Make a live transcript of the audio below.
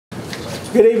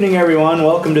Good evening, everyone.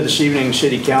 Welcome to this evening's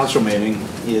City Council meeting.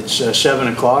 It's 7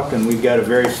 o'clock and we've got a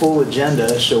very full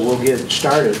agenda, so we'll get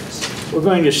started. We're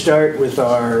going to start with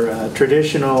our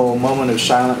traditional moment of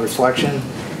silent reflection,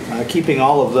 keeping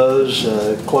all of those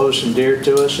close and dear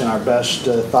to us in our best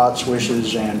thoughts,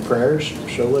 wishes, and prayers.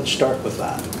 So let's start with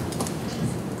that.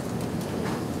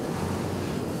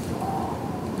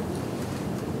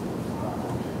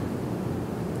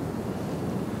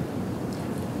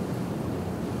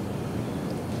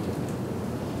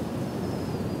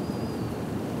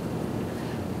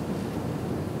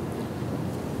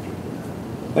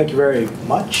 Thank you very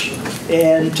much.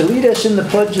 And to lead us in the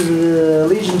Pledge of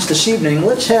Allegiance this evening,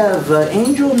 let's have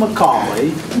Angel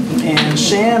McCauley and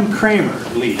Sam Kramer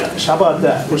lead us. How about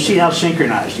that? We'll see how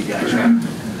synchronized you guys are.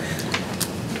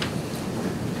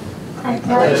 I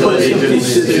pledge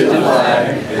allegiance to the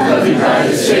flag of the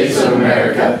United States of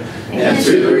America and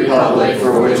to the republic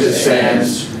for which it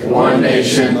stands, one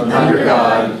nation, under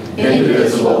God,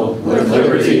 indivisible, with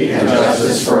liberty and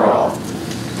justice for all.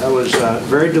 That was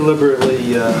very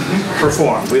deliberately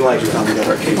performed. We like it.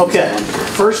 Okay,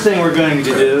 first thing we're going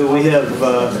to do, we have,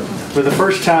 for the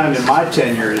first time in my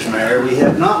tenure as mayor, we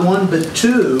have not one but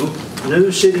two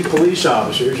new city police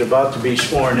officers about to be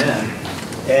sworn in.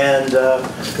 And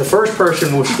the first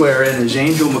person we'll swear in is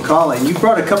Angel McCauley. And you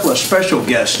brought a couple of special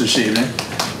guests this evening.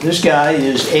 This guy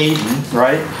is Aiden,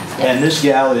 right? And this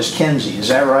gal is Kenzie, is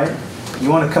that right? You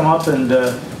want to come up and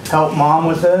help Mom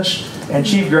with this? And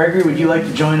Chief Gregory, would you like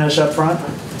to join us up front?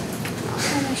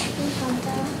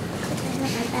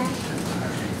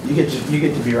 You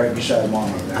get to be right beside Mom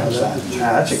over there. How's that?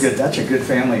 That's a good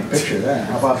family picture there.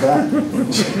 How about that?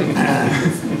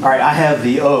 All right, I have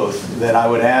the oath that I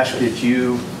would ask that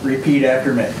you repeat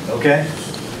after me, okay?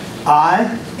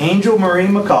 I, Angel Marie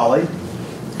McCauley.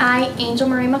 I, Angel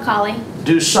Marie McCauley.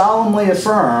 Do solemnly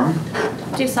affirm.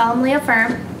 Do solemnly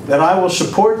affirm. That I will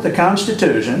support the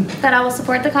Constitution. That I will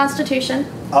support the Constitution.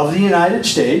 Of the United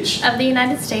States. Of the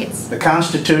United States. The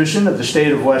Constitution of the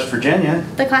State of West Virginia.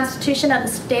 The Constitution of the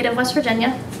State of West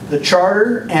Virginia. The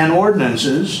Charter and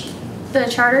ordinances. The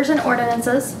charters and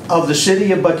ordinances. Of the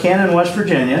City of Buckhannon, West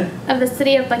Virginia. Of the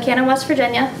City of Buckhannon, West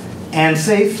Virginia. And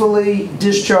faithfully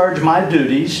discharge my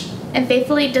duties. And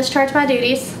faithfully discharge my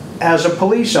duties. As a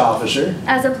police officer.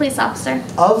 As a police officer.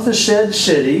 Of the said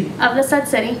city. Of the said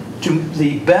city. To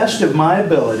the best of my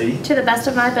ability. To the best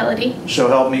of my ability. So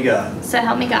help me God. So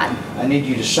help me God. I need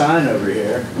you to sign over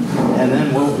here, and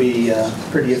then we'll be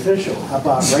pretty official. How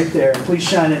about right there? Please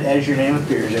sign it as your name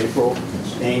appears. April,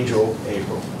 Angel,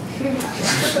 April.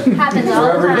 Happens all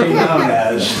the Forever be time. known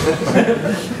as.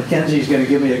 Kenzie's going to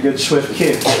give me a good swift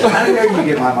kick. How dare you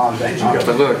get my mom back?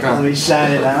 Let me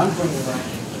sign it out.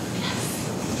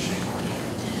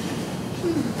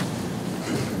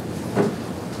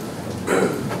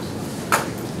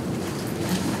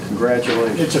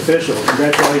 Congratulations. It's official.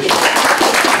 Congratulations.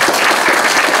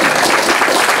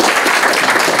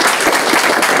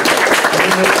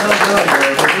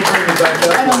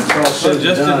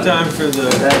 Just in time for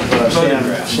the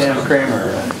Sam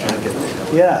Kramer.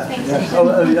 Yeah.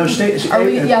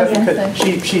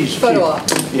 She's photo op.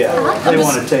 Yeah. They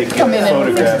want to take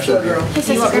photographs of you. His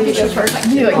picture first.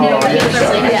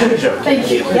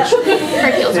 Thank you.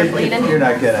 Her heels are bleeding. You're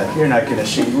not gonna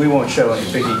see. We won't show any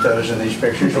piggy toes in these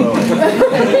pictures, will we?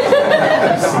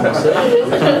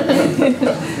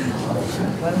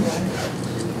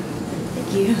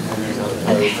 Thank you.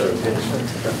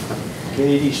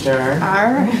 Katie's turn.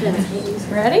 All right.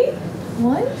 Ready?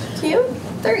 1, 2,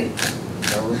 3.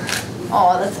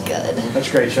 Oh, that's good. That's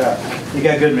a great shot. You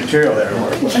got good material there.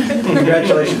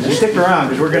 Congratulations. And stick around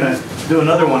because we're going to do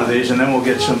another one of these and then we'll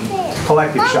get some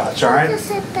collective shots, all right?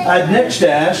 I'd next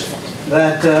ask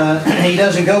that he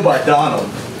doesn't go by Donald,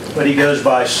 but he goes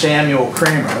by Samuel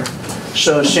Kramer.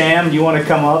 So Sam, do you want to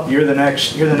come up? You're the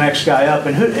next guy up.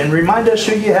 And remind us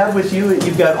who you have with you.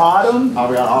 You've got Autumn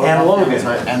and Logan.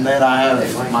 And then I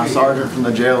have my sergeant from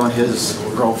the jail and his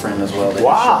girlfriend as well.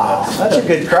 Wow, that's a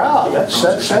good crowd. That's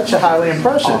highly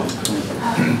impressive.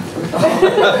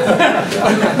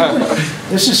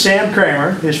 This is Sam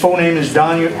Kramer. His full name is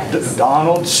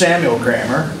Donald Samuel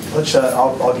Kramer.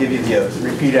 I'll give you the oath.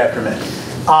 Repeat after me.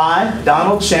 I,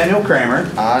 Donald Samuel Kramer.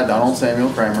 I, Donald Samuel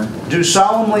Kramer. Do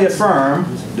solemnly affirm.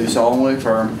 Do solemnly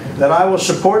affirm. That I will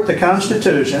support the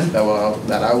Constitution.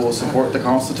 That I will support the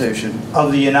Constitution.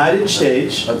 Of the United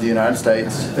States. Of the United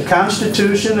States. The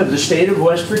Constitution of the State of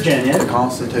West Virginia. The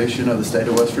Constitution of the State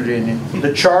of West Virginia.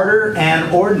 The Charter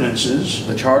and ordinances.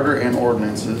 The Charter and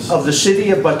ordinances. Of the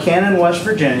City of Buckhannon, West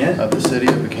Virginia. Of the City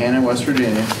of Buckhannon, West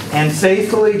Virginia. and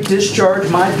faithfully discharge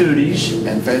my duties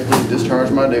and faithfully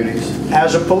discharge my duties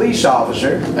as a police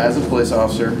officer as a police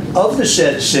officer of the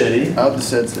said city of the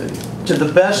said city to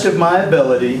the best of my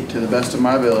ability, to the best of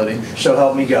my ability, so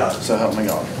help me God. so help me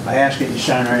God. I ask that you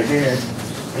sign right here,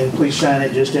 and please sign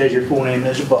it just as your full name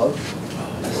is above.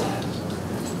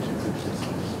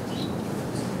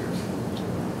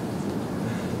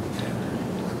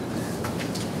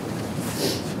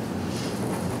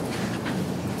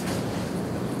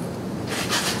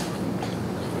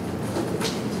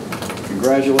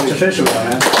 Congratulations. It's official,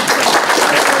 man.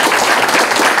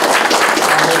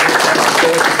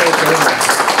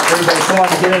 Everybody, come on,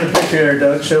 get in the picture there,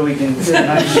 Doug, so we can get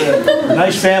a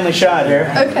nice family shot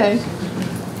here. Okay.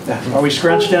 Are we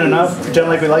scrunched in enough? Pretend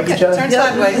like we like each other? Turn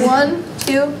sideways. 1,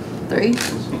 2, 3.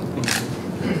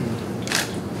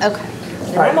 Okay.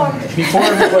 All right. Before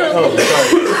everybody, oh,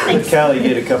 sorry. Let Callie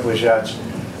get a couple of shots.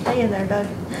 Stay in there, Doug.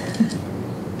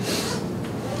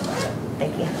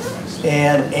 Thank you.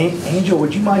 And Angel,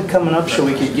 would you mind coming up so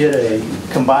we could get a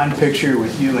combined picture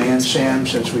with you and Sam,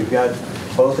 since we've got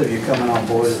both of you coming on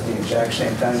board at the exact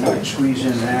same time? You can squeeze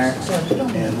in there,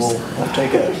 and we'll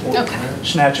take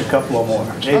snatch a couple of more.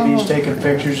 JB's taking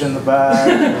pictures in the back.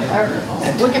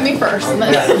 Look at me first. And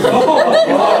then...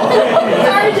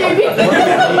 Sorry, JB.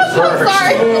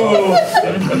 Sorry.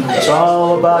 It's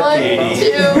all about 1,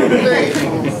 Katie.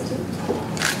 2, 3.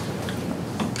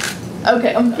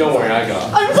 Okay, I'm Don't worry, I got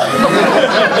it. I'm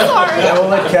sorry. We'll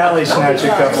let Callie snatch a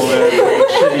couple of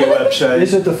city websites.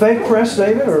 Is it the fake press,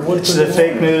 David, or what? It's the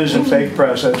fake news and fake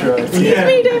press, that's right. Excuse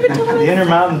me, David Thomas. The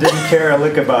Intermountain didn't care a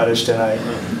lick about us tonight.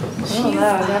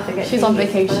 She's on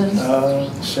vacation.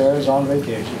 Sarah's on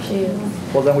vacation. She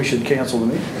is. Well, then we should cancel the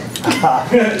meeting.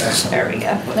 There we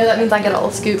go. No, that means I get all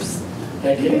the scoops.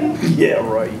 Yeah,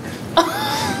 right.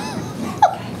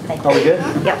 Are we good?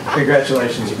 Yep.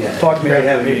 Congratulations again. Talk to me Great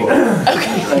after having you.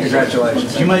 Okay.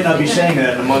 Congratulations. You might not be saying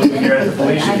that in a month when you're at the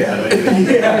police academy.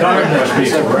 Darn those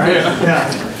people, right?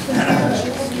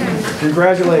 Yeah.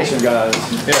 Congratulations, guys.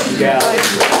 Yeah.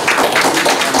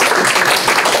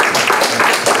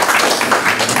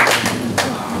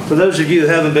 For those of you who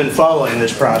haven't been following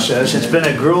this process, it's been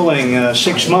a grueling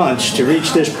 6 months to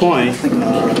reach this point. We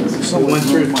went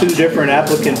through 2 different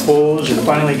applicant pools and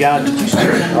finally got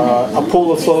a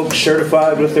pool of folks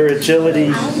certified with their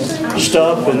agility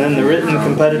stuff, and then the written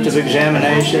competitive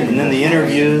examination, and then the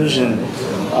interviews. And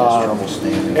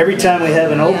every time we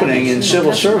have an opening in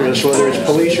civil service, whether it's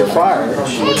police or fire,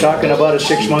 we're talking about a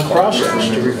 6-month process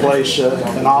to replace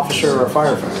an officer or a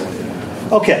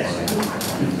firefighter. Okay.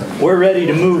 We're ready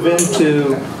to move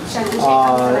into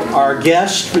our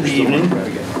guest for the evening.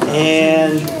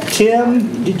 And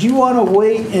Tim, did you want to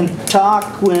wait and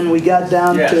talk when we got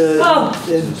down to...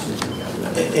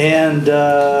 And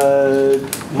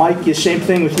Mike, the same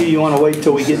thing with you. You want to wait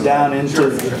till we get down into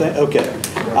the thing? Okay.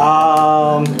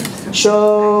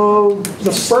 So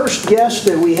the first guest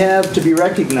that we have to be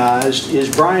recognized is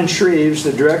Brian Shreves,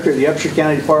 the Director of the Upshur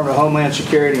County Department of Homeland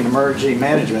Security and Emergency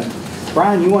Management.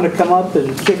 Brian, you want to come up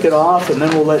and kick it off, and then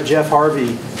we'll let Jeff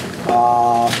Harvey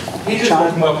He just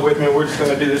won't come up with me. We're just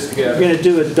going to do this together. You're going to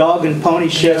do a dog and pony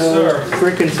show, Yes, sir.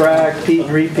 frick and frack, Pete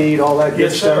and repeat, all that good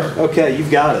Yes, stuff? sir. Okay,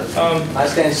 you've got it. I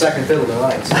stand second fiddle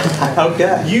tonight. So.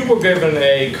 Okay. You were given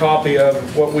a copy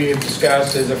of what we have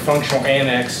discussed as a functional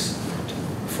annex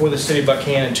for the city of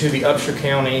Buckhannon to the Upshur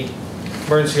County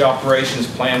Emergency Operations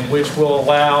Plan, which will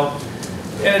allow,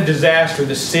 in a disaster,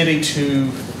 the city to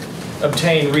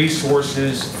obtain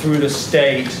resources through the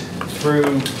state,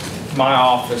 through my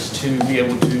office, to be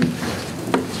able to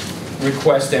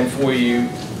request them for you.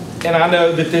 And I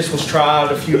know that this was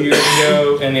tried a few years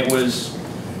ago, and it was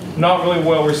not really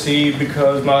well received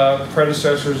because my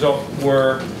predecessors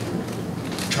were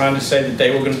trying to say that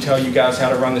they were going to tell you guys how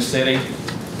to run the city.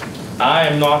 I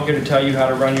am not going to tell you how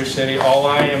to run your city. All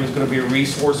I am is going to be a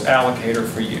resource allocator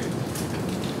for you.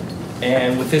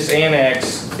 And with this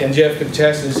annex, and Jeff can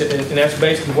attest this, and that's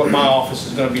basically what my office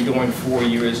is going to be doing for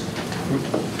you, is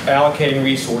allocating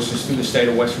resources through the state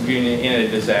of West Virginia in a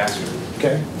disaster.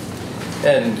 Okay.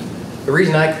 And the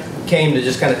reason I came to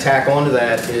just kind of tack onto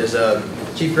that is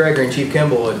Chief Gregory and Chief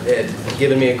Kimball had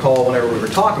given me a call whenever we were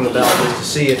talking about this to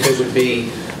see if it would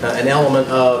be an element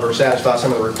of or satisfy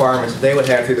some of the requirements that they would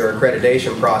have through their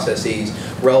accreditation processes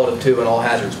relative to an all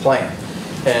hazards plan.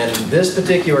 And this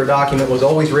particular document was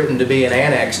always written to be an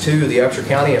annex to the Upshur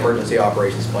County Emergency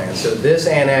Operations Plan. So this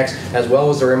annex, as well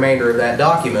as the remainder of that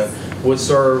document, would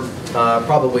serve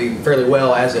probably fairly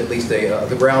well as at least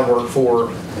the groundwork for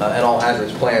an all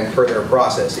hazards plan per their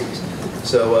processes.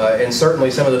 So, and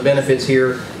certainly some of the benefits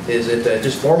here is it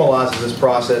just formalizes this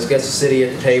process, gets the city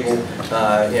at the table,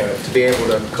 to be able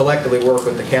to collectively work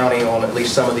with the county on at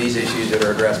least some of these issues that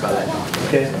are addressed by that document.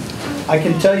 Okay. I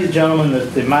can tell you, gentlemen,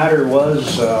 that the matter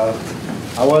was,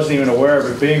 I wasn't even aware of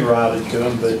it being routed to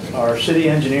him, but our city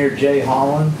engineer, Jay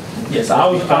Holland, Yes, I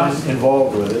was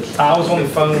involved with it. I was on the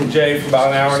phone with Jay for about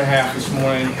an hour and a half this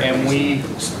morning, and we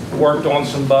worked on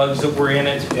some bugs that were in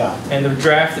it. Yeah. And the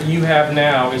draft that you have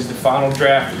now is the final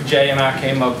draft that Jay and I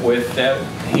came up with that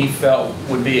he felt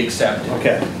would be accepted.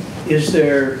 Okay.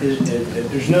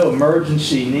 There's no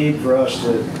emergency need for us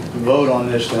to vote on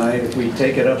this tonight? If we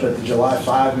take it up at the July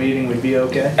 5 meeting, we'd be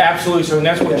okay? Absolutely, sir, and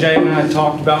that's what Jay and I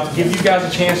talked about, to give you guys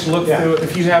a chance to look through it.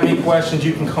 If you have any questions,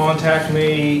 you can contact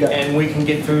me, and we can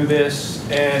get through this.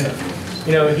 And,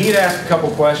 he'd asked a couple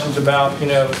questions about,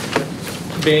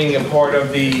 being a part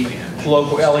of the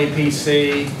local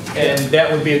LEPC, and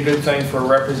that would be a good thing for a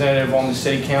representative on the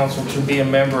city council to be a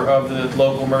member of the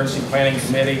local emergency planning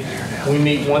committee. We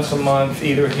meet once a month,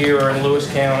 either here or in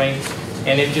Lewis County,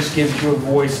 and it just gives you a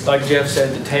voice, like Jeff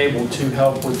said, at the table to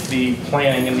help with the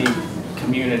planning in the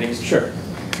communities. Sure.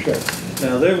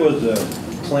 Now, there was a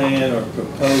plan or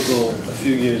proposal a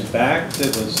few years back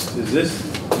that was, is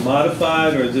this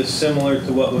modified or is this similar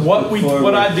to what was put forward?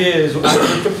 What I did is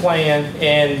I took the plan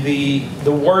and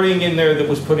the wording in there that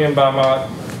was put in by my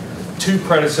two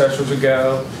predecessors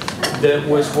ago, that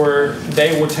was where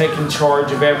they were taking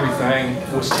charge of everything,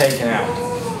 was taken out.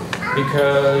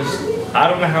 Because I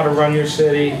don't know how to run your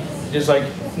city, just like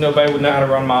nobody would know how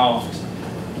to run my office.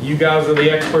 You guys are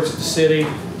the experts at the city,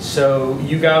 so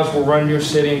you guys will run your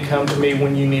city and come to me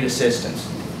when you need assistance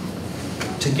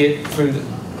to get through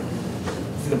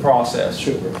the process.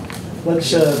 Sure.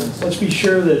 Let's be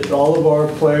sure that all of our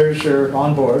players are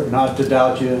on board, not to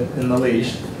doubt you in the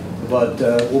least, but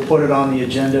we'll put it on the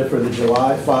agenda for the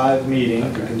July 5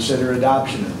 meeting to consider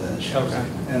adoption of this. Okay.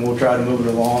 And we'll try to move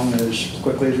it along as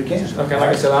quickly as we can. Okay, like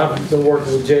I said, I've been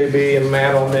working with JB and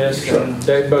Matt on this, and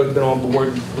they've both been on board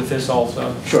with this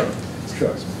also. Sure.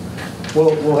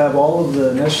 We'll have all of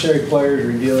the necessary players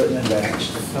review it in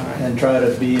advance and try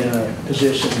to be in a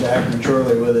position to act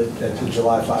maturely with it at the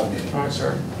July 5 meeting. All right,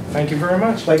 sir. Thank you very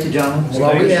much. Thank you, gentlemen.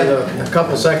 Well, we have a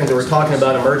couple seconds that we're talking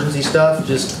about emergency stuff.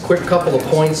 Just quick couple of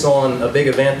points on a big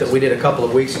event that we did a couple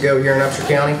of weeks ago here in Upshur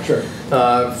County. Sure.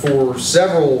 For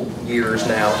several years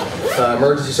now,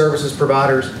 emergency services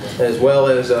providers, as well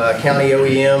as county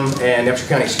OEM and Upshur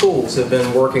County schools, have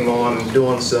been working on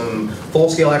doing some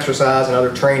full-scale exercise and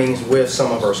other trainings with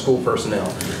some of our school personnel.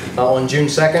 On June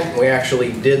 2nd, we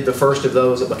actually did the first of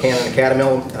those at Buckhannon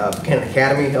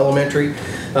Academy Elementary.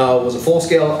 It was a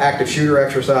full-scale active shooter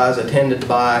exercise attended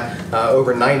by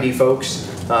over 90 folks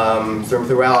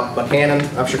throughout Buckhannon,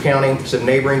 Upshur County, some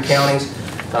neighboring counties.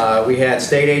 We had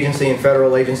state agency and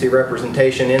federal agency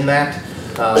representation in that.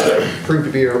 Proved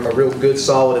to be a real good,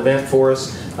 solid event for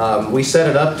us. We set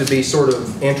it up to be sort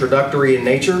of introductory in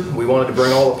nature. We wanted to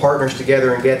bring all the partners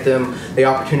together and get them the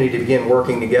opportunity to begin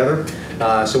working together.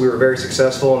 So we were very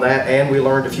successful in that, and we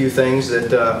learned a few things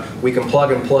that we can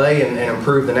plug and play and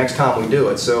improve the next time we do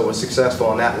it. So it was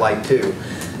successful in that light too.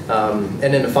 And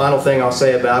then the final thing I'll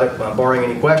say about it, barring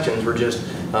any questions, we're just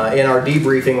in our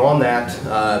debriefing on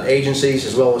that, agencies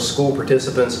as well as school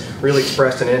participants really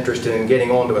expressed an interest in getting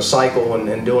onto a cycle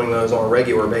and doing those on a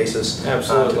regular basis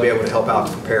to be able to help out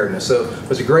with preparedness. So it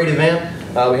was a great event.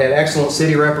 We had excellent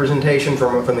city representation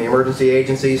from the emergency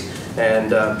agencies, and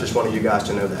just wanted you guys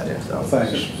to know that. So,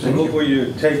 thanks. And what were your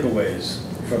takeaways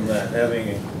from that,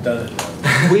 having done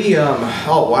it? We,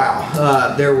 oh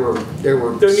wow, there were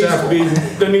several.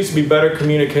 There needs to be better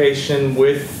communication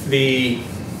with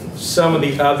some of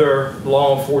the other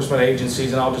law enforcement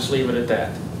agencies, and I'll just leave it at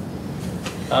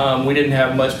that. We didn't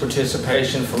have much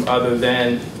participation from other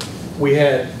than we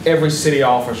had every city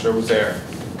officer was there.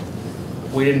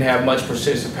 We didn't have much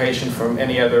participation from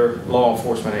any other law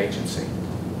enforcement agency.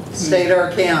 State or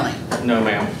county? No,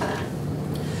 ma'am.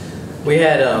 We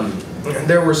had,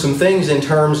 there were some things in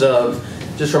terms of,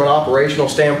 just from an operational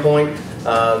standpoint,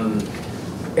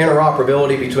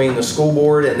 interoperability between the school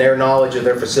board and their knowledge of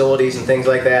their facilities and things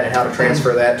like that, and how to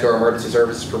transfer that to our emergency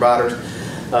services providers.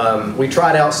 We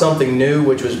tried out something new,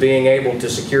 which was being able to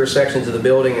secure sections of the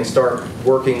building and start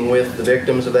working with the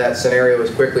victims of that scenario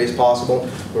as quickly as possible.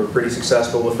 We were pretty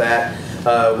successful with that.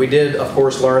 We did, of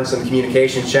course, learn some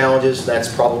communications challenges.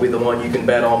 That's probably the one you can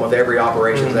bet on with every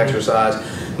operations exercise.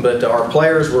 But our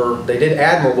players they did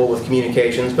admirable with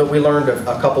communications, but we learned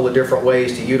a couple of different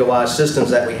ways to utilize systems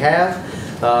that we have.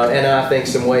 And I think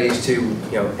some ways to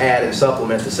add and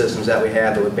supplement the systems that we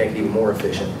have that would make it even more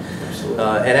efficient.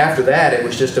 And after that, it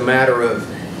was just a matter of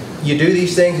you do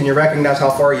these things and you recognize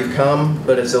how far you've come,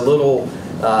 but it's a little,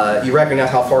 you recognize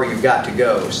how far you've got to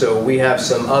go. So we have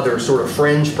some other sort of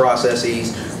fringe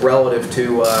processes relative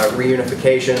to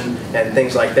reunification and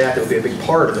things like that that would be a big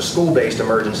part of a school-based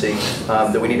emergency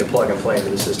that we need to plug and play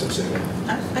into the system soon.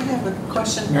 I have a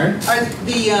question. Are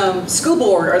the school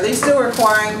board, are they still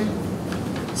requiring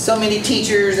so many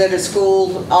teachers at a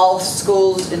school, all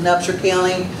schools in Upshur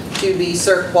County, to be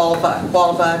CERT qualified,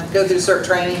 go through CERT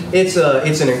training? It's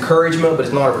an encouragement, but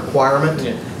it's not a requirement.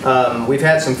 Yeah. We've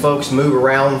had some folks move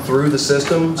around through the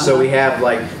system, so we have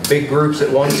like big groups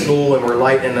at one school and we're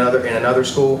light in another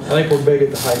school. I think we're big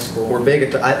at the high school. We're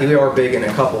big at we are big in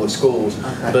a couple of schools,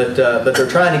 but they're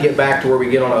trying to get back to where we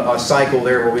get on a cycle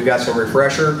there where we've got some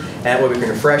refresher, and where we can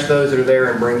refresh those that are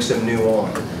there and bring some new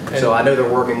on. So I know they're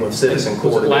working with Citizen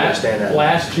Corps to understand that.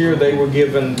 Last year they were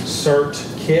given CERT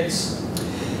kits.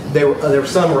 There were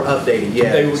some were updated,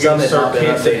 yeah. They were some given CERT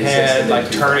kits that since had the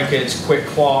like new tourniquets, quick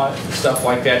clot, stuff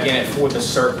like that in it for the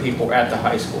CERT people at the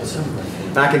high schools.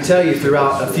 And I can tell you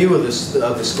throughout a few of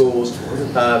the schools,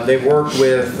 they've worked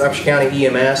with Upshur County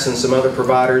EMS and some other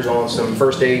providers on some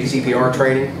first aid CPR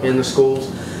training in the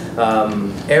schools.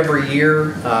 Every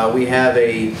year we have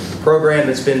a program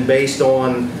that's been based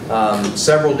on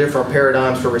several different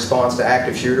paradigms for response to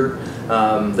active shooter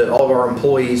that all of our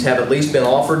employees have at least been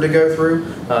offered to go through.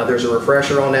 There's a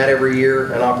refresher on that every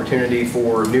year, an opportunity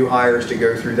for new hires to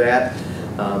go through that.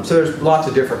 So there's lots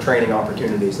of different training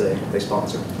opportunities they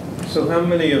sponsor. So how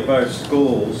many of our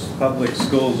schools, public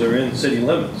schools, are in city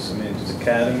limits? I mean, it's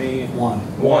Academy. One.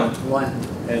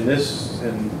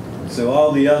 And so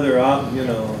all the other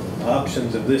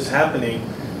options of this happening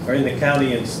are in the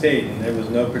county and state, and there was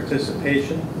no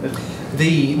participation.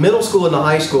 The middle school and the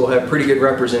high school have pretty good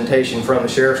representation from the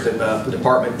sheriff's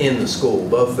department in the school.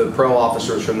 Both the pro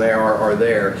officers from there are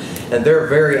there, and they're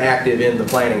very active in the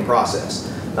planning process.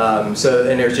 And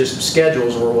there's just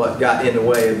schedules were what got in the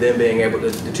way of them being able to,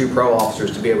 the two pro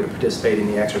officers, to be able to participate in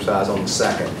the exercise on the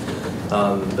 2nd.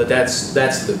 But that's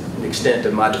the extent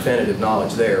of my definitive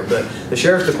knowledge there. But the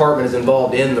sheriff's department is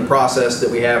involved in the process that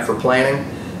we have for planning,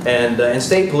 and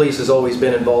state police has always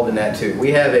been involved in that too.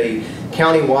 We have a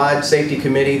county-wide safety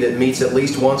committee that meets at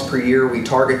least once per year. We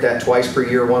target that twice per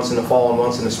year, once in the fall and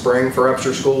once in the spring for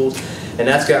Upshur schools. And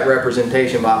that's got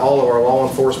representation by all of our law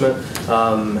enforcement,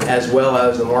 as well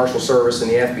as the Marshal Service and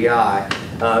the FBI.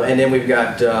 And then we've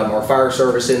got our fire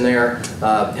service in there,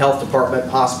 health department,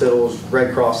 hospitals,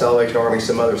 Red Cross, Salvation Army,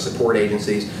 some other support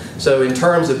agencies. So in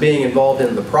terms of being involved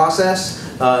in the process,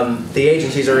 the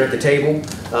agencies are at the table.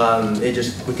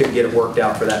 We couldn't get it worked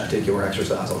out for that particular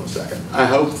exercise on the 2nd. I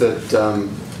hope that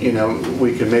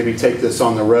we can maybe take this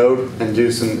on the road and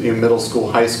do some middle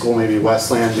school, high school, maybe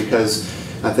Westland, because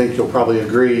I think you'll probably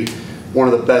agree one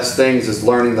of the best things is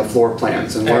learning the floor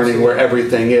plans and learning where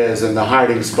everything is and the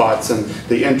hiding spots and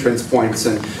the entrance points.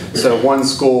 And so one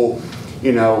school,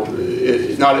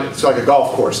 it's like a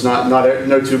golf course.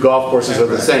 No two golf courses are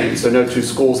the same. So no two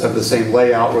schools have the same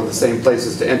layout or the same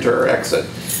places to enter or exit.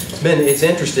 It's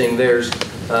interesting.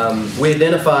 We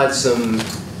identified some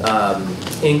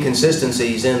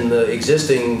inconsistencies in the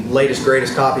existing latest,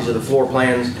 greatest copies of the floor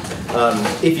plans.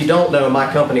 If you don't know,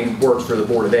 my company works for the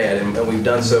Board of Ed, and we've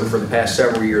done so for the past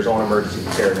several years on emergency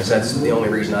preparedness. That's the only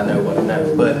reason I know what I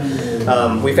know.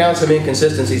 But we found some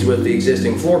inconsistencies with the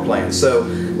existing floor plans. So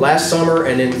last summer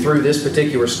and then through this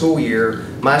particular school year,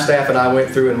 my staff and I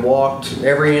went through and walked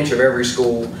every inch of every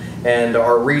school and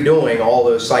are redoing all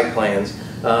those site plans.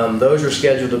 Those are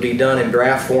scheduled to be done in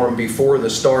draft form before the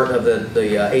start of the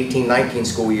 18-19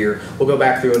 school year. We'll go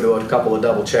back through and do a couple of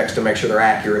double checks to make sure they're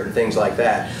accurate and things like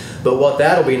that. But what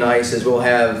that'll be nice is we'll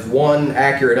have one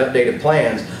accurate updated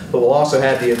plans, but we'll also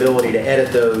have the ability to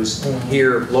edit those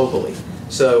here locally.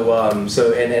 And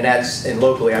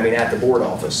locally, I mean at the board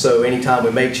office. So anytime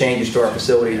we make changes to our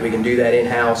facilities, we can do that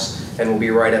in-house and we'll be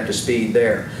right up to speed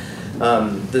there.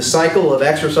 The cycle of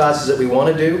exercises that we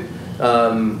want to do,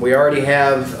 we already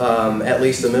have, at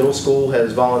least the middle school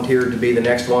has volunteered to be the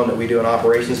next one that we do an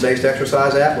operations-based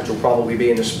exercise at, which will probably be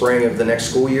in the spring of the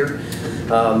next school year.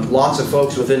 Lots of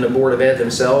folks within the Board of Ed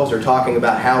themselves are talking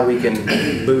about how we can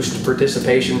boost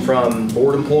participation from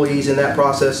board employees in that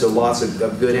process, so lots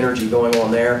of good energy going on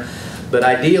there. But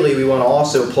ideally, we want to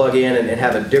also plug in and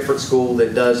have a different school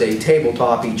that does a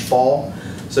tabletop each fall.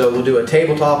 So we'll do a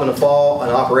tabletop in the fall, an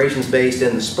operations-based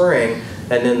in the spring,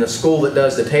 and then the school that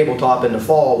does the tabletop in the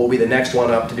fall will be the next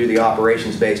one up to do the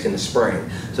operations-based in the spring.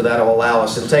 So that'll allow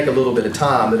us, it'll take a little bit of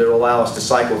time, but it'll allow us to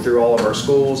cycle through all of our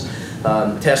schools,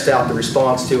 test out the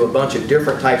response to a bunch of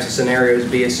different types of scenarios,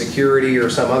 be it security or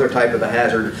some other type of a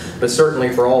hazard, but certainly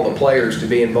for all the players to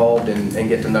be involved and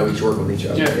get to know each work with each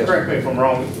other. Jeff, correct me if I'm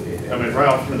wrong, I mean, right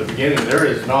off from the beginning, there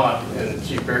is not, and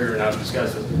Chief Gregory and I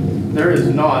discussed it, there is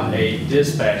not a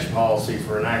dispatch policy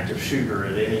for an active shooter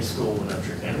at any school in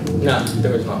Upshur County. No,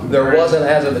 there was not. There wasn't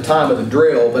as of the time of the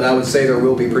drill, but I would say there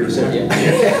will be pretty soon.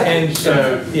 Yeah. And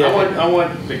so, I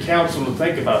want the council to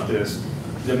think about this.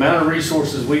 The amount of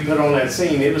resources we put on that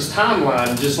scene, it was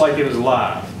timelined just like it was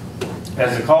live.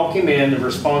 As the call came in, the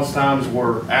response times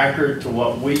were accurate to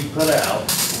what we put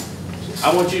out.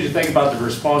 I want you to think about the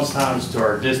response times to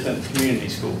our distant community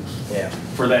schools. Yeah.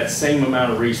 For that same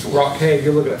amount of resources. Rock Cave,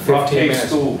 you're looking at 15 Rock Cave minutes.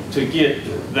 School, to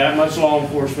get that much law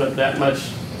enforcement, that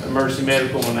much emergency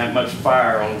medical, and that much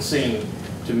fire on the scene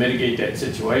to mitigate that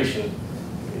situation,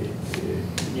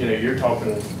 you know, you're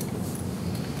talking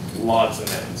lots of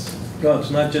minutes. No, it's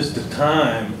not just the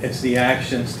time, it's the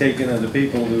actions taken of the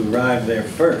people who arrive there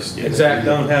first. Exactly. If you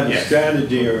don't have a Yes.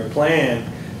 strategy or a plan,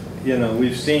 you know,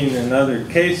 we've seen in other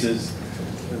cases,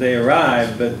 they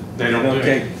arrive, but They they don't don't do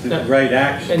take it. the right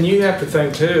action. And you have to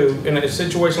think too, in a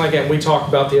situation like that we talked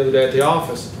about the other day at the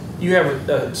office, you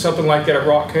have something like that at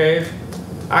Rock Cave,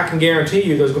 I can guarantee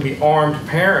you there's going to be armed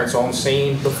parents on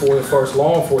scene before the first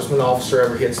law enforcement officer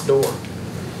ever hits the door.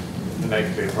 And that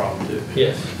could be a problem too.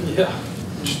 Yes. Yeah.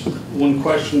 Just one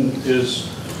question is,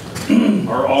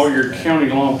 are all your county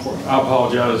law enforcement, I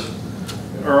apologize,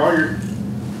 are all your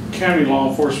county law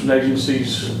enforcement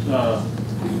agencies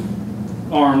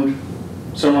armed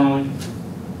similarly?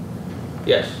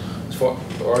 Yes. It's for,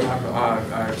 or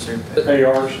I assume.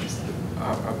 ARs?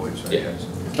 I believe so, yes.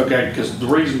 Okay, because the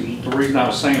reason I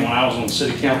was saying when I was on the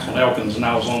city council in Elkins and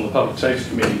I was on the public safety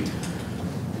committee,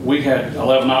 we had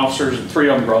 11 officers and 3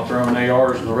 of them brought their own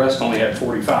ARs and the rest only had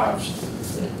 45s.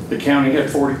 The county had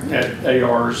had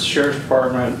ARs, sheriff's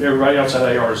department, everybody else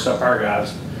had ARs except our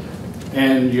guys.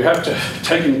 And you have to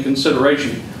take into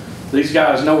consideration, these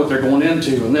guys know what they're going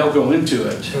into and they'll go into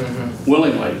it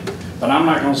willingly. But I'm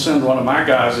not going to send one of my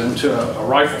guys into a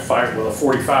rifle fight with a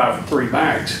 45 and 3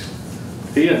 mags.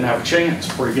 He didn't have a chance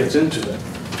before he gets into it.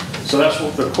 So that's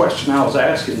what the question I was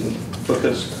asking,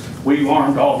 because we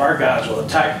armed all of our guys with a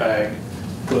tack bag.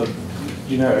 But,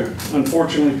 you know,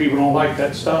 unfortunately people don't like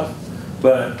that stuff.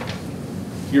 But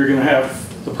you're going to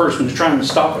have the person who's trying to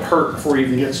stop it hurt before he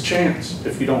even gets a chance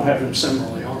if you don't have him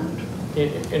similarly armed.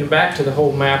 And back to the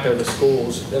whole map of the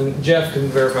schools, and Jeff can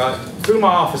verify, through my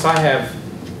office I have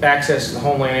access to the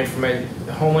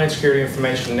Homeland Security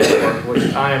Information Network,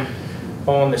 which I am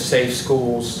on the Safe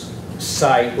Schools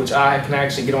site, which I can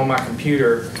actually get on my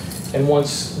computer, and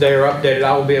once they're updated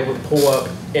I will be able to pull up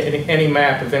any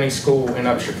map of any school in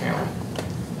Upshur County.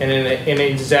 And in a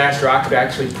disaster I could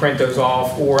actually print those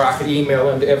off, or I could email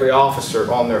them to every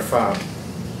officer on their phone.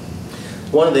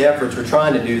 One of the efforts we're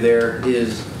trying to do there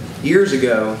is, years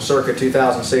ago, circa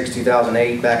 2006,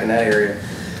 2008, back in that area,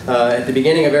 at the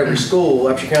beginning of every school,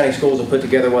 Upshur County schools will put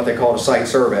together what they call a site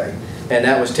survey. And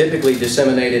that was typically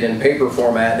disseminated in paper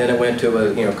format, then it went to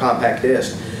a compact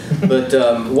disc. But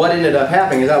what ended up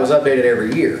happening is that was updated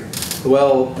every year.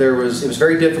 Well, it was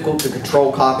very difficult to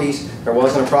control copies. There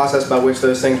wasn't a process by which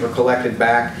those things were collected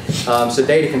back. So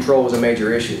data control was a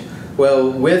major issue.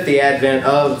 Well, with the advent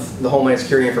of the Homeland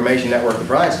Security Information Network that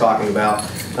Brian's talking about,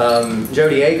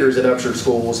 Jody Akers at Upshur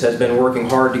Schools has been working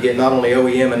hard to get not only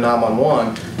OEM and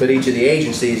 911, but each of the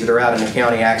agencies that are out in the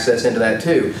county access into that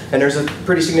too. And there's a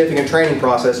pretty significant training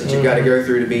process that you've got to go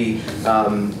through to be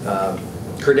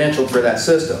credentialed for that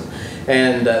system.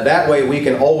 And that way we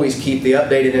can always keep the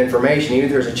updated information. Even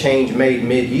if there's a change made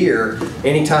mid-year,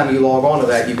 anytime you log on to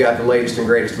that, you've got the latest and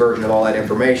greatest version of all that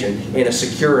information in a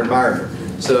secure environment.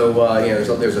 So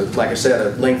there's like I said,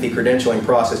 a lengthy credentialing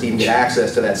process to even get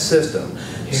access to that system.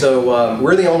 So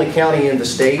we're the only county in the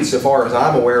state, so far as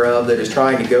I'm aware of, that is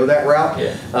trying to go that route.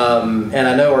 And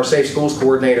I know our Safe Schools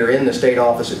coordinator in the state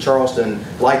office at Charleston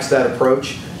likes that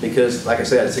approach because, like I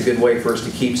said, it's a good way for us to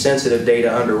keep sensitive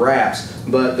data under wraps,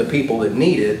 but the people that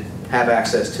need it have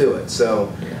access to it.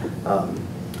 So a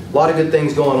lot of good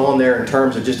things going on there in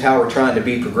terms of just how we're trying to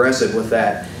be progressive with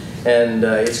that. And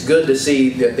it's good to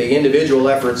see that the individual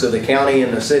efforts of the county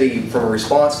and the city from a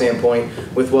response standpoint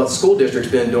with what the school district's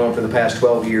been doing for the past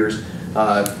 12 years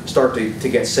start to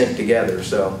get synced together.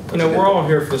 So, we're all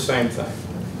here for the same thing.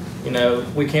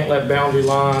 We can't let boundary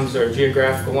lines or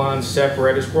geographical lines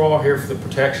separate us. We're all here for the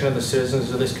protection of the citizens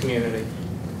of this community.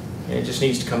 And it just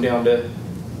needs to come down to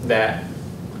that.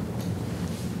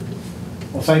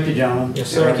 Well, thank you, John. Yes,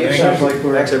 sir. It sounds like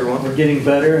Thanks, everyone. We're getting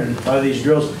better and by these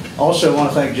drills. Also, want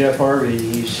to thank Jeff Harvey.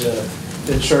 He's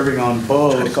been serving on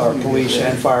both our police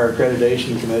and fire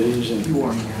accreditation committees, and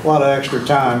a lot of extra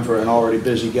time for an already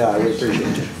busy guy. We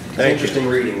appreciate it. Interesting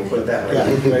reading, we'll put it that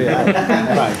way. Yeah.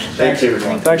 Thanks. Thanks,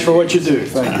 everyone. Thanks for what you do.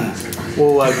 Thank you.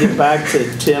 We'll get back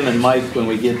to Tim and Mike when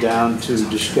we get down to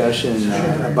discussion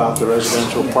about the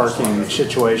residential parking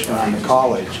situation around the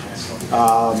college.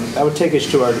 That would take us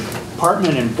to our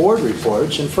department and board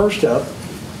reports. And first up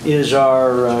is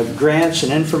our grants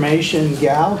and information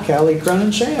gal, Callie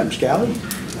Cronin-Sams. Callie?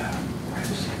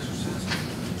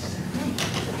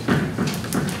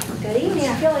 Good evening.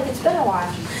 I feel like it's been a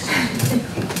while.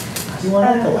 You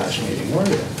weren't at the last meeting, were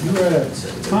you? You were at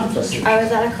a conference. I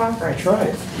was at a conference. That's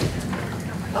right.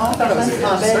 Oh, I thought it was a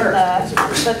concert.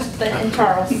 But in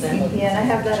Charleston, yeah, and I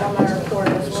have that on my report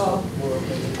as well.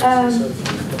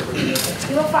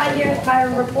 You will find my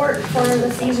report for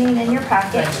this evening in your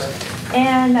packet.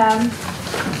 And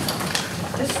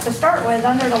just to start with,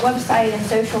 under the website and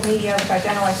social media, which I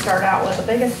generally start out with, the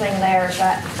biggest thing there is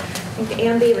that I think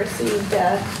Ambi received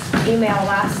an email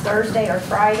last Thursday or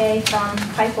Friday from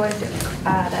Pipewood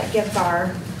that gives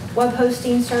our web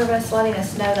hosting service, letting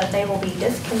us know that they will be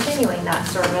discontinuing that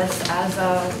service as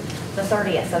of the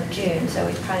 30th of June. So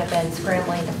we've kind of been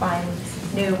scrambling to find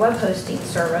new web hosting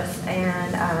service.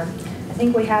 And I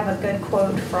think we have a good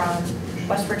quote from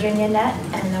West Virginia Net,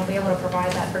 and they'll be able to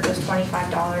provide that for just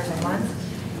 $25 a month.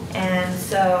 And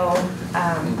so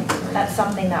that's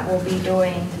something that we'll be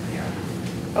doing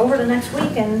over the next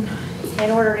week, and in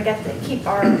order to keep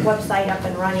our website up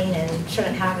and running, and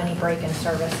shouldn't have any break in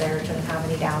service there, shouldn't have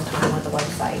any downtime with the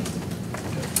website.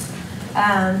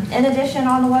 In addition,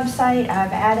 on the website,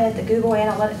 I've added the Google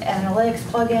Analytics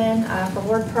plugin for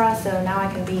WordPress, so now I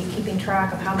can be keeping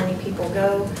track of how many people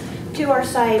go to our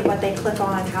site, what they click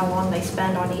on, how long they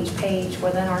spend on each page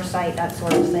within our site, that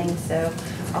sort of thing. So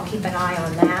I'll keep an eye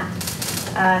on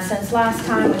that. Since last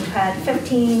time, we've had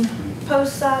 15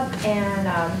 posts up, and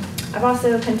I've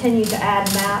also continued to add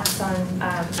maps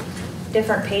on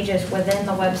different pages within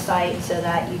the website so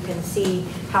that you can see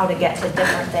how to get to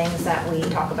different things that we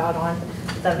talk about on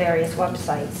the various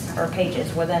websites or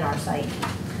pages within our site.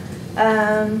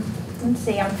 Let's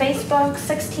see, on Facebook,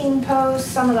 16 posts.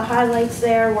 Some of the highlights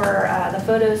there were the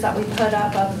photos that we put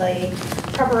up of the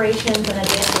preparations in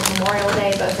advance of Memorial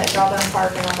Day, both at Jawbone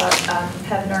Park and up at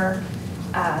Pevner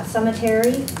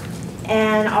Cemetery.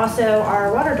 And also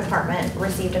our water department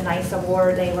received a nice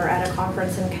award. They were at a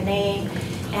conference in Canaan,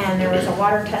 and there was a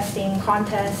water testing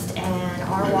contest, and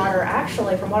our water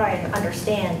actually, from what I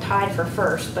understand, tied for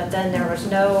first, but then there was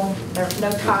no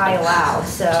tie allowed.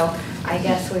 So I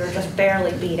guess we were just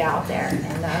barely beat out there.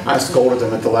 And, I scolded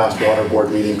them at the last water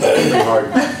board meeting pretty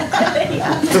hard.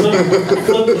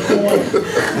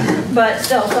 But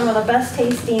still, some of the best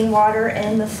tasting water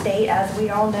in the state. As we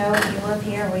all know, if you live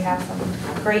here, we have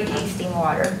some great tasting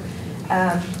water.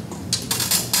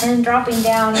 And dropping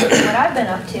down what I've been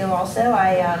up to also,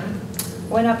 I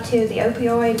went up to the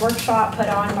opioid workshop put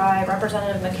on by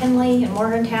Representative McKinley in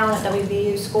Morgantown at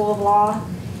WVU School of Law.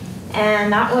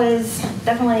 And that was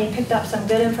definitely picked up some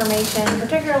good information,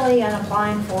 particularly in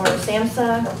applying for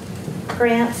SAMHSA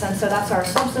grants. And so that's our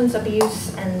Substance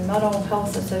Abuse and Mental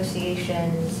Health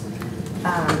Associations.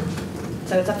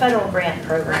 So it's a federal grant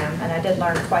program, and I did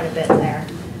learn quite a bit there.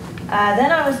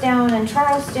 Then I was down in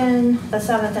Charleston the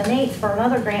 7th and 8th for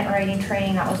another grant writing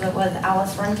training. That was with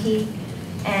Alice Runke,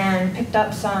 and picked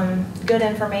up some good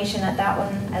information at that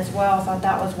one as well. Thought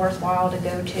that was worthwhile to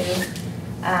go to.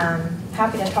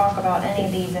 Happy to talk about any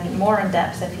of these in more in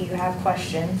depth if you have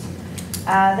questions.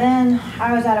 Then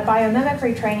I was at a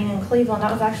biomimicry training in Cleveland.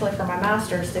 That was actually for my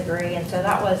master's degree, and so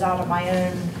that was out of my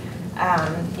own,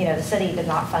 the city did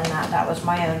not fund that. That was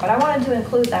my own. But I wanted to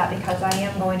include that because I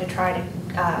am going to try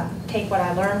to take what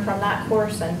I learned from that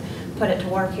course and put it to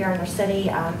work here in the city.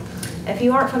 If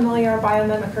you aren't familiar,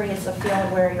 biomimicry is a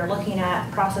field where you're looking at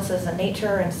processes in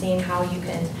nature and seeing how you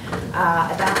can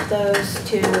adapt those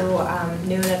to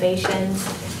new innovations,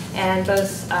 and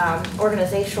both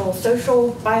organizational,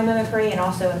 social biomimicry, and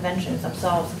also inventions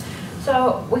themselves.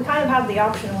 So we kind of have the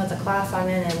option with the class I'm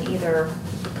in either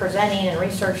presenting and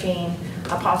researching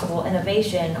a possible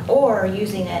innovation or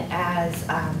using it as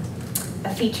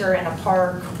a feature in a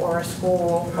park or a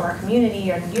school or a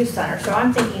community or a youth center. So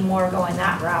I'm thinking more going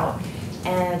that route,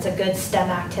 and it's a good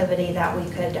STEM activity that we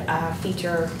could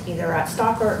feature either at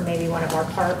Stockert or maybe one of our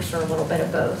parks, or a little bit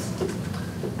of both.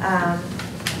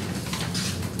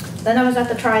 Then I was at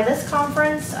the Try This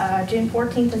conference, June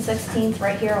 14th and 16th,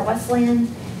 right here at Wesleyan.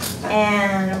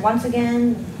 And once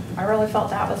again, I really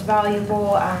felt that was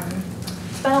valuable.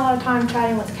 Spent a lot of time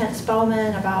chatting with Kent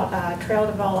Spellman about trail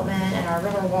development and our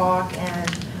river walk, and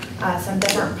some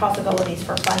different possibilities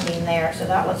for funding there. So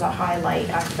that was a highlight,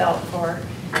 I felt, for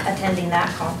attending that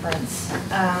conference.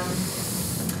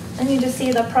 Then you just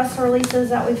see the press releases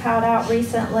that we've had out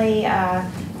recently.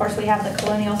 Of course, we have the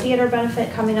Colonial Theater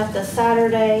benefit coming up this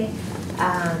Saturday.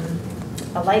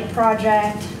 a light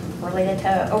project related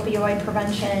to opioid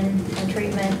prevention and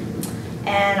treatment.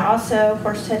 And also, of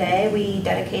course, today we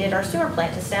dedicated our sewer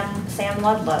plant to Sam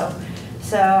Ludlow.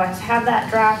 So I have that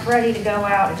draft ready to go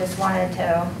out. I just wanted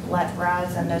to let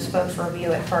Raz and those folks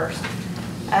review it first.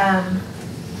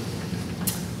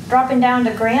 Dropping down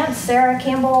to grants, Sarah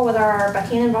Campbell with our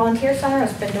Buckhannon Volunteer Center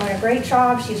has been doing a great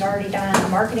job. She's already done a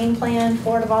marketing plan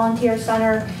for the Volunteer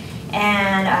Center.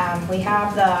 And we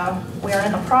are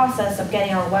in the process of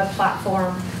getting our web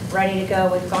platform ready to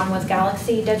go. We've gone with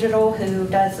Galaxy Digital, who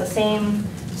does the same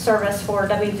service for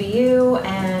WVU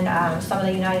and some of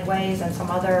the United Ways and some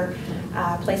other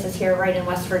places here right in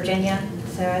West Virginia.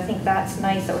 So I think that's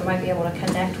nice that we might be able to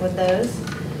connect with those.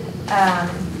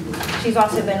 She's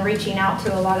also been reaching out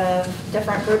to a lot of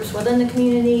different groups within the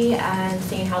community and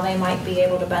seeing how they might be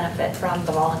able to benefit from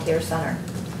the Volunteer Center.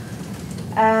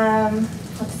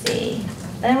 Let's see.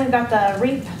 Then we've got the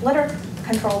REAP litter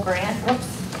control grant.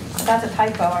 Whoops, that's a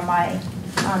typo on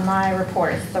my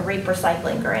report. It's the REAP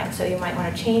recycling grant, so you might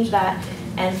want to change that.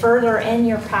 And further in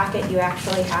your packet, you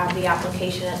actually have the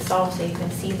application itself, so you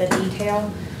can see the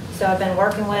detail. So I've been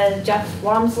working with Jeff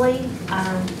Wamsley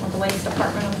with the Waste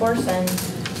Department, of course, and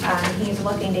he's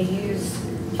looking to use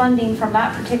funding from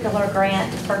that particular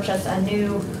grant to purchase a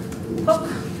new hook.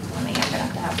 I'm gonna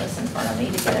have this in front of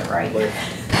me to get it right.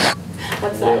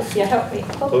 What's that? Yeah, help me.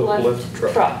 Hook lift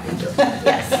truck.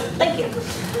 Yes, thank you.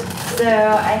 So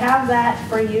I have that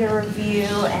for you to review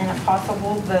and a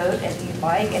possible vote if you'd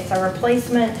like. It's a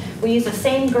replacement. We used the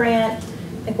same grant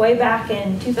like way back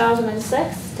in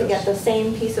 2006 to get the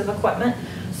same piece of equipment.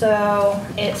 So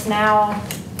it's now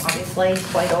obviously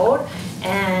quite old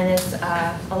and it's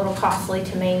a little costly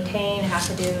to maintain, have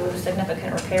to do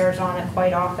significant repairs on it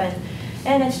quite often.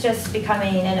 And it's just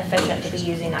becoming inefficient to be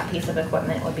using that piece of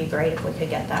equipment. It would be great if we could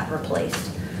get that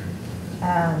replaced.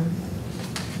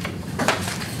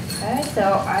 Okay,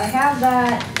 so I have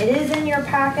that. It is in your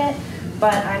packet,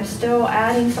 but I'm still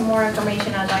adding some more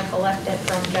information as I collect it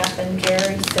from Jeff and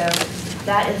Jerry. So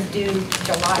that is due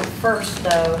July 1st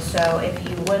though. So if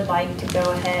you would like to go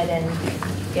ahead and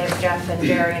give Jeff and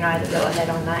Jerry and I the go ahead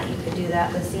on that, you could do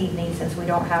that this evening since we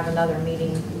don't have another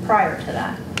meeting prior to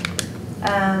that.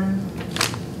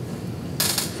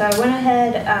 So I went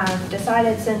ahead,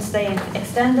 decided since they've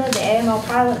extended the AML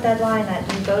pilot deadline that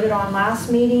we voted on last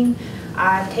meeting,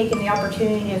 I've taken the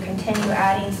opportunity to continue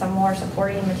adding some more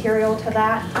supporting material to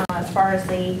that as far as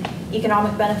the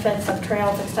economic benefits of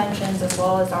trails extensions as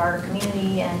well as our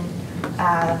community and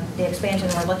the expansion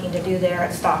we're looking to do there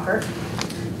at Stockert.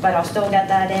 But I'll still get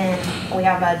that in. We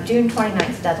have a June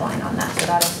 29th deadline on that, so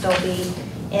that'll still be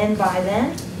in by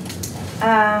then.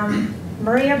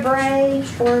 Maria Bray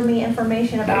forwarded me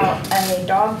information about a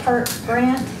dog park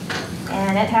grant,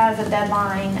 and it has a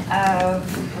deadline of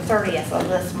the 30th of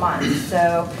this month.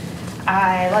 So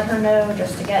I let her know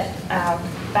just to get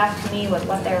back to me with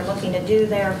what they're looking to do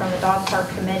there from the dog park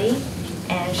committee,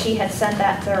 and she had sent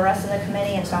that to the rest of the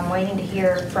committee, and so I'm waiting to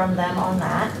hear from them on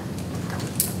that.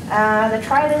 The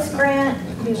Try This grant,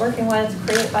 I'll be working with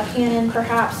Create Buckhannon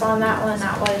perhaps on that one.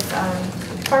 That was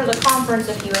part of the conference.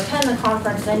 If you attend the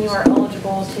conference, then you are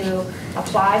eligible to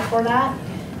apply for that.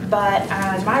 But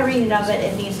my reading of it,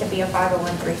 it needs to be a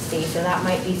 501(c)(3), so that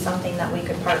might be something that we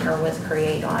could partner with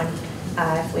Create on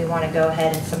if we want to go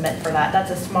ahead and submit for that.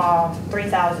 That's a small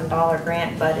 $3,000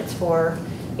 grant, but it's for,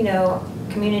 you know,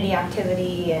 community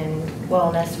activity and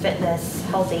wellness, fitness,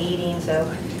 healthy eating. So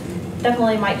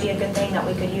definitely might be a good thing that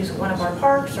we could use at one of our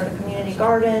parks or the community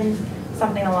garden,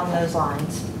 something along those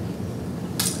lines.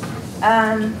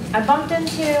 I bumped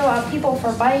into People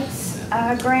for Bikes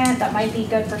grant that might be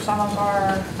good for some of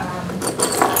our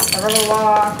the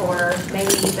Riverwalk or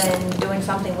maybe even doing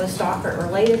something with Stockert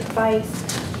related to bikes.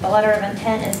 The letter of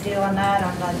intent is due on that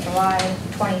on July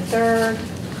 23rd.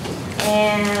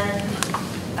 And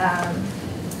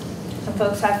some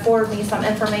folks have forwarded me some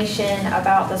information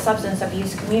about the Substance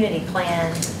Abuse Community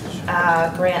Plan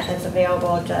grant that's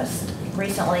available. Just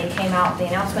recently came out, the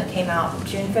announcement came out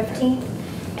June 15th.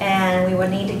 And we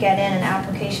would need to get in an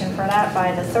application for that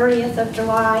by the 30th of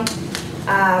July.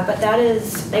 But that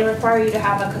is, they require you to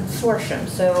have a consortium.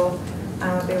 So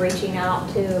I'll be reaching out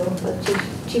to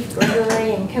Chief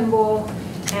Gregory and Kimball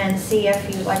and see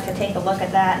if you'd like to take a look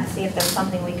at that and see if there's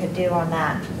something we could do on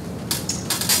that.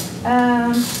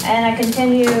 And I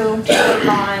continue to work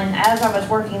on, as I was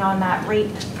working on that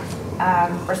REAP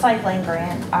recycling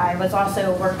grant, I was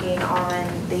also working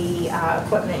on the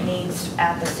equipment needs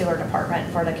at the sewer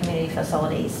department for the community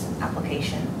facilities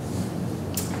application.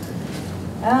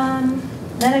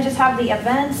 Then I just have the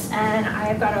events, and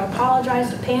I've got to apologize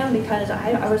to Pam because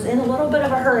I was in a little bit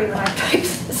of a hurry when I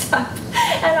typed this up.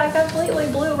 I completely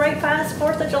blew right past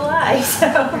 4th of July, so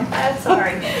I'm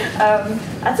sorry.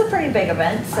 That's a pretty big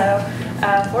event, so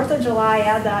 4th of July,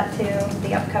 add that to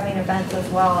the upcoming events as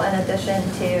well, in addition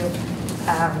to,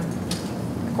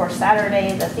 of course,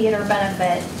 Saturday, the theater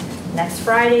benefit. Next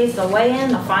Friday's the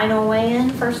weigh-in, the final weigh-in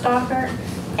for Stockert,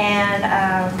 and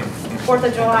 4th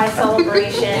of July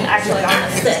celebration actually on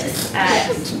the 6th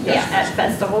at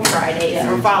Festival Fridays,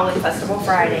 or following Festival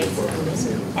Fridays.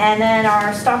 And then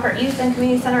our Stockert Youth and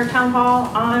Community Center Town Hall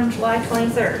on July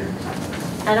 23rd.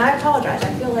 And I apologize,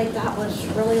 I feel like that was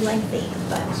really lengthy,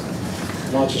 but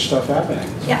Lots of stuff happening.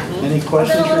 yeah. Any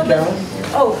questions for Kelly?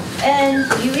 Oh, and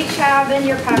you each have in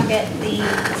your packet the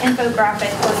infographic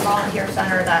for the volunteer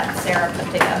center that Sarah put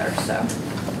together, so.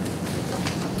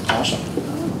 Awesome.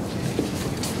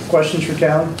 Questions for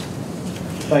Kelly?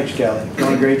 Thanks, Kelly.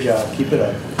 Doing a great job. Keep it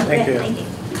up. Thank you.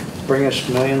 Bring us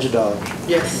millions of dollars.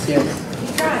 Yes. You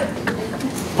tried.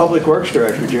 Public Works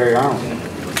Director, Jerry Arnold.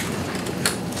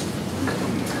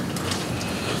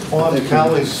 Well, on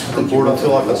Callie's report, I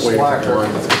feel like a slacker.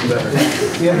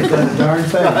 You haven't done a darn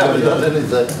thing. I haven't done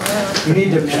anything. You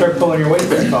need to start pulling your weight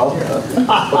back, Paul.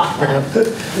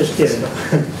 Just kidding.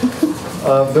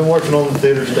 I've been working on the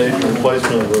theater stage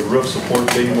replacement of the roof support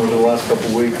beam over the last couple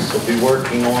of weeks. I'll be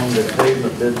working on the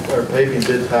paving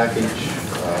bid package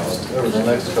over the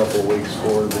next couple of weeks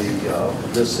for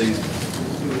this season.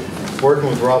 Working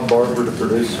with Rob Barber to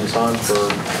produce some signs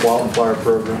for wildfire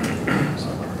program.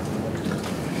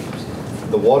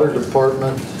 The water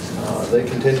department, they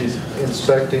continued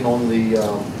inspecting on the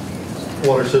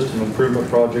water system improvement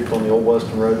project on the Old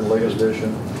Weston Road in Lake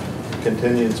Edition.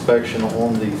 Continued inspection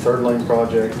on the third lane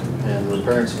project and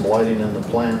repairing some lighting in the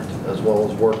plant, as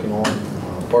well as working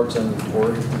on parts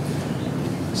inventory.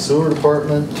 Sewer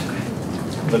department,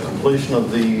 the completion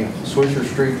of the Swisher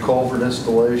Street culvert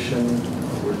installation.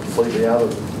 We're completely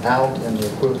out and the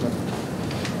equipment,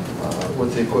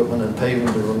 with the equipment and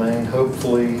paving to remain.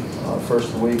 Hopefully, first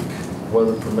of the week,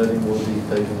 weather permitting, we'll be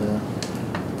paving that.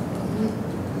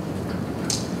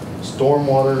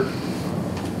 Stormwater,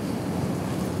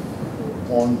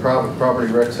 on private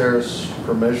property, Rex Harris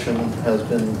permission has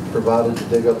been provided to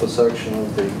dig up a section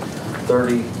of the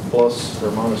 30 plus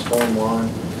or minus storm line.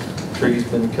 Trees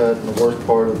been cut, and the worst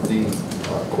part of the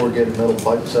corrugated metal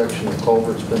pipe section of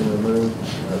culvert's been removed.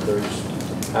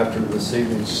 After this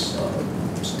evening's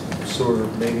sewer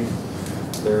meeting,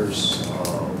 there's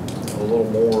a little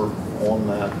more on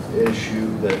that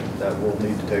issue that we'll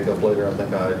need to take up later. I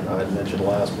think I had mentioned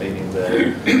last meeting that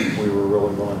we were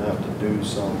really going to have to do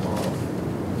some,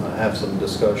 have some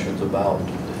discussions about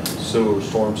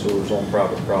storm sewers on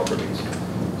private properties.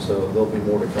 So there'll be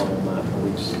more to come on that in the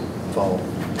weeks following.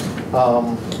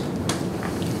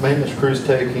 Maintenance crews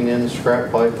taking in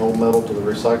scrap pipe and old metal to the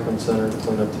recycling center to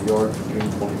clean up the yard for June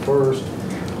 21st.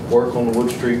 Work on the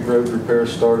Wood Street Road repair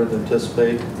started.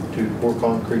 Anticipate to pour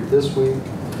concrete this week.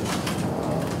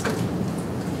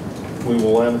 We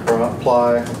will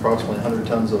apply approximately 100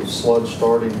 tons of sludge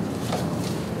starting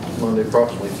Monday,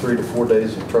 approximately 3 to 4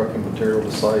 days of trucking material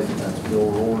to site, and that's Bill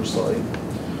Rohr's site.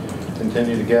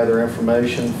 Continue to gather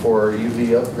information for our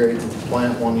UV upgrade at the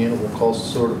plant. One unit will cost the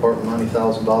sewer department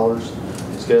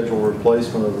 $90,000. Schedule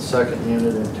replacement of the second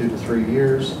unit in 2 to 3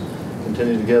 years.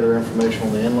 Continue to gather information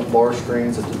on the inlet bar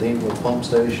screens at the Deanville pump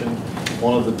station.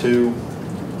 One of the two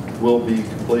will be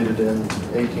completed in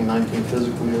 18-19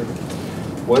 fiscal year.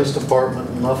 Waste department,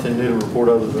 nothing new to report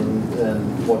other than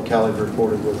what Callie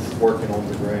reported with working on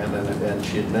the grant, and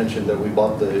she had mentioned that we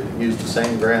used the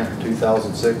same grant in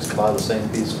 2006 to buy the same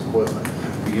piece of equipment.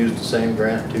 We used the same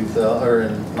grant in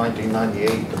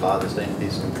 1998 to buy the same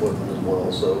piece of equipment as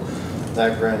well. So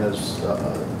that grant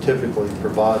typically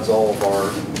provides all of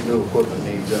our new equipment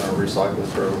needs in our recycling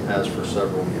program, has for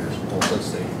several years, well,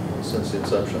 since the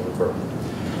inception of the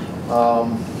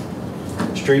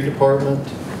program. Street department.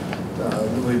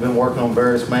 We've been working on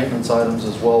various maintenance items,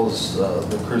 as well as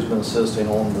the crew's been assisting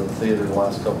on the theater the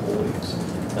last couple of weeks.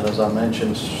 And as I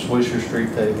mentioned, Swisher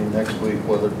Street paving next week,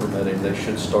 weather permitting. They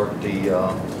should start the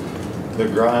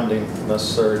grinding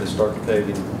necessary to start the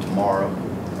paving tomorrow.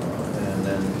 And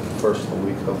then first of the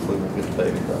week, hopefully we'll get the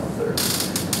paving done up there.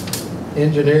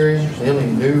 Engineering, the only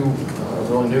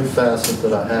really new facet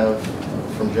that I have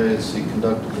from JSC,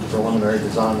 conducted the preliminary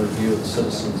design review of the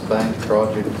Citizens Bank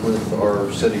project with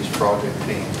our city's project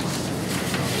team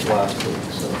last week.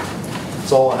 So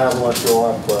that's all I have, unless you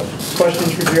all have questions.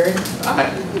 Questions for Jerry?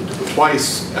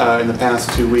 Twice in the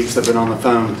past 2 weeks I've been on the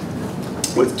phone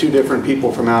with 2 different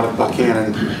people from out of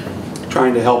Buckhannon,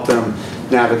 trying to help them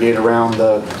navigate around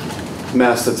the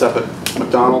mess that's up at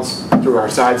McDonald's through our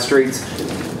side streets.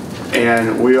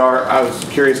 And I was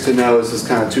curious to know, this is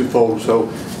kind of twofold.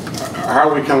 So how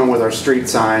are we coming with our street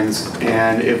signs?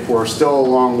 And if we're still a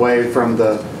long way from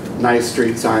the nice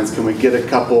street signs, can we get a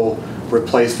couple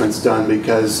replacements done?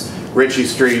 Because Ritchie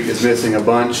Street is missing a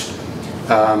bunch.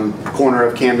 Corner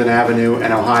of Camden Avenue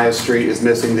and Ohio Street is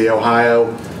missing the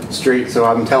Ohio Street. So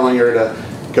I'm telling her to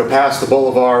go past the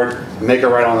boulevard and make a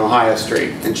right on Ohio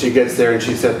Street. And she gets there and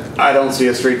she said, I don't see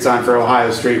a street sign for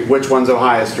Ohio Street. Which one's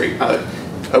Ohio Street?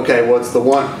 Okay, well, it's the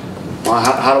one. Well,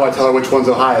 how do I tell her which one's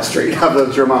Ohio Street? I've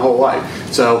lived here my whole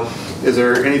life. So is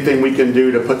there anything we can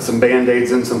do to put some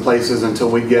Band-Aids in some places until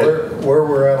we get... Where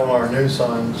we're at on our new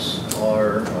signs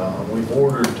are, we've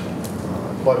ordered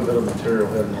quite a bit of material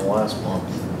here in the last month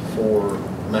for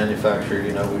manufacture.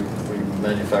 You know, we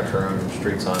manufacture our own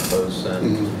street sign posts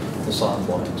and the sign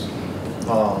blanks.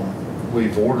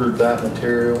 We've ordered that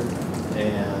material,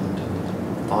 and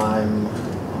I'm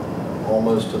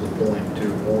almost to the point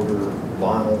to order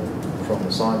vinyl from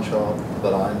the sign shop,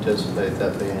 but I anticipate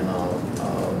that being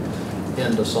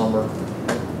end of summer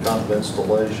kind of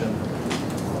installation.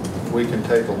 We can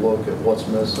take a look at what's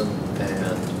missing,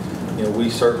 and you know, we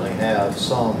certainly have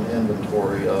some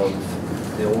inventory of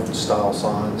the old style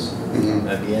signs.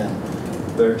 Again,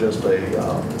 they're just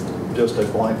a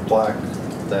blank plaque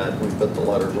that we put the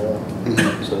letters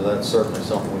on. So that's certainly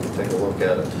something we can take a look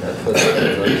at putting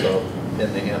those up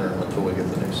in the interim until we get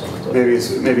the new signs up.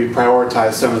 Maybe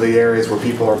prioritize some of the areas where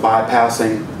people are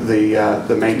bypassing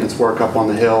the maintenance work up on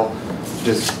the hill.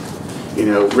 Just, you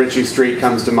know, Ritchie Street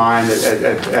comes to mind at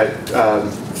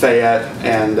Fayette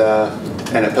and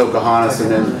at Pocahontas,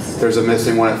 and then there's a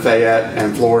missing one at Fayette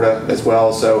and Florida as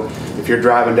well. So if you're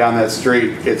driving down that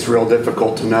street, it's real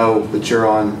difficult to know that you're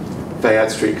on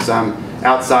Fayette Street, because I'm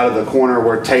outside of the corner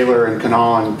where Taylor and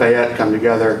Kanawha and Fayette come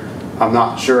together. I'm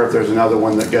not sure if there's another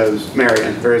one that goes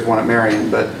Marion. There is one at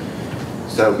Marion, but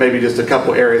so maybe just a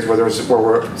couple areas where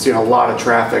we're seeing a lot of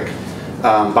traffic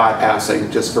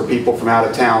bypassing, just for people from out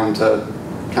of town to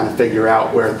kind of figure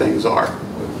out where things are.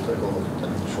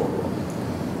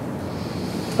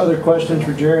 Other questions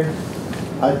for Jerry?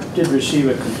 I did receive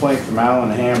a complaint from Alan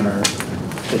Hamner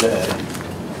today.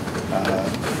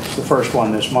 It's the first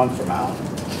one this month from Alan.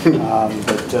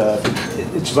 But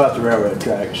it's about the railroad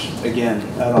tracks, again,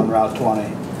 out on Route 20.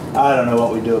 I don't know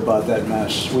what we do about that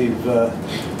mess. We've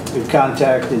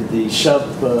contacted the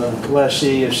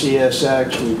sub-lessee of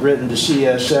CSX, we've written to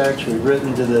CSX, we've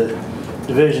written to the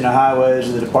Division of Highways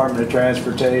of the Department of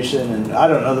Transportation, and I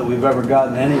don't know that we've ever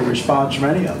gotten any response from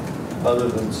any of them. Other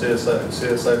than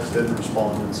CSX did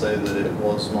respond and say that it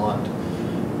was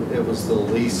the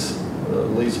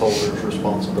leaseholder's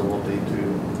responsibility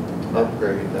to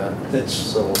upgrade that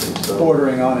facility. So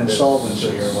bordering on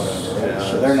insolvency or whatever, right?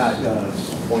 Yeah, So they're not gonna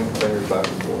point fingers back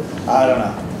and forth. I don't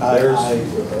know.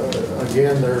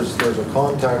 Again, there's a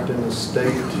contact in the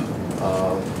state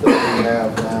that we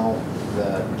have now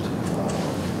that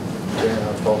Jay and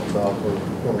I talked about we're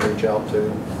going to reach out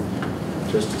to,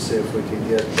 just to see if we can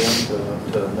get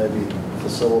them to maybe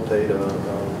facilitate a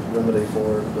remedy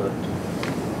for it, but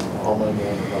I'll know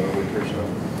more in another week or so.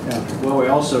 Yeah. Well, we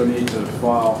also need to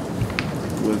file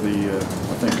with the, I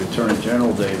think, the Attorney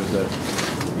General, David, that,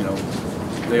 you know,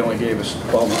 they only gave us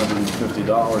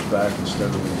 $1,250 back instead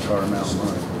of the entire amount of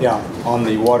money. Yeah, on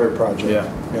the water project.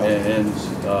 Yeah, and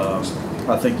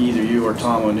I think either you or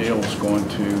Tom O'Neill is going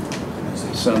to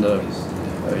send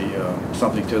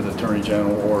something to the Attorney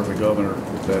General or the Governor.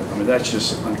 That, I mean, that's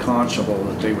just unconscionable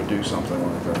that they would do something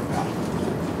like that. Yeah.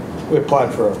 We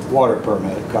applied for a water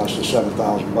permit. It cost us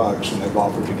 $7,000, and they've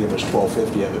offered to give us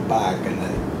 $1,250 of it back, and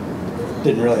they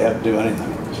didn't really have to do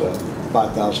anything. So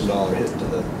 $5,000 hit to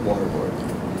the water board.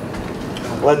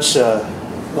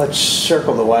 Let's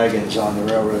circle the wagons on the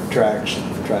railroad tracks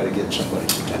and try to get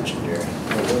somebody's attention, Jerry.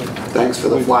 Thanks for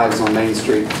the flags on Main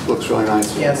Street. Looks really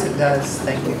nice. Yes, it does.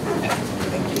 Thank you.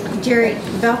 Jerry,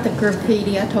 about the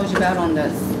graffiti I told you about on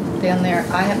the down there,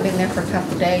 I haven't been there for a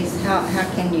couple of days. How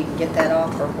can you get that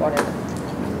off or whatever?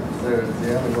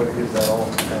 The only way to get that off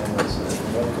is it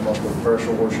won't come up with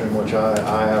pressure washing, which I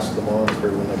asked the lawn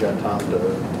crew when they got time to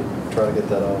try to get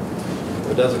that off.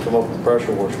 If it doesn't come up with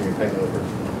pressure washing, you paint over.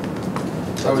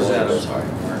 How was that? I'm sorry.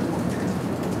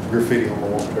 Graffiti on the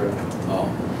wall trail. Oh.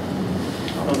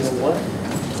 On the what?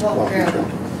 Walk trail.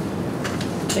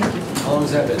 Thank you. How long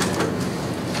has that been there?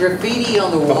 Graffiti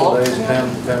on the Couple wall? days,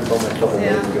 Pam told me a couple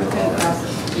days ago.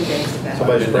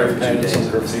 Somebody spray painted some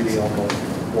graffiti on the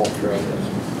wall trail.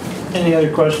 Any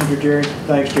other questions for Jerry?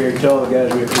 Thanks, Jerry. Tell the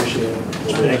guys we appreciate it.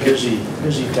 It's been a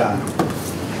busy time.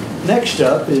 Next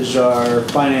up is our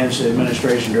Finance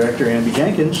Administration Director, Amby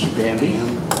Jenkins. Amby.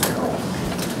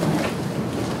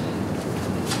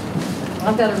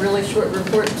 I've got a really short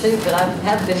report too, but I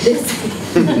have been busy.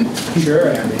 Sure,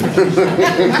 Andy.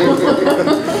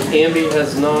 Andy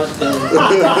has not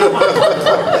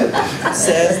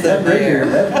says the mayor.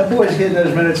 That boy's getting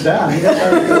those minutes down. He does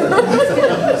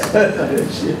very good.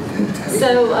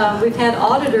 So we've had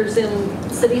auditors in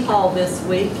City Hall this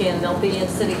week, and they'll be in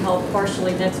City Hall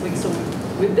partially next week. So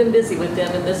we've been busy with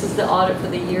them, and this is the audit for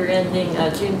the year ending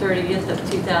June 30th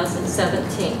of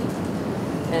 2017.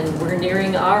 And we're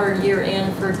nearing our year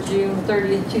end for June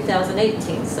 30th,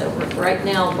 2018. So right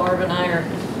now, Barb and I are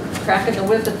cracking the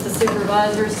whip at the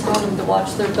supervisors, telling them to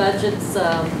watch their budgets,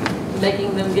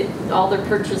 making them get all their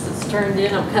purchases turned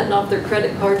in. I'm cutting off their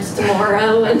credit cards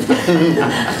tomorrow and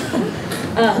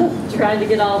trying to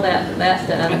get all that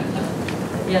done.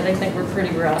 Yeah, they think we're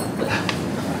pretty rough, but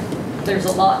there's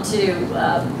a lot to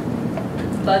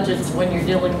budgets when you're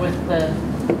dealing with the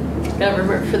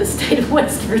government for the state of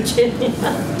West Virginia.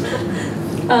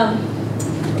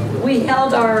 We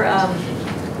held our,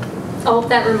 oh,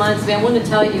 that reminds me, I want to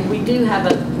tell you, we do have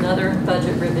another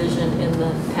budget revision in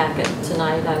the packet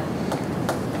tonight. I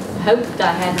hoped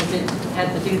I hadn't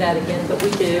had to do that again, but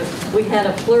we do. We had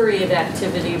a flurry of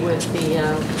activity with the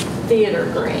theater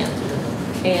grant.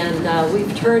 And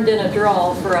we've turned in a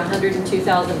draw for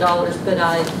 $102,000, but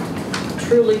I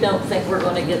truly don't think we're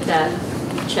going to get that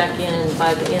check in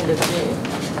by the end of June.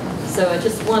 So I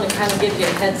just want to kind of give you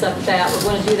a heads up that we're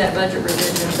going to do that budget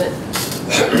revision, but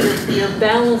your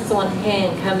balance on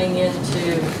hand coming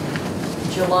into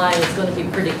July is going to be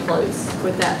pretty close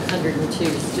with that 102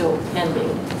 still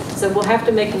pending. So we'll have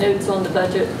to make notes on the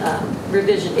budget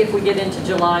revision if we get into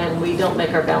July and we don't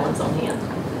make our balance on hand.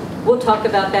 We'll talk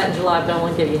about that in July, but I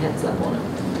want to give you a heads up on it.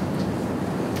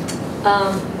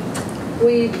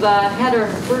 We've had our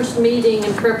first meeting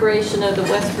in preparation of the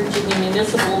West Virginia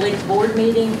Municipal League Board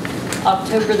meeting,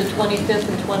 October the 25th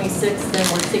and 26th, and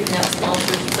we're seeking out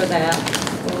sponsors for that.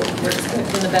 We're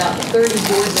expecting about 30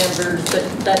 board members, but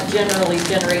that generally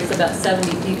generates about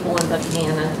 70 people in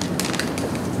Buckhannon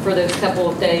for those couple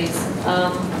of days.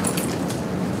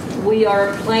 We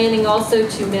are planning also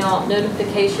to mail out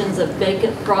notifications of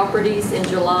vacant properties in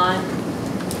July.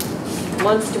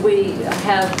 Once we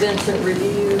have Vincent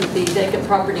review the vacant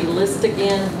property list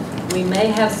again, we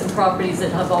may have some properties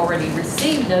that have already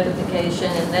received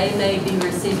notification and they may be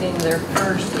receiving their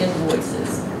first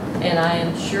invoices. And I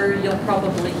am sure you'll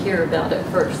probably hear about it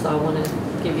first, so I want to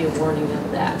give you a warning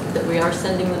of that we are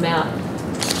sending them out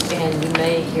and you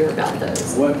may hear about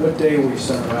those. What day will we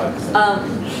send them out?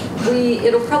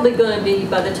 It'll probably going to be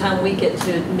by the time we get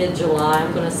to mid-July.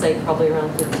 I'm going to say probably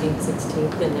around 15th,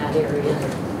 16th in that area.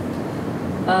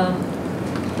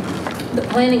 The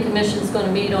Planning Commission is going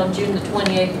to meet on June the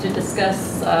 28th to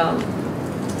discuss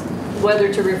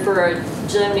whether to refer a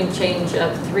zoning change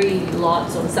of 3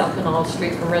 lots on South Canal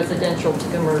Street from residential to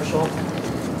commercial.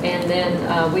 And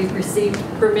then we've received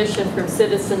permission from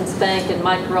Citizens Bank and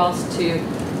Mike Ross to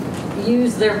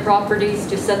use their properties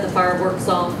to set the fireworks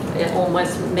off on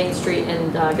West Main Street,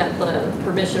 and got the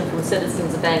permission from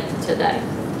Citizens Bank today.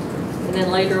 And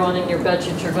then later on in your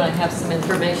budget, you're going to have some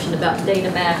information about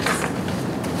Datamax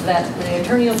that the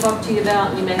attorney will talk to you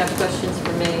about, and you may have questions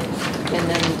for me, and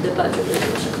then the budget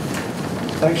revision.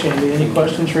 Thanks, Andy. Any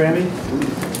questions for Andy?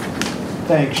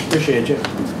 Thanks, appreciate you.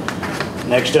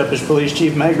 Next up is Police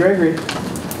Chief May Gregory.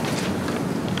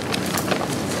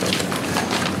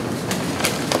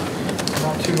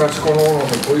 Not too much going on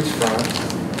the police front.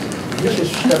 You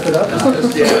just step it up.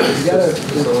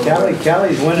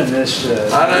 Callie's winning this.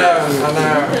 I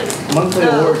know. Monthly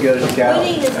award goes to Callie.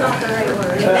 Winning is not the right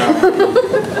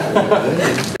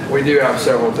word. We do have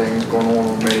several things going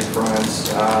on many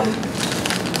fronts.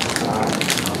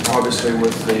 Obviously,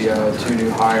 with the 2 new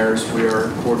hires, we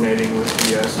are coordinating with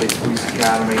the State Police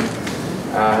Academy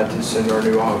to send our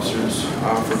new officers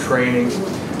for training.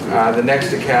 The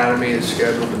next academy is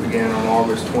scheduled to begin on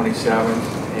August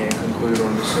 27th. And conclude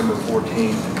on December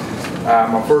 14th.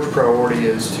 My first priority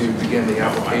is to begin the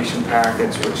application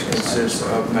packets, which consists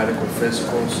of medical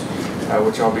physicals,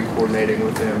 which I'll be coordinating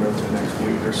with them over the next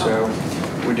week or so.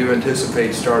 We do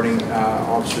anticipate starting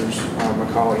officers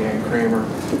McCauley and Kramer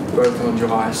both on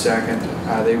July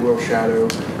 2nd. They will shadow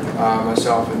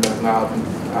myself and Beth Loudon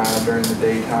during the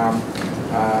daytime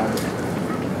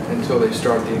until they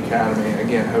start the academy.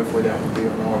 Again, hopefully that will be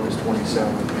on August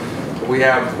 27th. We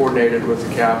have coordinated with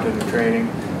the captain of training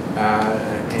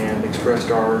and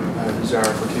expressed our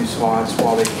desire for 2 slots.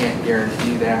 While they can't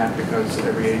guarantee that because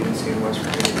every agency in West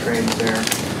Virginia trains there,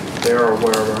 they are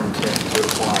aware of our intent to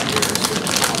apply here as soon as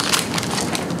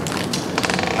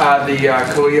The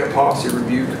CALIA Policy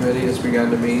Review Committee has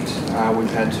begun to meet. We've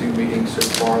had 2 meetings so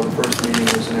far. The first meeting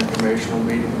was an informational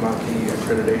meeting about the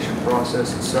accreditation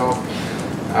process itself.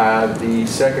 The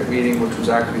second meeting, which was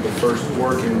actually the first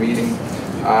working meeting,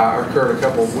 occurred a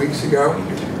couple of weeks ago.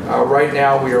 Right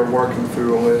now we are working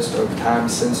through a list of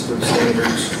time-sensitive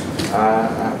standards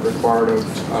required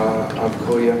of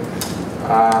CALIA.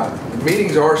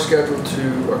 Meetings are scheduled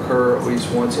to occur at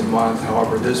least once a month.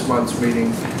 However, this month's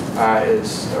meeting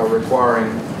is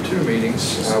requiring 2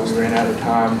 meetings. We ran out of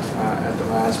time at the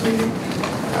last meeting.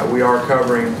 We are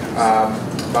covering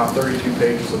about 32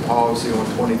 pages of policy on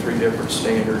 23 different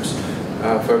standards,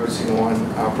 focusing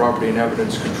on property and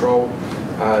evidence control,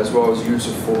 as well as use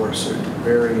of force. So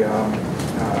very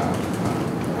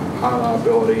high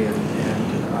liability and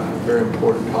very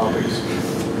important topics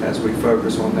as we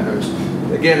focus on those.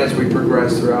 Again, as we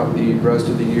progress throughout the rest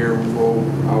of the year, we will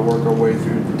work our way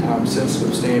through the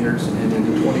time-sensitive standards, and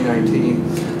into 2019,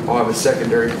 I'll have a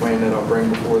secondary plan that I'll bring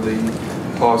before the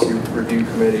Policy Review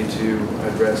Committee to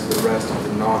address the rest of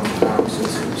the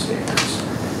non-time-sensitive standards.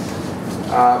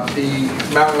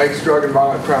 The Mountain Lakes Drug and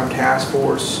Violent Crime Task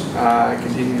Force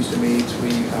continues to meet.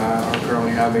 We are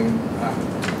currently having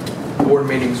board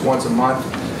meetings once a month.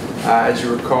 As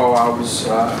you recall, I was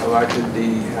elected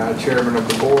the chairman of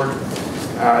the board.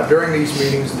 During these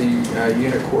meetings, the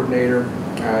unit coordinator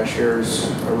shares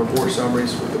report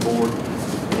summaries with the board,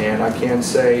 and I can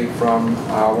say from,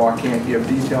 while I can't give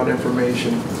detailed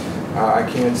information, I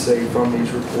can say from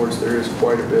these reports there is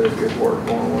quite a bit of good work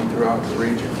going on throughout the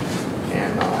region,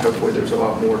 and hopefully there's a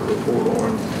lot more to report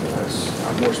on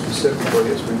more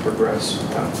specifically as we progress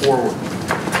forward.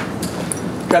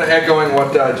 Kind of echoing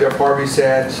what Jeff Harvey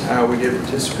said, we did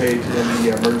participate in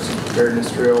the emergency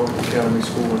preparedness drill at the Academy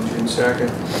School on June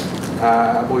 2nd.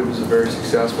 I believe it was a very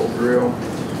successful drill.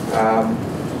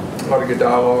 A lot of good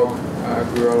dialogue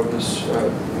grew out of this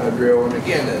drill. And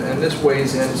again, and this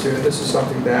weighs into, and this is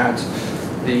something that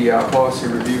the Policy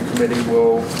Review Committee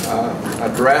will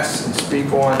address and speak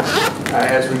on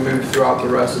as we move throughout the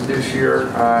rest of this year.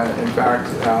 In fact,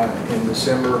 in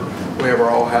December, we have our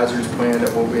all hazards plan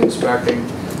that we'll be inspecting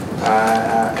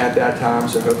at that time,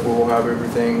 so hopefully we'll have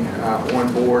everything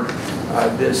on board.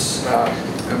 This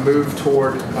move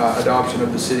toward adoption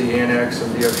of the city annex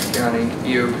of the Upshur County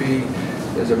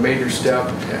EOP is a major step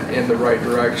in the right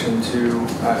direction to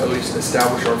at least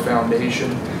establish our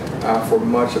foundation for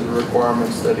much of the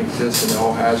requirements that exist in the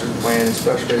all hazard plan,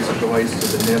 especially as it relates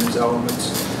to the NIMS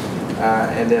elements.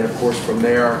 And then of course from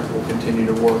there we'll continue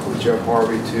to work with Jeff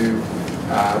Harvey to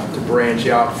branch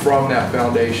out from that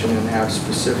foundation and have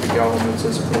specific elements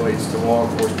as it relates to law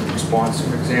enforcement response.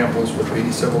 Some examples would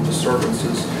be civil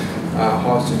disturbances,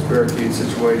 hostage barricade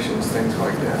situations, things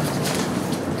like that.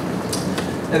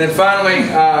 And then finally,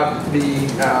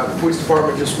 the police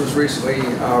department just was recently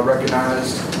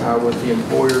recognized with the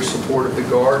Employer Support of the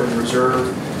Guard and Reserve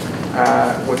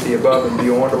with the Above and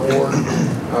Beyond Award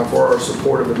for our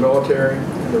support of the military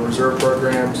and the reserve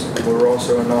programs. We were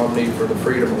also a nominee for the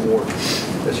Freedom Award.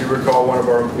 As you recall, one of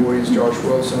our employees, Josh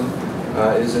Wilson,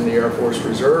 is in the Air Force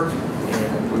Reserve,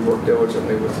 and we work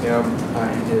diligently with him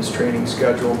in his training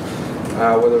schedule,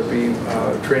 whether it be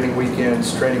training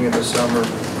weekends, training in the summer,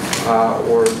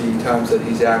 or the times that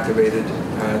he's activated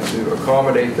to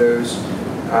accommodate those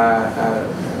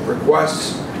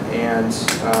requests, and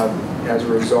as a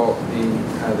result,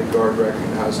 the Guard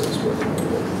recognizes us with an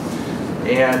award.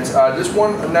 And just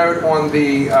one note on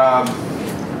the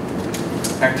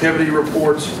activity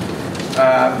reports.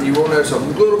 You will notice a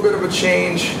little bit of a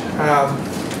change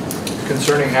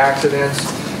concerning accidents.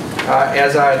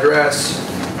 As I address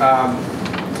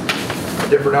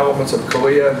different elements of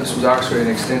CALIA, this was actually an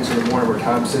extension of one of our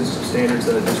time-sensitive standards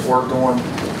that I just worked on.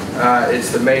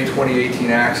 It's the May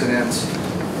 2018 accidents.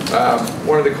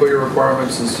 One of the CALIA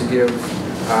requirements is to give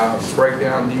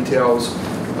breakdown details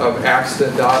of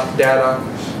accident data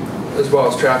as well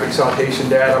as traffic citation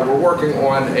data. We're working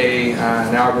on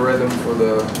an algorithm for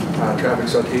the traffic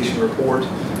citation report.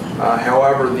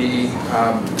 However, the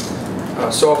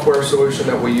software solution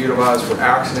that we utilize for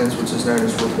accidents, which is known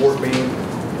as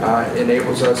ReportBeam,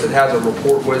 enables us, it has a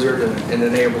report wizard and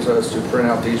enables us to print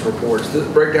out these reports. The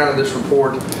breakdown of this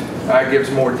report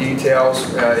gives more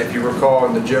details. If you recall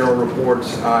in the general report,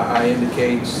 I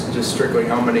indicate just strictly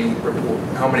how many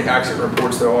accident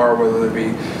reports there are, whether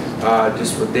they be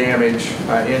just with damage,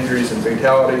 injuries, and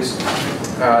fatalities.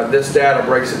 This data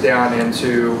breaks it down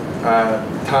into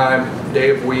time,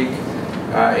 day of week,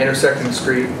 intersecting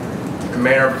street,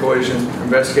 manner of collision,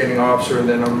 investigating officer, and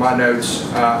then on my notes,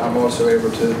 I'm also able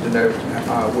to denote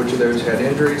which of those had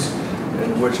injuries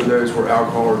and which of those were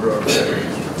alcohol or drug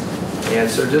related. And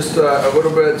so just a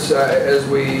little bit as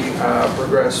we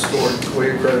progress toward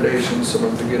CLIA accreditation, some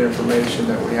of the good information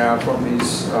that we have from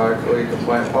these CLIA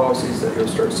compliant policies that you'll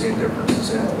start seeing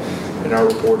differences in our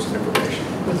reports and information.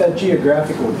 With that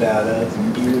geographical data,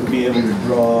 you would be able to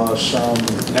draw some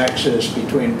nexus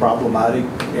between problematic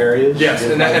areas? Yes,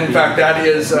 and in fact, that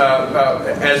is,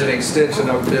 as an extension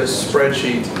of this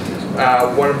spreadsheet,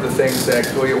 one of the things that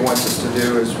CLIA wants us to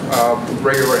do is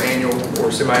regular annual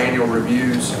or semi-annual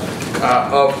reviews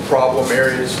of problem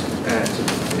areas, and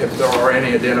if there are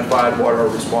any identified, what our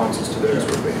responses to those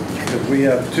would be. Because we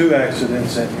have 2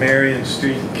 accidents at Marion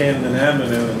Street and Camden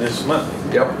Avenue in this month.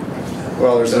 Yep.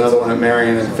 Well, there's another one at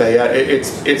Marion and Fayette.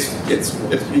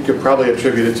 You could probably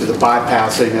attribute it to the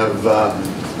bypassing of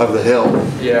the hill.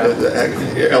 Yeah.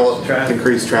 The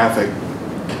increased traffic.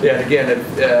 Yeah, and again,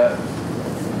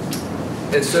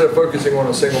 instead of focusing on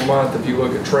a single month, if you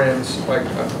look at trends, like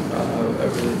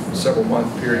over the several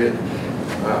month period,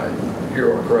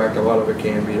 you're correct, a lot of it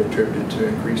can be attributed to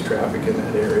increased traffic in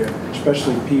that area.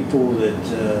 Especially people that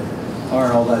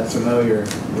aren't all that familiar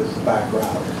with the back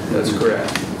route. That's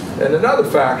correct. And another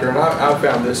factor, and I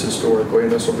found this historically,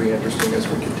 and this will be interesting as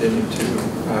we continue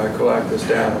to collect this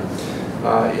data,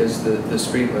 is the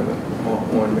speed limit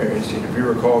on Marion Street. If you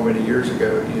recall, many years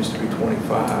ago, it used to be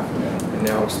 25, and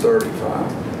now it's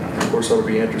 35. And of course, it'll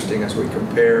be interesting as we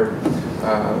compare,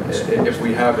 if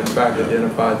we have in fact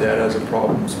identified that as a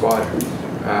problem spot,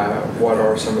 what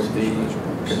are some of the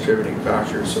contributing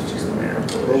factors such as the manner of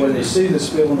collision. Well, when they see the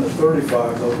speed limit of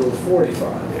 35, they'll go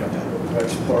 45. Yeah.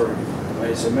 That's part of it. I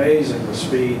mean, it's amazing the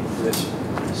speed that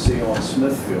you see on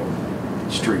Smithfield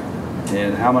Street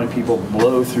and how many people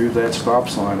blow through that stop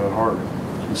sign at Harvard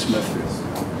in Smithfield.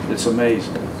 It's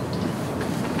amazing.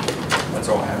 That's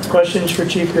all I have. Questions for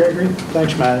Chief Gregory?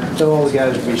 Thanks, Matt. Tell all the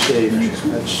guys to be safe.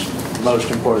 That's the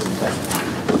most important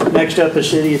thing. Next up is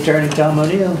City Attorney Tom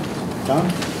O'Neill. Tom?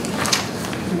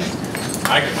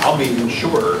 I'll be even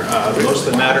shorter. Most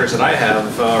of the matters that I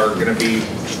have are going to be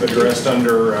addressed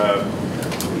under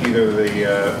either the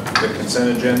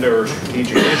consent agenda or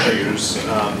strategic issues.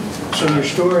 So your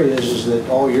story is that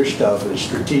all your stuff is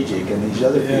strategic, and these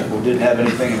other people didn't have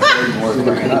anything important worth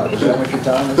bringing up. Is that what you're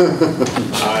telling us?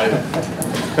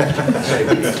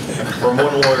 From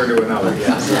one lawyer to another,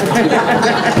 yes.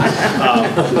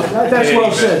 That's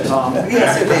well said, Tom.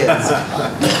 Yes, it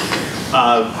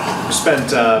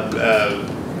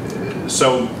is.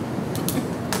 So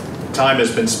time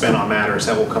has been spent on matters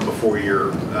that will come before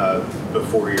your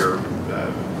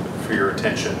for your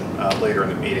attention later in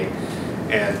the meeting,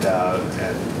 and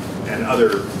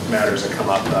other matters that come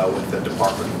up with the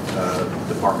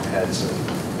department heads and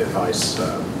advice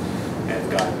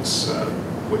and guidance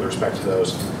with respect to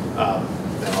those.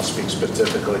 And I'll speak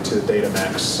specifically to the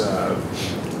DataMax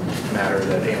matter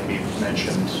that Andy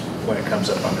mentioned when it comes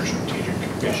up under strategic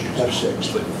issues. That's it.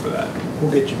 Just leave it for that.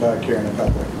 We'll get you back here in a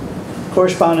couple.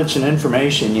 Correspondence and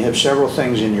information. You have several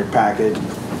things in your packet.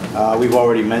 We've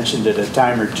already mentioned it a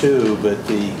time or two, but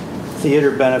the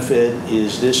theater benefit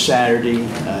is this Saturday,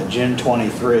 June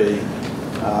 23.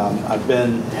 I've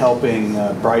been helping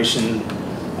Bryson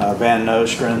Van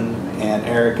Nostren and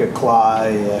Erica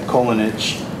Cly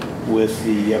Kolinich with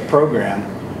the program.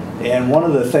 And one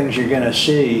of the things you're going to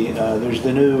see, there's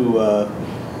the new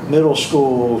middle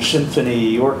school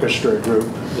symphony orchestra group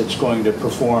that's going to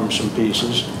perform some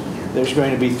pieces. There's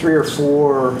going to be 3 or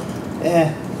 4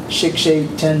 6, 8,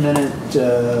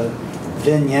 10-minute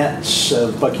vignettes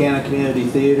of Buckhannon Community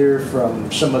Theater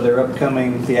from some of their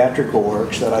upcoming theatrical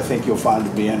works that I think you'll find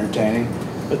to be entertaining.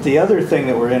 But the other thing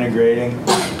that we're integrating,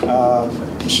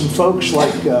 some folks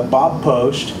like Bob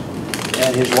Post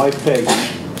and his wife Peggy,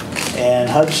 and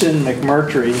Hudson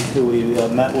McMurtry, who we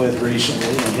met with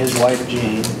recently, and his wife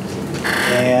Jean,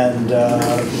 and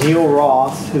Neil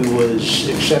Roth, who was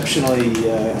exceptionally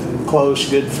close,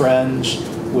 good friends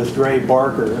with Gray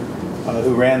Barker,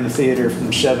 who ran the theater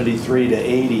from 73 to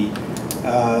 80.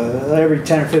 Every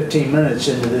 10 or 15 minutes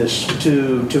into this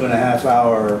 2.5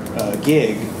 hour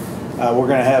gig, we're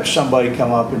going to have somebody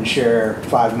come up and share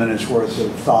 5 minutes worth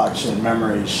of thoughts and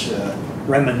memories,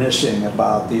 reminiscing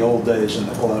about the old days in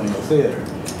the Colonial Theater.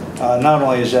 Not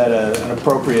only is that an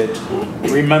appropriate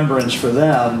remembrance for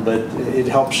them, but it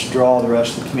helps draw the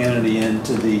rest of the community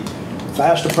into the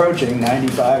fast approaching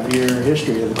 95-year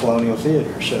history of the Colonial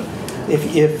Theater. So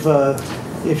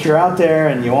if you're out there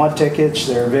and you want tickets,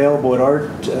 they're available at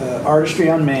Artistry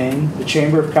on Main, the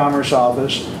Chamber of Commerce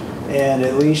office, and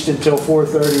at least until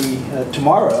 4:30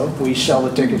 tomorrow, we sell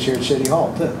the tickets here at City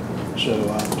Hall too. So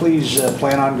please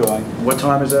plan on going. What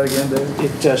time is that again,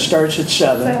 Dave? It starts at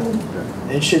 7.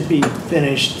 It should be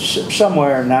finished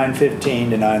somewhere 9:15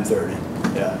 to 9:30.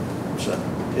 Yeah. So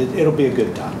it'll be a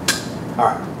good time. All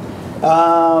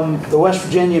right. The West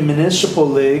Virginia Municipal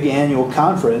League Annual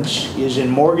Conference is in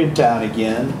Morgantown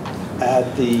again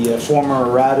at the former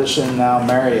Radisson, now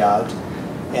Marriott,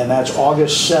 and that's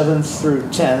August 7th through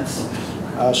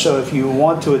 10th. So if you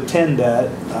want to attend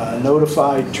that,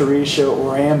 notify Teresa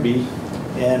or Amby,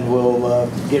 and we'll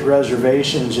get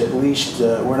reservations. At least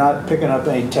we're not picking up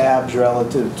any tabs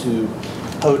relative to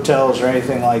hotels or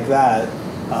anything like that,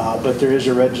 but there is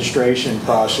a registration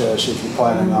process if you're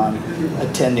planning on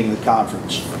attending the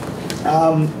conference.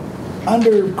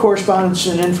 Under correspondence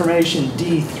and information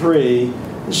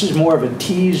D3, this is more of a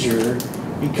teaser,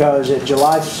 because at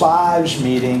July 5's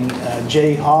meeting,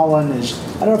 Jay Holland is,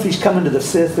 I don't know if he's coming to the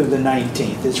 5th or the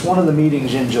 19th. It's one of the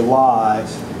meetings in July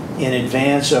in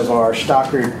advance of our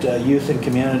Stockard Youth and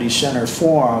Community Center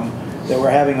Forum that we're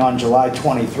having on July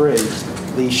 23.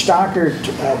 The Stockard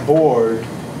board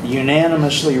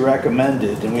unanimously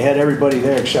recommended, and we had everybody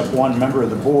there except one member of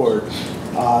the board,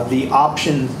 the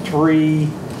option 3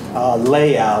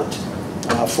 layout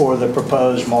for the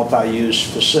proposed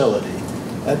multi-use facility.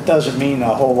 That doesn't mean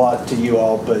a whole lot to you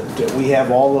all, but we have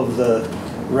all of the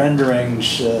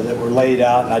renderings that were laid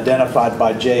out and identified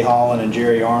by Jay Holland and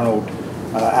Jerry Arnold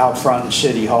out front in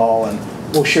City Hall, and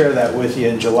we'll share that with you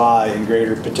in July in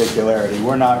greater particularity.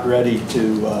 We're not ready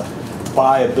to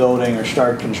buy a building or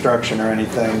start construction or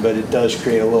anything, but it does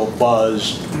create a little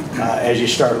buzz as you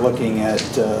start looking at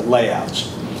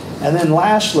layouts. And then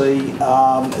lastly,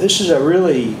 this is a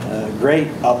really great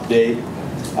update.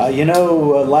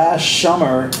 Last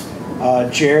summer,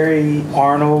 Jerry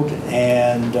Arnold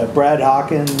and Brad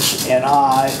Hawkins and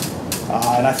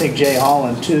I think Jay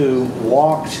Holland too,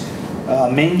 walked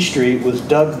Main Street with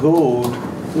Doug Gould,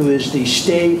 who is the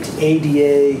state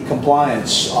ADA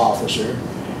compliance officer.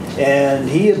 And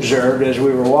he observed as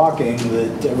we were walking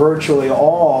that virtually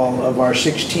all of our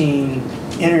 16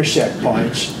 intersect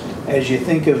points, as you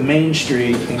think of Main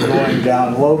Street and going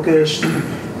down Locust,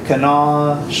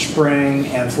 Kanawha, Spring,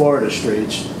 and Florida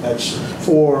Streets, that's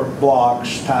 4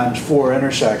 blocks times 4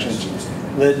 intersections,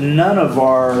 that none of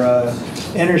our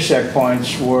intersect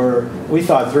points were, we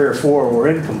thought 3 or 4 were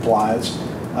in compliance,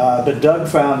 but Doug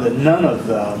found that none of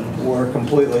them were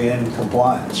completely in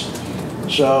compliance.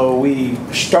 So we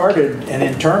started an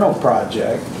internal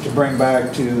project to bring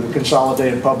back to the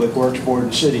Consolidated Public Works Board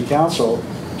and City Council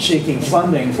seeking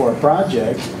funding for a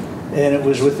project. And it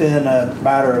was within a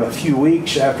matter of a few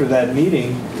weeks after that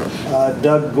meeting,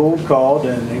 Doug Gould called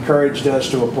and encouraged us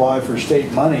to apply for state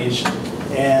monies,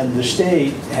 and the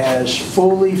state has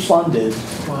fully funded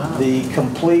the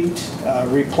complete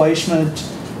replacement,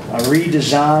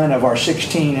 redesign of our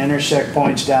 16 intersect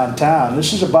points downtown.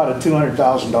 This is about a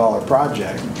 $200,000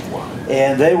 project,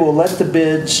 and they will let the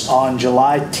bids on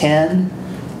July 10,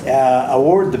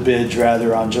 award the bids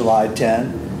rather on July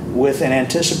 10, with an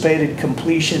anticipated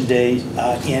completion date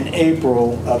in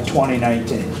April of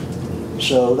 2019.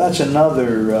 So that's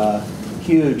another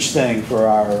huge thing for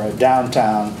our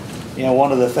downtown.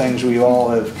 One of the things we all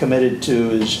have committed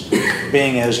to is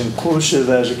being as inclusive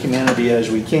as a community as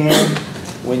we can.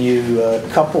 When you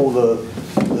couple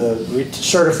the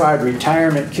certified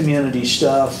retirement community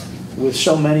stuff with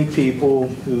so many people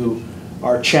who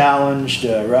are challenged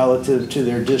relative to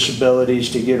their disabilities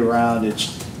to get around,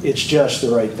 it's just the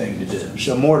right thing to do.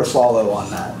 So more to follow on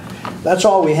that. That's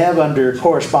all we have under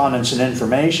correspondence and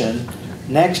information.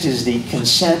 Next is the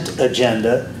consent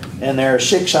agenda, and there are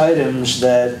 6 items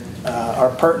that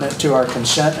are pertinent to our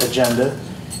consent agenda,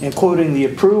 including the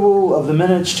approval of the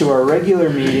minutes to our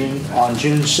regular meeting on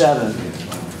June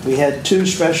 7th. We had 2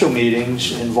 special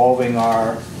meetings involving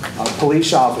our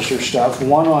police officer stuff,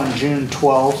 one on June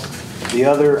 12th, the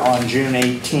other on June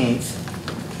 18th.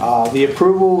 The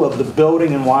approval of the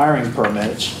building and wiring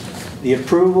permits, the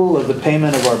approval of the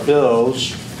payment of our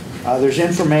bills. There's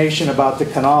information about the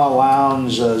Kanawha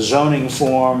Lounge zoning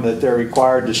form that they're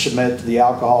required to submit to the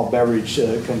Alcohol Beverage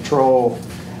Control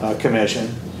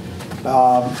Commission.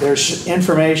 There's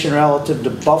information relative to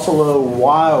Buffalo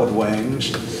Wild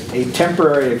Wings, a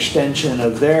temporary extension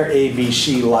of their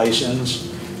ABC license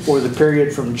for the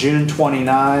period from June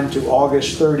 29 to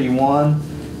August 31.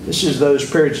 This is those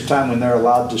periods of time when they're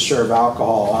allowed to serve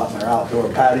alcohol out in their outdoor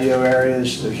patio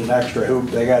areas. There's an extra hoop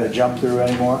they got to jump through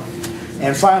anymore.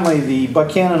 And finally, the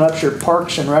Buckhannon Upshur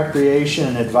Parks and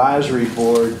Recreation Advisory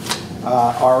Board.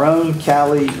 Our own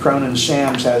Callie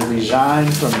Cronin-Sams has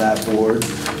resigned from that board,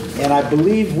 and I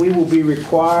believe we will be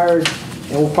required,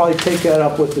 and we'll probably take that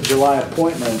up with the July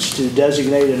appointments, to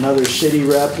designate another city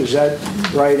rep. Is that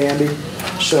right, Andy?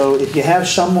 So if you have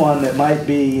someone that might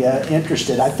be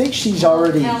interested, I think she's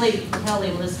already.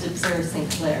 Kelly listed Sarah St.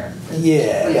 Clair.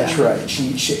 Yeah, that's right.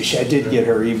 I did get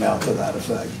her email to that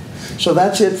effect. So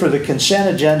that's it for the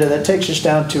consent agenda. That takes us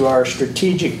down to our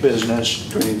strategic business.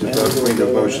 Do we need to vote? Do we need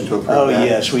a motion to approve Oh, that?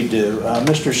 yes, we do.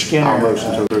 Mr. Skinner. I'll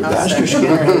motion to approve that. Mr.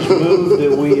 Skinner has moved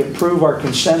that we approve our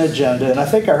consent agenda, and I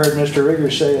think I heard Mr. Rigger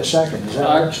say a second. Is that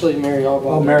right? Actually, Mary Albaugh.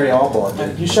 Oh, Mary Albaugh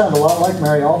did. You sound a lot like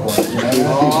Mary Albaugh. You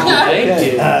know that? Thank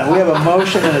Okay, you. we have a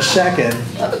motion and a second.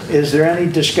 Is there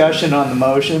any discussion on the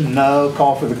motion? No.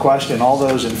 Call for the question. All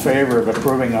those in favor of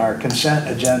approving our consent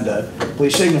agenda,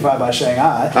 please signify by saying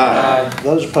aye. Aye.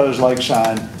 Those opposed, like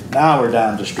sign. Now we're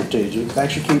down to strategic.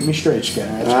 Thanks for keeping me straight,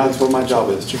 Skinner. That's what my job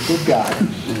is. It's a good guy.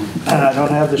 And I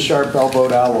don't have the sharp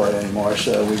elbowed alloy anymore,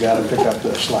 so we got to pick up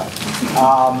the slack.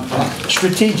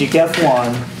 Strategic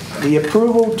F1, the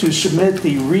approval to submit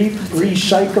the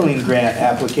recycling grant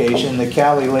application that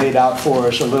Callie laid out for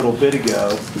us a little bit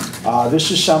ago.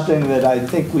 This is something that I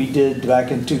think we did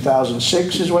back in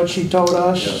 2006 is what she told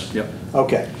us? Yes, yep.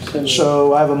 Okay,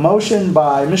 so I have a motion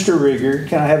by Mr. Rigger.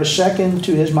 Can I have a second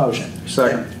to his motion?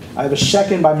 Second. I have a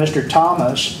second by Mr.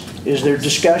 Thomas. Is there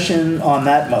discussion on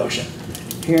that motion?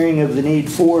 Hearing of the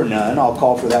need for none, I'll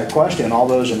call for that question. All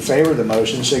those in favor of the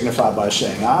motion signify by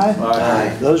saying aye.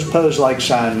 Aye. Those opposed, like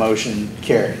sign, motion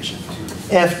carries.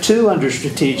 F2 under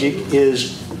strategic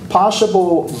is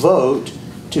possible vote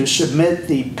to submit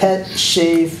the pet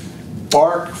safe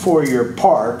bark for your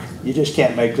park. You just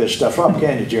can't make this stuff up,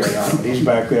 can you, Jerry Arnold? He's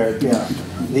back there, yeah.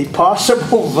 The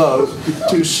possible vote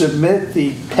to submit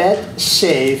the pet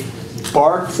safe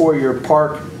bark for your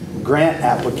park grant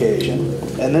application,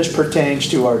 and this pertains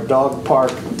to our dog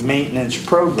park maintenance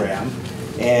program.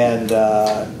 And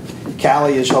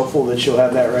Callie is hopeful that she'll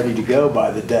have that ready to go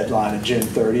by the deadline of June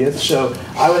 30th. So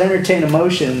I would entertain a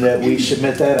motion that we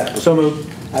submit that application. So moved.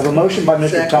 I have a motion by Mr.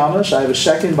 Second. Thomas. I have a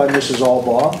second by Mrs.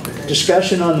 Albaugh.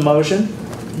 Discussion on the motion?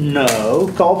 No.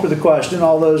 Call for the question.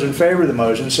 All those in favor of the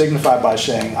motion signify by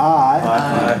saying aye.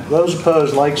 Aye. Those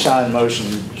opposed, like sign,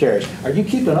 motion carries. Are you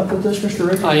keeping up with this, Mr.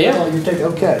 Rickey? I am. Oh, you're taking,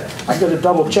 okay. I'm going to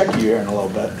double check you here in a little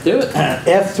bit. Do it.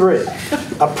 F3,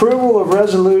 approval of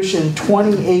resolution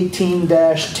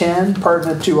 2018-10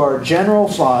 pertinent to our general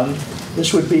fund.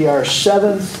 This would be our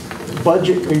 7th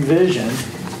budget revision.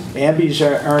 Ambi's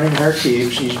earning her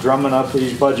keep. She's drumming up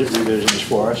these budget revisions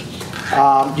for us.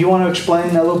 Do you want to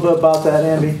explain a little bit about that,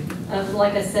 Ambi?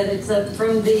 Like I said, it's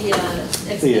from the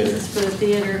expenses for the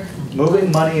theater.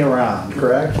 Moving money around,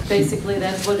 correct? Basically,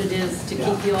 that's what it is, to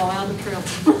keep you all out of trouble.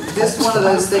 Just one of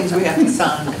those things we have to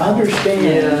sign.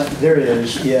 Understand, there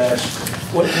is, yes.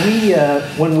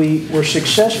 When we were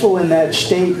successful in that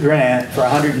state grant for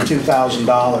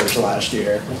 $102,000 last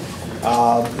year,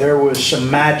 there was some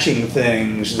matching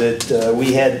things that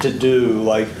we had to do,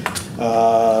 like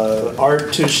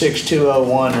Art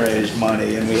 26201 raised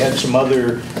money, and we had some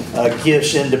other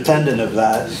gifts independent of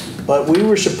that. But we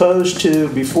were supposed to,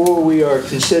 before we are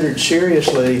considered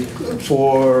seriously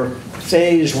for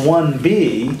phase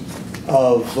 1B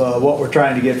of what we're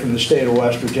trying to get from the state of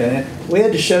West Virginia, we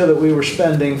had to show that we were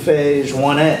spending phase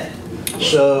 1A.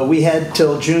 So we had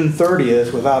till June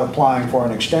 30th without applying for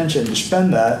an extension to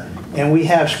spend that, and we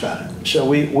have spent it. So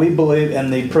we believe,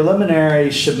 and the preliminary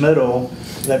submittal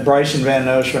that Bryson Van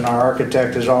Nostrand, our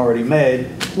architect, has already made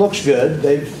looks good.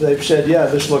 They've said, yeah,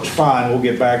 this looks fine. We'll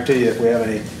get back to you if we have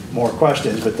any more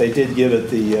questions, but they did give it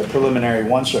the preliminary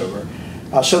once-over.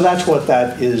 So that's what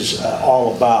that is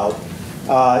all about.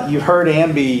 You heard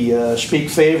Ambi speak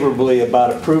favorably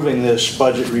about approving this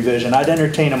budget revision. I'd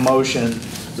entertain a motion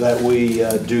that we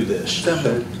do this.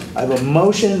 I have a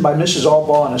motion by Mrs.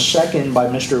 Albaugh and a second by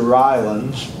Mr.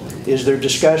 Rylands. Is there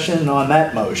discussion on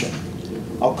that motion?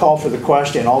 I'll call for the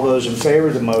question. All those in favor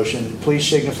of the motion, please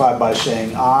signify by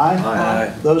saying aye.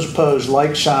 Aye. Those opposed,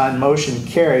 like sign. Motion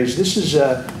carries. This is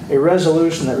a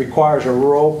resolution that requires a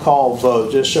roll call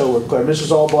vote, just so we're clear.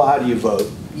 Mrs. Albaugh, how do you vote?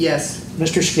 Yes.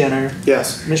 Mr. Skinner?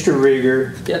 Yes. Mr.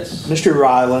 Rieger? Yes. Mr.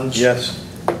 Rylands? Yes.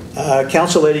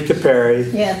 Council Lady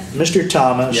Capari? Yes. Mr.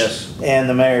 Thomas? Yes. And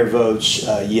the mayor votes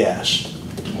yes.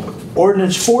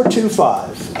 Ordinance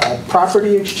 425,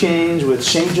 property exchange with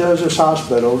St. Joseph's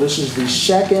Hospital. This is the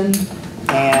second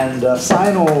and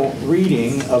final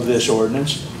reading of this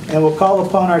ordinance. And we'll call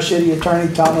upon our city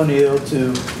attorney, Tom O'Neill,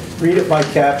 to read it by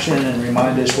caption and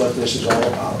remind us what this is all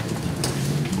about.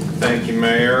 Thank you,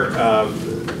 Mayor.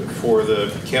 For the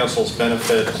council's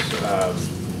benefit,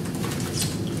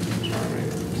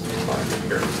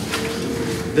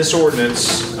 this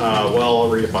ordinance, well, I'll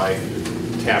read it by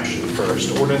caption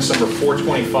first. Ordinance number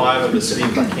 425 of the City of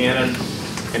Buckhannon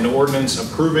an ordinance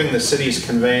approving the city's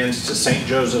conveyance to St.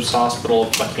 Joseph's Hospital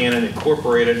of Buckhannon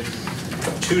Incorporated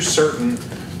of 2 certain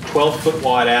 12-foot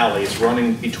wide alleys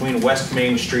running between West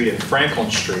Main Street and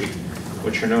Franklin Street,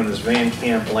 which are known as Van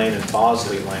Camp Lane and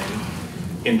Bosley Lane,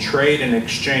 in trade and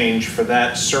exchange for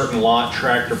that certain lot,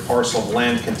 tract, or parcel of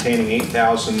land containing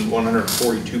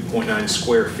 8,142.9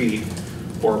 square feet,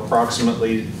 or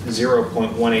approximately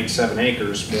 0.187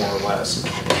 acres, more or less,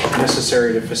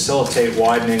 necessary to facilitate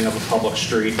widening of a public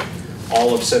street,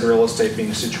 all of said real estate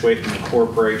being situated in the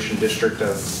Corporation District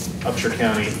of Upshur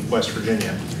County, West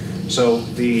Virginia. So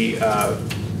the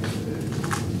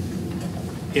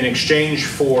in exchange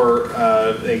for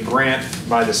a grant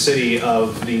by the city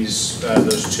of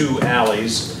those 2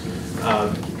 alleys,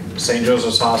 St.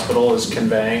 Joseph's Hospital is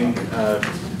conveying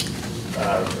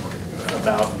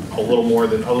about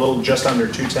just under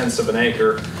 2/10 of an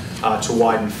acre to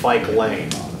widen Fike Lane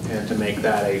and to make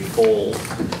that a full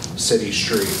city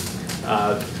street.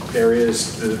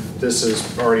 This is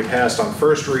already passed on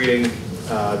first reading.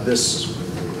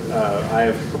 I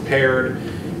have prepared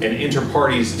an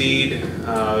inter-parties deed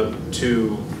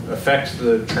to effect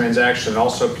the transaction. It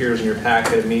also appears in your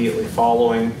packet immediately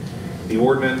following the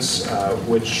ordinance,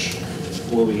 which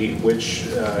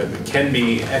can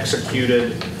be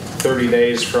executed 30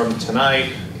 days from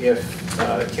tonight if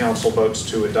council votes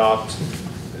to adopt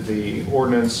the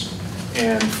ordinance.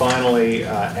 And finally,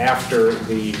 after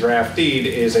the draft deed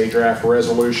is a draft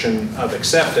resolution of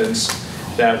acceptance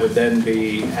that would then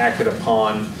be acted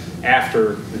upon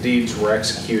after the deeds were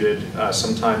executed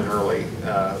sometime in early.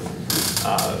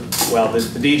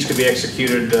 The deeds could be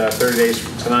executed 30 days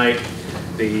from tonight.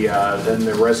 Then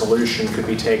the resolution could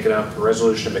be taken up, the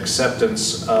resolution of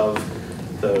acceptance of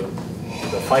the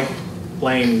Fike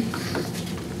Lane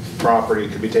property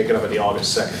could be taken up at the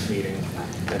August 2nd meeting.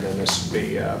 And then this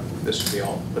would be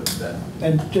all put to bed.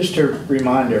 And just to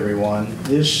remind everyone,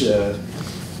 this is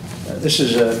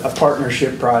a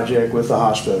partnership project with the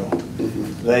hospital.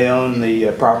 They own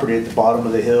the property at the bottom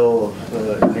of the hill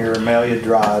near Amelia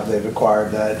Drive. They've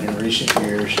acquired that in recent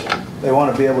years. They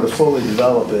want to be able to fully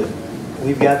develop it.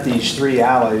 We've got these 3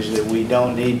 alleys that we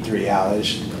don't need 3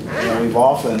 alleys. We've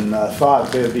often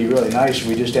thought it would be really nice if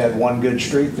we just had one good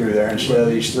street through there instead of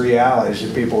these 3 alleys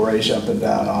that people race up and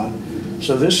down on.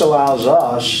 So this allows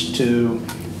us to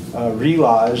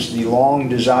realize the long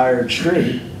desired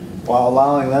street while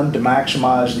allowing them to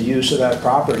maximize the use of that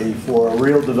property for a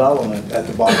real development at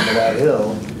the bottom of that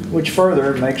hill, which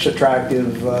further makes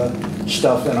attractive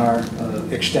stuff in our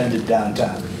extended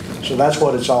downtown. So that's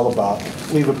what it's all about.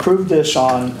 We've approved this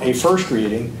on a first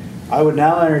reading. I would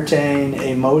now entertain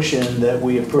a motion that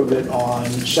we approve it on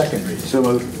second reading. So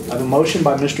moved. I have a motion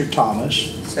by Mr.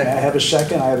 Thomas. May I have a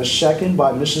second? I have a second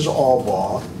by Mrs.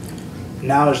 Albaugh.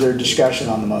 Now is there discussion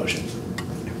on the motion?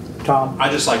 Tom?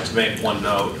 I'd just like to make one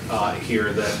note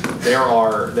here that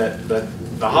that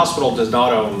the hospital does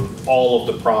not own all of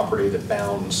the property that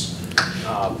bounds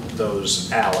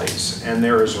those alleys. And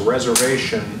there is a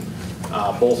reservation,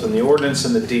 both in the ordinance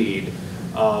and the deed,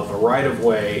 of a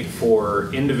right-of-way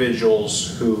for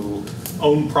individuals who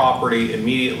own property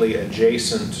immediately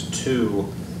adjacent to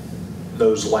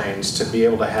those lanes to be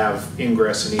able to have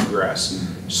ingress and egress.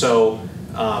 So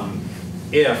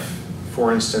if,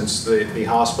 for instance, the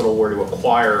hospital were to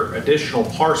acquire additional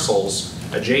parcels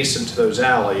adjacent to those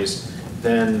alleys,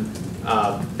 then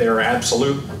their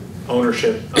absolute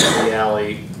ownership of the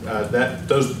alley,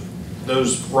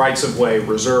 those rights-of-way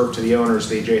reserved to the owners of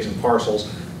the adjacent parcels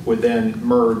would then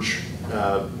merge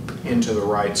into the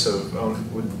rights of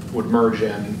would merge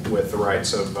in with the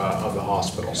rights of the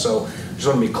hospital. So I just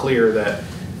want to be clear that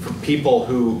for people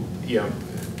who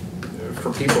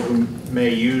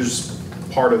may use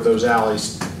part of those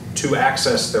alleys to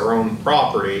access their own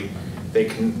property,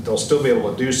 they'll still be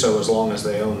able to do so as long as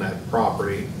they own that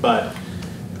property. But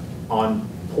on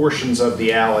portions of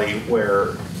the alley where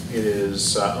it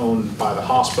is owned by the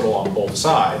hospital on both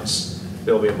sides,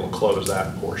 they'll be able to close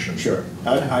that portion. Sure.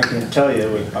 I can tell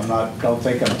you, don't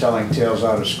think I'm telling tales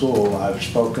out of school. I've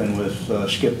spoken with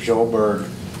Skip Joelberg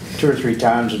 2 or 3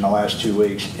 times in the last 2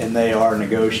 weeks, and they are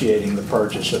negotiating the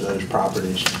purchase of those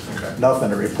properties. Okay. Nothing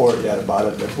to report yet about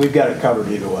it, but we've got it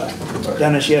covered either way. Okay.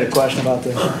 Dennis, you had a question about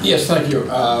this? Yes, thank you.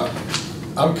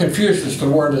 I'm confused as to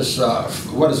where this,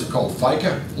 what is it called,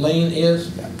 FICA lane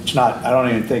is? It's not, I don't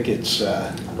even think it's...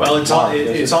 well, it's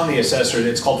on the assessor.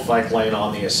 It's called Fike Lane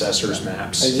on the assessor's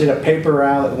maps. Is it a paper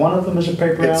alley? One of them is a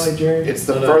paper alley, Jerry? It's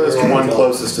the furthest one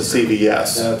closest to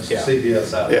CVS. Yeah.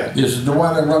 CVS alley. Yeah. Is it the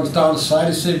one that runs down the side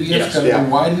of CVS? Yes. Going to be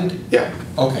widened? Yeah.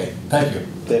 Okay, thank you.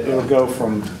 It'll go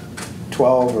from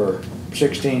 12 or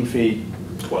 16 feet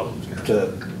 12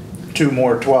 to 2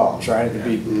 more 12s, right? It could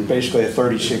be basically a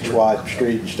 36 wide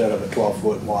street instead of a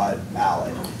 12-foot wide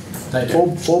alley.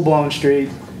 Full-blown street.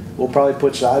 We'll probably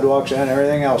put sidewalks in and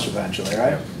everything else eventually,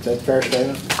 right? Is that a fair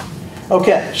statement?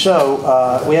 Okay,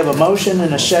 so we have a motion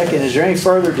and a second. Is there any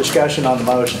further discussion on the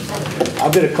motion? I'm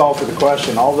going to call for the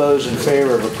question. All those in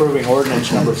favor of approving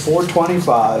ordinance number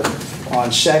 425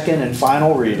 on second and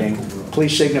final reading,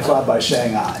 please signify by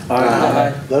saying aye.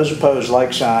 Aye. Those opposed,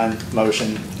 like sign.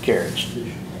 Motion carries.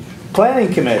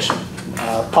 Planning Commission,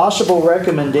 possible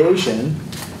recommendation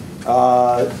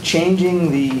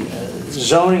changing the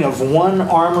zoning of 1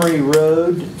 Armory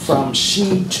Road from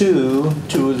C2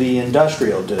 to the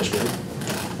industrial district.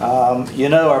 You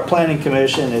know, our Planning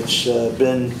Commission, it's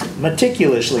been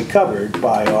meticulously covered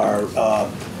by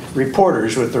our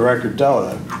reporters with the Record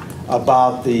Delta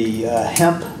about the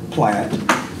hemp plant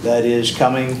that is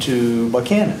coming to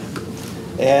Buckhannon.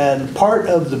 And part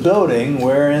of the building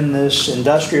wherein this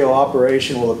industrial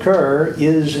operation will occur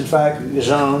is in fact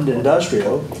zoned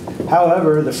industrial.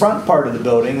 However, the front part of the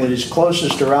building that is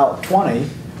closest to Route 20,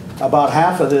 about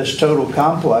half of this total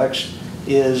complex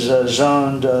is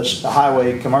zoned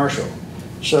highway commercial.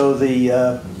 So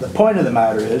the point of the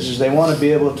matter is they want to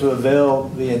be able to avail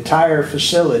the entire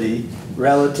facility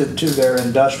relative to their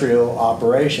industrial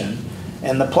operation.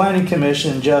 And the Planning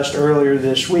Commission just earlier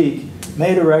this week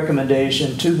made a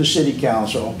recommendation to the City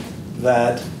Council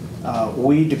that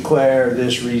we declare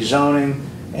this rezoning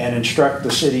and instruct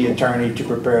the city attorney to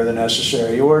prepare the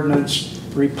necessary ordinance,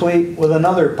 replete with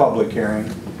another public hearing,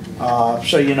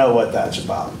 so you know what that's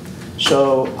about.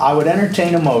 So I would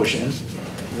entertain a motion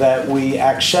that we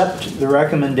accept the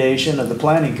recommendation of the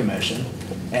Planning Commission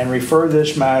and refer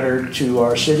this matter to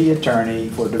our city attorney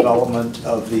for development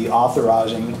of the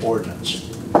authorizing ordinance.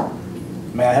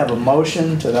 May I have a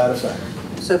motion to that effect?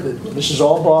 Mrs.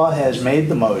 Albaugh has made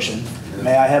the motion.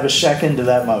 May I have a second to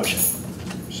that motion?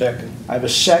 Second. I have a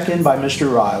second by Mr.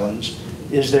 Rylands.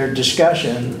 Is there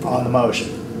discussion on the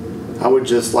motion? I would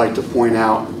just like to point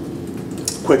out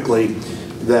quickly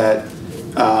that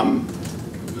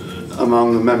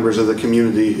among the members of the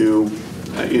community who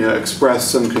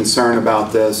expressed some concern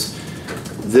about this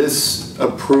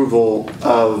approval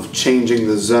of changing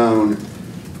the zone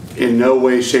in no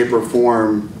way, shape, or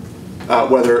form,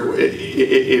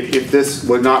 if this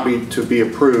would not be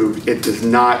approved, it does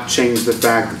not change the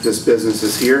fact that this business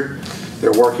is here.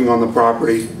 They're working on the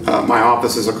property. My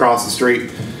office is across the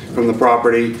street from the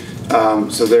property,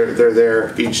 so they're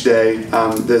there each day.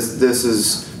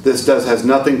 This has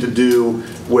nothing to do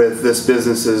with this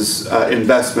business's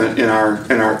investment in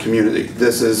our community.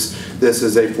 This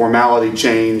is a formality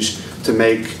change to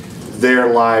make their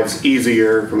lives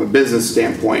easier from a business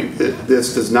standpoint.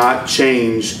 This does not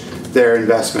change their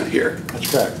investment here. That's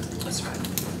correct. That's right.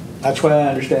 That's why I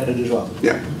understand it as well.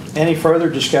 Yeah. Any further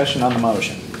discussion on the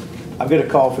motion? I'm going to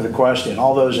call for the question.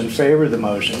 All those in favor of the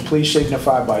motion, please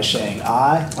signify by saying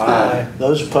aye. Aye.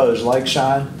 Those opposed, like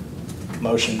sign.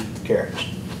 Motion carries.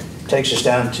 Takes us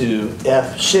down to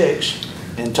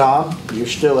F6. And Tom, you're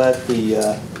still at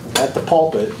the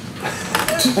pulpit.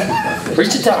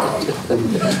 Preach the talk.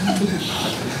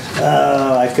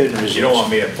 I couldn't resist. You don't want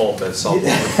me at pulpit, so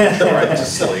right to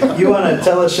sleep. You want to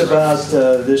tell us about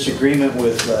this agreement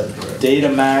with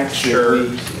Datamax? Sure.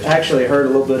 That we actually heard a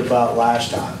little bit about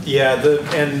last time. Yeah, the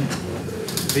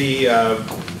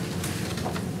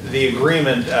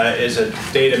agreement is a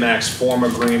Datamax form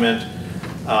agreement.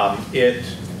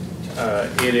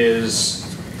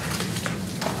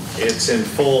 It's in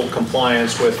full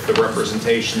compliance with the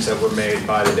representations that were made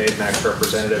by the Datamax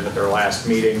representative at their last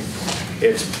meeting.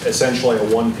 It's essentially a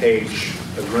one-page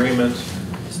agreement.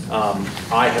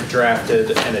 I have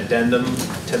drafted an addendum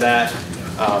to that,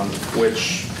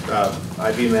 which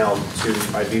I've emailed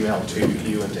to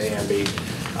you and to Amby.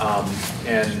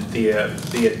 And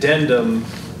the addendum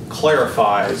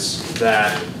clarifies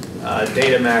that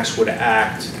Datamax would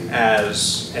act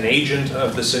as an agent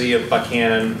of the city of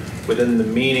Buckhannon within the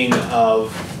meaning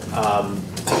of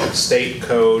state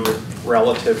code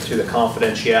relative to the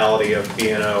confidentiality of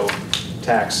B&O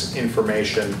tax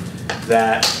information,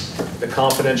 that the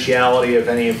confidentiality of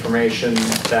any information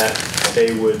that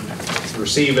they would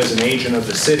receive as an agent of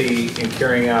the city in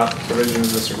carrying out provisions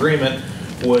of this agreement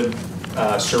would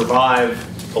survive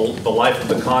the life of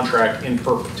the contract in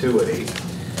perpetuity.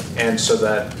 And so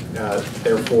that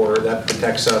therefore that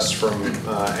protects us from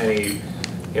any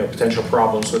potential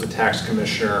problems with the tax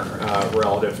commissioner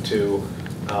relative to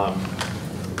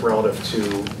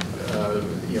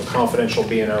confidential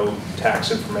B&O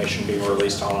tax information being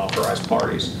released to unauthorized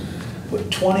parties.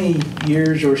 20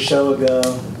 years or so ago,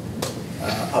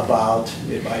 about,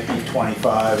 it might be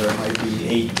 25 or it might be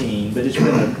 18, but it's been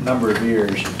a number of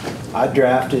years. I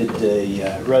drafted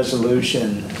a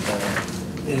resolution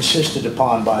insisted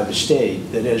upon by the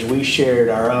state that as we shared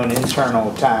our own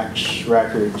internal tax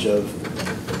records of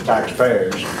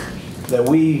taxpayers, that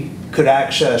we could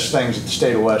access things that the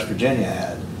state of West Virginia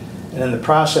had. And in the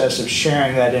process of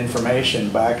sharing that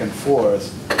information back and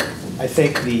forth, I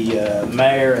think the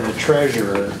mayor and the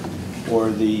treasurer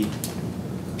were the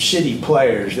city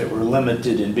players that were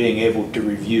limited in being able to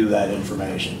review that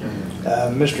information.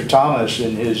 Mr. Thomas,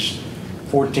 in his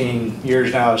 14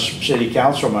 years now as city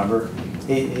council member,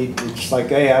 it's like,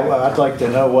 hey, I'd like to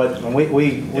know what, and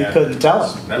we couldn't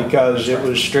tell him because it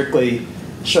was strictly,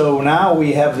 so now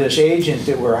we have this agent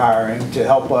that we're hiring to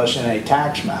help us in a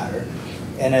tax matter,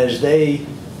 and as they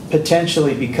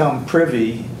potentially become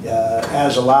privy,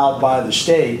 as allowed by the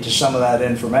state, to some of that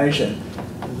information,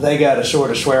 they got to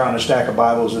sort of swear on a stack of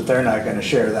Bibles that they're not going to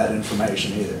share that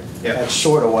information either. Yep. That's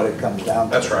sort of what it comes down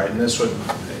to. That's right, and this would,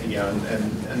 you know,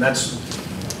 and that's,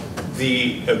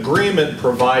 the agreement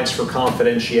provides for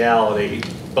confidentiality,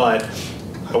 but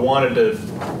I wanted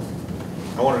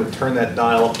to turn that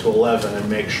dial up to 11 and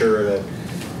make sure that,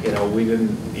 you know, we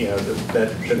didn't, you know,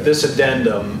 that this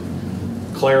addendum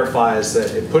clarifies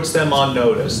that it puts them on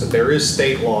notice that there is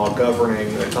state law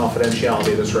governing the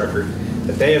confidentiality of this record,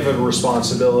 that they have a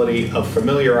responsibility of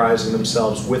familiarizing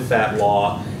themselves with that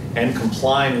law and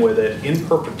complying with it in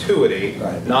perpetuity,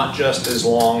 not just as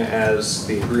long as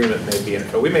the agreement may be in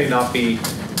effect. We may not be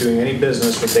doing any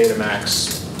business with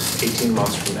Datamax 18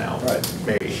 months from now,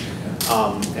 maybe.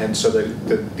 And so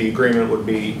the agreement would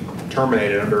be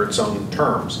terminated under its own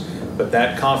terms. But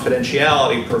that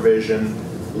confidentiality provision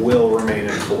will remain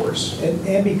in force. And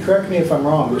Andy, correct me if I'm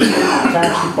wrong, the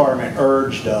tax department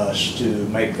urged us to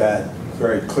make that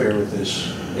very clear with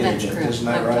this agent, isn't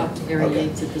that right? I've talked to Harry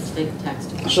Yates at the state tax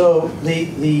department. So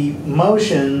the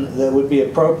motion that would be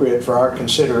appropriate for our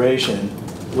consideration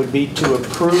would be to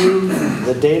approve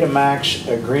the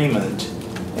Datamax agreement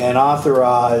and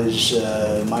authorize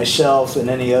myself and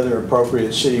any other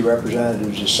appropriate city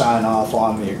representatives to sign off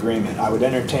on the agreement. I would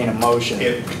entertain a motion.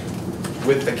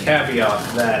 With the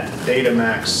caveat that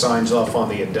Datamax signs off on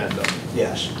the addendum.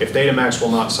 Yes. If Datamax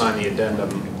will not sign the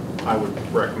addendum, I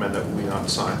would recommend that we not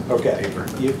sign the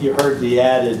agreement. You heard the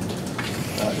added,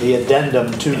 the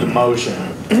addendum to the motion.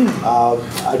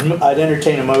 I'd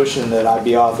entertain a motion that I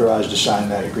be authorized to sign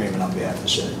that agreement on behalf of the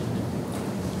city.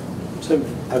 So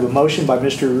I have a motion by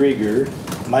Mr.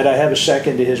 Rieger. Might I have a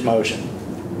second to his motion?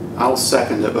 I'll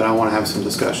second it, but I want to have some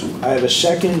discussion. I have a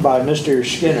second by Mr.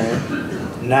 Skinner.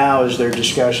 Now is there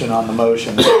discussion on the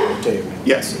motion on the table?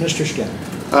 Yes. Mr. Skinner.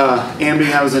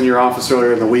 Amby, I was in your office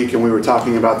earlier in the week and we were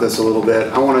talking about this a little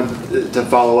bit. I wanted to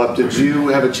follow up. Did you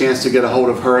have a chance to get a hold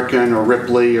of Hurricane or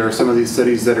Ripley or some of these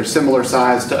cities that are similar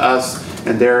size to us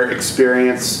and their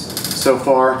experience so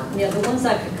far? Yeah, the ones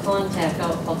I could contact,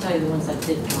 I'll tell you the ones I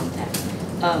did contact.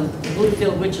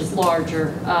 Bluefield, which is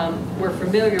larger, we're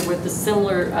familiar with the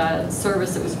similar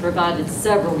service that was provided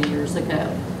several years ago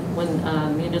when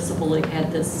Municipal League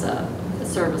had this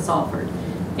service offered.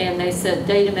 And they said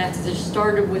Datamax has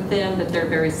started with them, that they're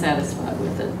very satisfied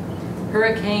with it.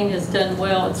 Hurricane has done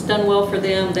well. It's done well for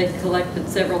them. They've collected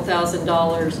several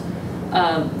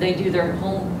 $1,000s. They do their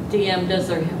DM does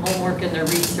their homework and their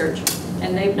research,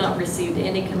 and they've not received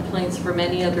any complaints from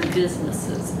any other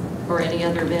businesses or any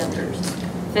other vendors.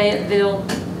 Fayetteville,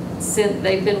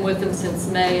 they've been with them since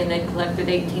May, and they collected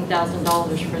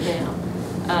 $18,000 for them.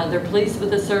 They're pleased with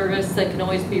the service. They can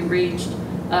always be reached.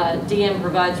 DM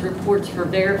provides reports for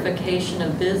verification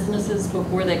of businesses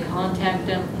before they contact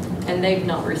them, and they've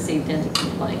not received any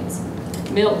complaints.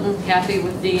 Milton, happy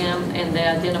with DM, and they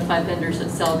identify vendors that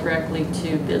sell directly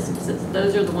to businesses.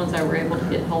 Those are the ones I were able to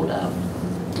get hold of.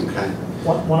 Okay.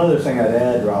 One other thing I'd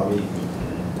add, Robbie,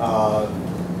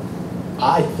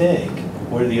 I think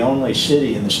we're the only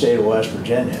city in the state of West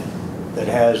Virginia that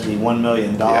has the $1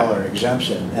 million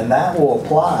exemption, and that will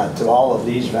apply to all of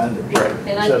these vendors.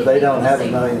 Right. So if they don't have $1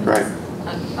 million. Right.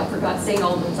 I forgot St.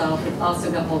 Albans, I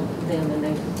also got hold of them,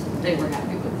 and they were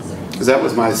happy with the service. Because that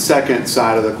was my second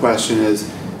side of the question is,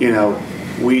 you know,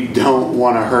 we don't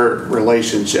want to hurt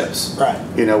relationships. Right.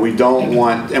 You know, we don't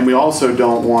want, and we also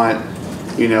don't want,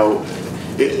 you know,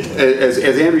 as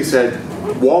Amby said,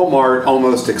 Walmart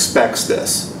almost expects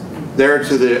this. They're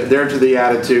to the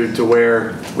attitude to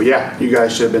where, well, yeah, you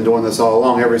guys should have been doing this all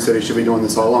along. Every city should be doing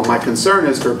this all along. My concern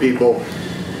is for people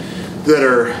that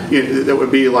are, that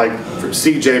would be like for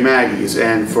CJ Maggie's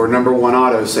and for Number One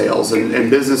Auto Sales and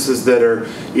businesses that are,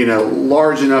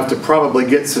 large enough to probably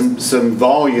get some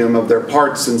volume of their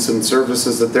parts and some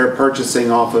services that they're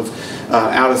purchasing off of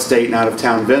out-of-state and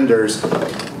out-of-town vendors.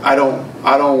 I don't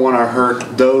want to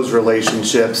hurt those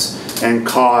relationships and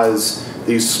cause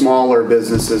these smaller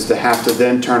businesses to have to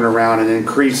then turn around and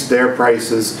increase their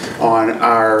prices on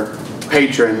our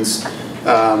patrons.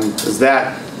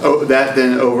 That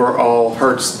then overall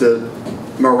hurts the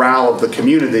morale of the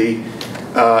community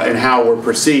and how we're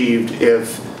perceived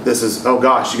if this is, oh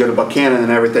gosh, you go to Buckhannon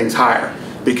and everything's higher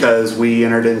because we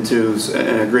entered into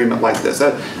an agreement like this.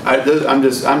 I'm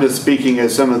just speaking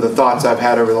as some of the thoughts I've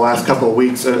had over the last couple of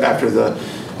weeks after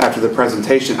the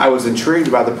presentation. I was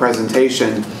intrigued by the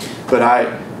presentation,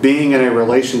 but being in a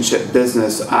relationship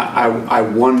business, I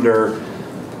wonder.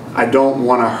 I don't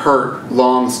want to hurt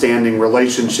long-standing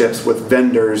relationships with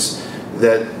vendors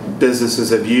that businesses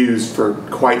have used for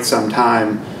quite some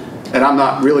time. And I'm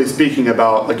not really speaking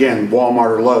about, again,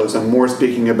 Walmart or Lowe's. I'm more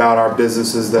speaking about our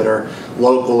businesses that are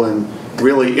local and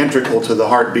really integral to the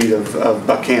heartbeat of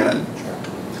Buckhannon.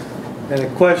 And a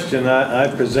question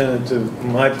I presented to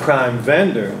my prime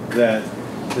vendor, that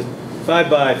if I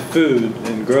buy food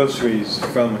and groceries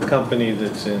from a company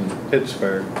that's in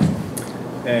Pittsburgh,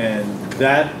 and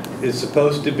that is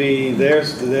supposed to be, they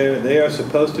are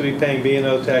supposed to be paying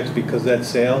B&O tax because that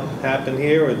sale happened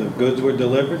here or the goods were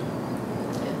delivered?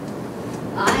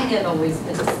 I had always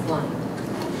been explained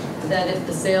that if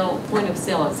the point of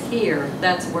sale is here,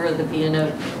 that's where the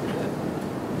B&O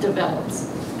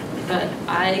develops. But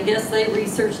I guess they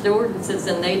researched the ordinances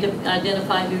and they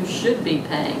identified who should be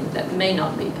paying that may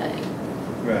not be paying.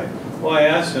 Right. Well, I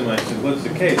asked them, I said, what's the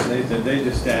case? And they said they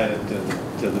just added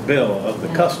to the bill of the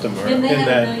customer. And they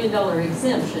have $1 million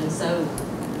exemption, so,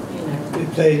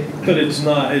 But it's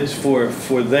not, it's for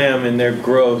them and their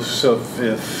gross, so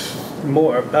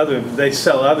if they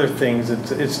sell other things,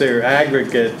 it's their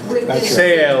aggregate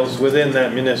sales within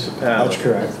that municipality. That's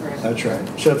correct. That's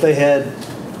right. So if they had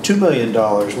 $2 million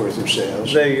worth of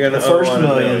sales, the first $1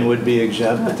 million would be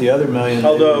exempt, but the other $1 million,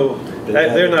 although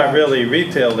they're not really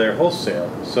retail, they're wholesale.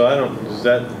 So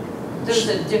there's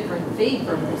a different fee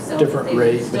for wholesale. Different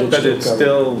rate, but it's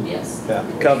still yes.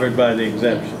 covered by the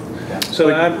exemption. Yeah.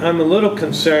 So I'm a little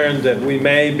concerned that we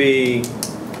may be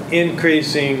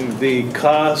increasing the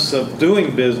costs of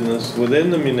doing business within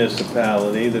the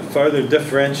municipality that further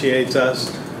differentiates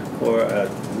us or a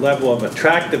level of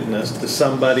attractiveness to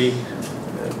somebody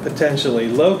potentially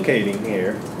locating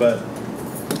here. But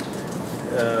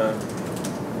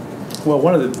well,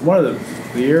 one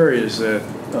of the areas that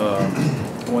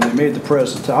when they made the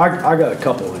presentation, I got a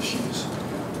couple issues.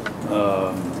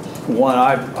 One,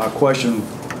 I question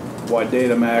why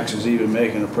DataMax is even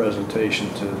making a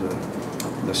presentation to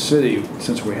the city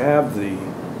since we have the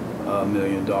 $1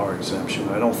 million exemption.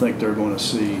 I don't think they're going to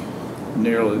see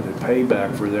nearly the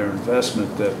payback for their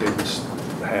investment that they would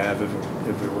have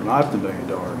if it were not the $1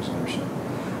 million exemption.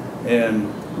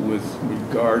 And with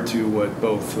regard to what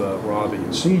both Robbie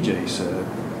and CJ said,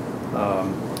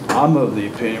 I'm of the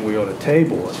opinion we ought to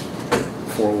table it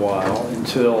for a while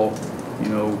until,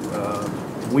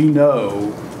 we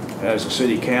know as a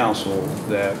city council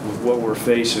that with what we're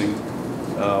facing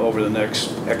over the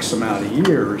next X amount of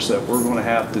years, that we're going to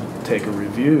have to take a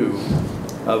review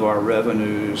of our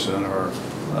revenues and our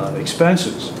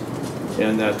expenses,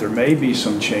 and that there may be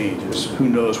some changes. Who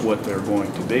knows what they're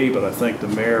going to be, but I think the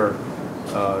mayor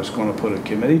is going to put a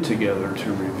committee together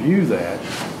to review that.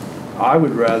 I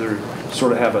would rather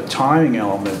sort of have a timing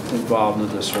element involved in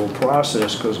this whole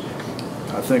process, because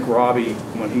I think Robbie,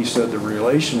 when he said the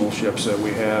relationships that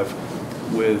we have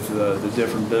with the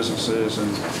different businesses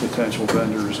and potential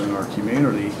vendors in our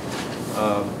community,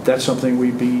 that's something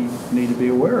we need to be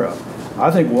aware of.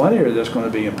 I think one area that's going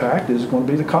to be impacted is going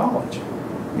to be the college.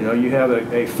 You have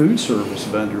a food service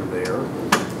vendor there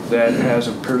that has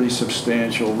a pretty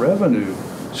substantial revenue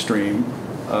stream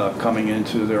coming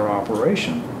into their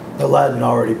operation. Aladdin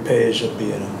already pays a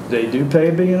B&O. They do pay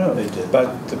a B&O. They did.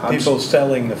 But the people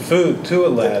selling the food to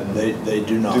Aladdin, they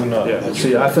do not. Do not. Yeah.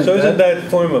 See, I think isn't that a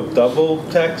form of double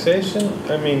taxation?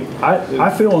 I mean,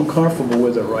 I feel uncomfortable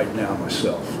with it right now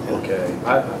myself. Okay,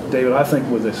 David, I think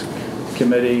with this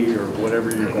committee or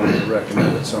whatever you're going to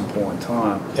recommend at some point in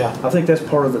time, I think that's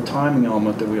part of the timing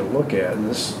element that we'll look at. And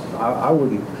this, I'm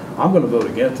going to vote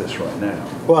against this right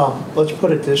now. Well, let's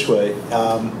put it this way: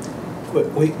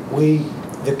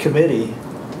 the committee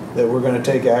that we're going to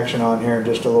take action on here in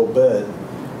just a little bit,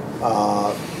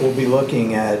 we'll be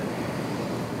looking at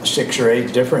 6 or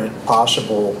 8 different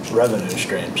possible revenue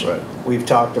streams. Right. We've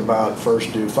talked about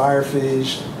first due fire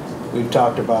fees. We've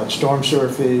talked about storm sewer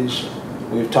fees.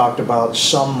 We've talked about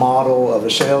some model of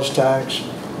a sales tax.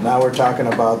 Now we're talking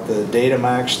about the data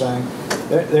max thing.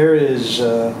 There's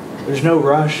no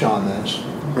rush on this.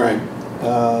 Right.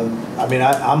 I mean,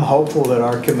 I'm hopeful that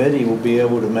our committee will be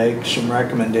able to make some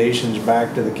recommendations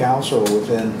back to the council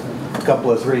within a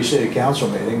couple of 3 city council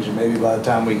meetings, and maybe by the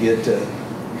time we get to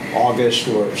August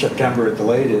or September at the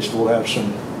latest, we'll have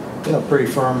some, pretty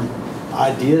firm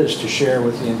ideas to share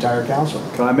with the entire council.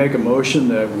 Can I make a motion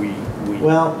that we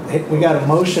Well, we got a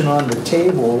motion on the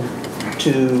table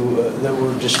that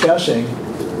we're discussing,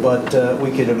 but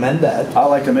we could amend that. I'd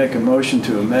like to make a motion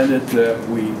to amend it, that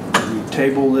we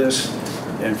table this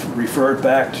and refer it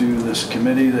back to this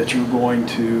committee that you're going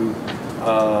to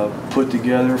put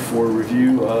together for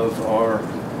review of our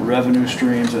revenue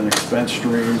streams and expense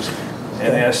streams,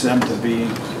 and ask them to be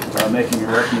making a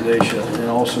recommendation, and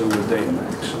also with data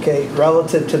max. Okay,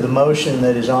 relative to the motion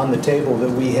that is on the table that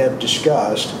we have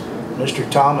discussed, Mr.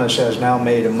 Thomas has now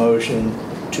made a motion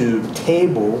to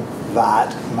table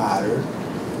that matter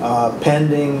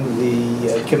pending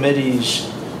the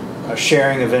committee's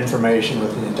sharing of information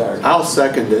with the entire council. I'll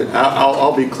second it.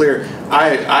 I'll be clear.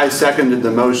 I seconded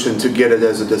the motion to get it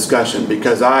as a discussion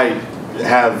because I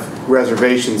have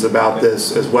reservations about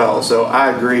this as well. So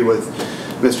I agree with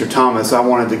Mr. Thomas. I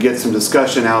wanted to get some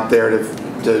discussion out there to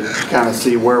kind of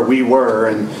see where we were,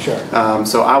 and sure.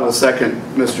 So I will second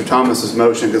Mr. Thomas's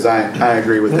motion because I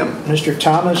agree with him. Mr.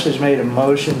 Thomas has made a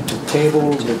motion to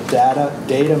table the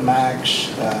data max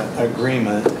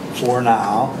agreement for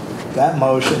now. That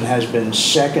motion has been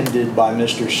seconded by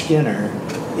Mr. Skinner.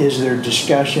 Is there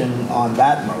discussion on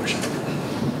that motion?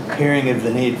 Hearing of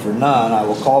the need for none, I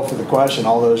will call for the question.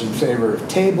 All those in favor of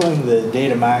tabling the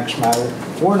data max matter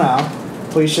for now,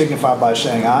 please signify by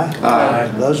saying aye. Aye.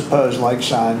 Those opposed, like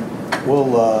sign.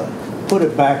 We'll put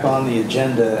it back on the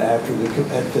agenda at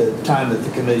the time that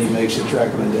the committee makes its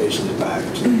recommendations back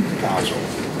to the council.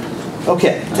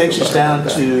 Okay, takes us down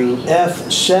to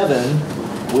F7,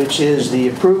 which is the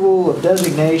approval of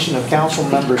designation of council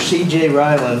member C.J.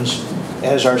 Rylands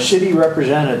as our city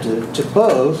representative to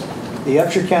both the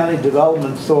Upshur County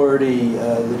Development Authority,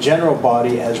 the general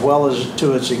body, as well as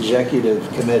to its executive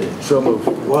committee. So moved.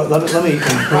 Well, let me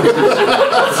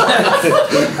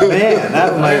man,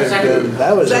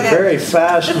 that was a very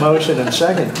fast motion and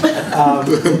second.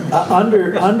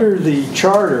 Under the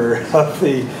charter of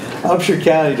the Upshur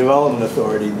County Development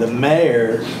Authority, the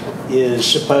mayor is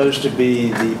supposed to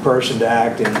be the person to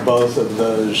act in both of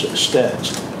those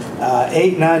steads.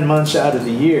 8-9 months out of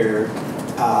the year,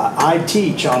 I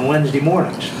teach on Wednesday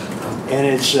mornings, and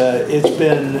it's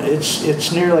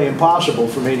nearly impossible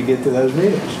for me to get to those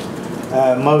meetings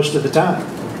most of the time.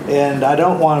 And I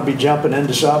don't want to be jumping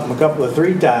into something a couple of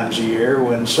 3 times a year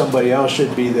when somebody else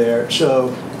should be there.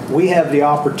 So we have the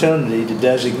opportunity to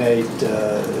designate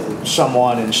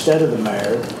someone instead of the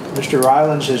mayor. Mr.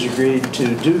 Rylands has agreed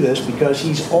to do this because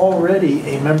he's already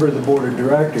a member of the board of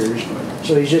directors,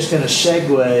 so he's just going to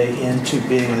segue into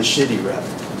being the city rep.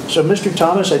 So, Mr.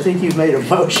 Thomas, I think you've made a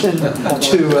motion to, and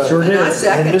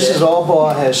Mrs.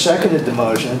 Albaugh has seconded the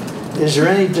motion. Is there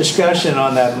any discussion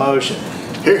on that motion?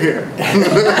 Hear, hear.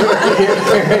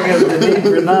 Hearing of the need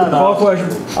for none. I'll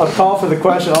call for the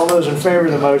question. All those in favor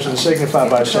of the motion signify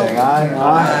by saying aye.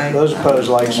 Aye. Those opposed,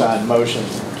 like sign. Motion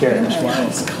carries.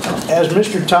 As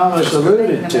Mr. Thomas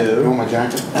alluded to,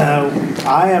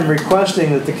 I am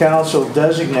requesting that the council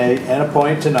designate and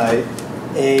appoint tonight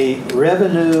a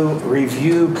revenue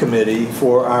review committee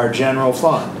for our general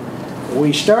fund.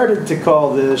 We started to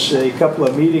call this a couple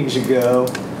of meetings ago,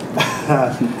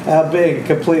 being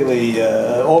completely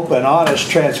open, honest,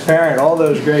 transparent, all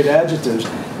those great adjectives,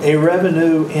 a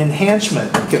revenue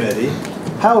enhancement committee.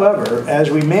 However,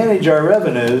 as we manage our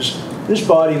revenues, this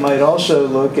body might also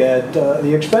look at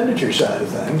the expenditure side of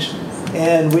things.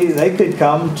 And they could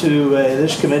come to,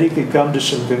 this committee could come to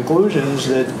some conclusions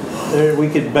that we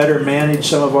could better manage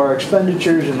some of our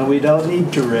expenditures and that we don't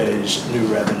need to raise new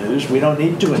revenues. We don't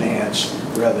need to enhance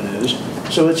revenues.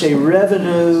 So it's a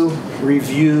revenue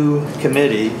review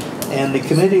committee. And the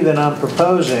committee that I'm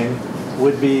proposing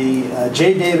would be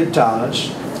J. David Thomas,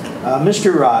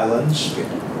 Mr. Rylands,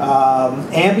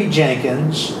 Amby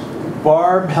Jenkins,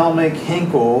 Barb Helmick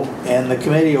Hinkle, and the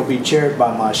committee will be chaired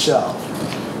by myself.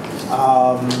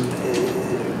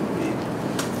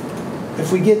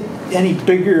 If we get any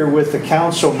bigger with the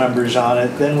council members on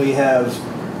it, then we have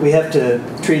to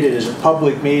treat it as a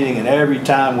public meeting, and every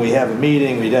time we have a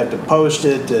meeting, we'd have to post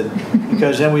it,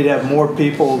 because then we'd have more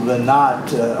people than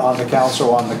not on the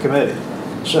council on the committee.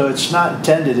 So it's not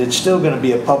intended, it's still going to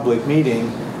be a public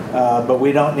meeting, but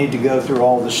we don't need to go through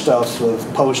all the stuff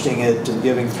of posting it and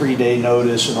giving 3-day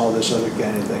notice and all this other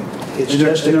kind of thing. It's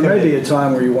just a there may be committee. a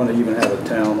time where you want to even have a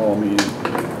town hall meeting.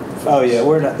 Oh yeah,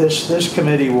 we're not. This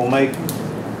committee will make.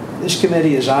 This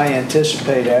committee, as I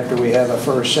anticipate, after we have a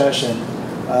first session,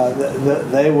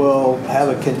 they will have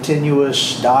a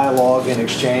continuous dialogue and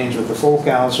exchange with the full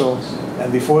council,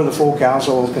 and before the full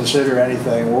council will consider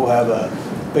anything, we'll have a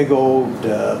big old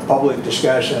public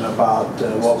discussion about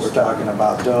what we're talking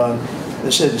about doing.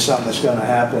 This isn't something that's going to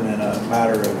happen in a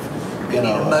matter of,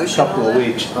 a couple of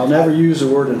weeks. I'll never use the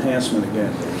word enhancement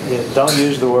again. Yeah, don't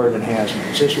use the word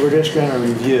enhancement. We're just going to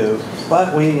review.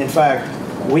 But in fact,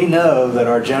 we know that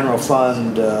our general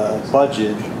fund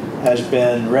budget has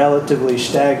been relatively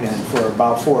stagnant for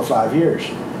about 4 or 5 years.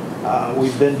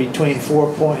 We've been between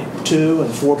 4.2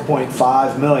 and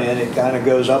 4.5 million. It kind of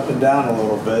goes up and down a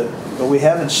little bit, but we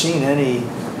haven't seen any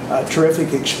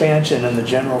terrific expansion in the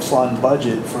general fund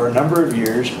budget for a number of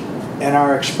years, and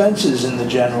our expenses in the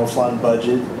general fund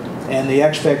budget and the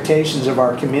expectations of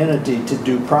our community to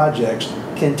do projects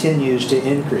continues to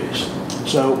increase.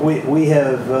 So we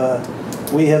have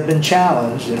been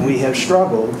challenged, and we have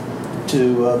struggled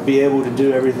to be able to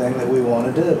do everything that we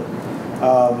want to do.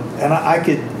 And I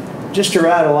could, just to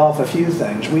rattle off a few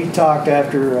things, we talked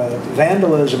after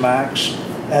vandalism acts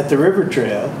at the River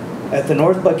Trail, at the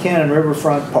North Buckhannon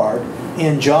Riverfront Park,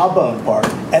 in Jawbone Park,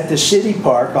 at the City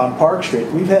Park on Park Street.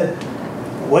 We've had,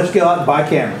 let's go out and buy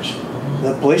cameras.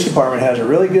 The police department has a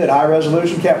really good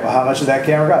high-resolution camera. Well, how much did that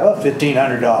camera cost? Oh,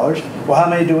 $1,500. Well, how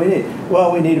many do we need?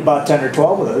 Well, we need about 10 or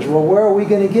 12 of those. Well, where are we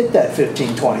going to get that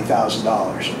 $15,000,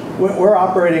 $20,000? We're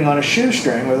operating on a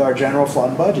shoestring with our general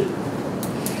fund budget.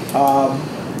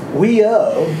 We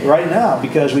owe, right now,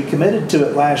 because we committed to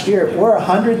it last year, we're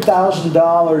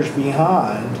 $100,000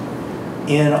 behind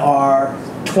in our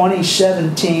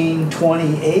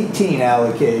 2017-2018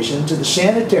 allocation to the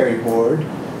sanitary board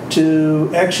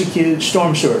to execute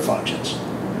storm sewer functions.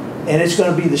 And it's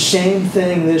going to be the same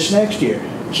thing this next year.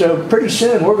 So pretty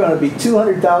soon we're going to be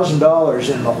 $200,000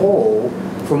 in the hole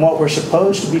from what we're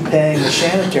supposed to be paying the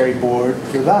sanitary board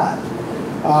for that.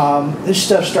 This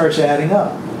stuff starts adding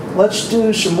up. Let's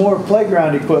do some more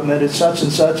playground equipment at such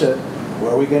and such a,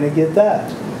 where are we going to get that?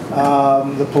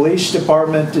 The police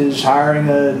department is hiring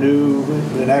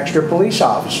an extra police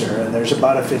officer, and there's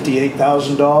about a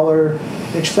 $58,000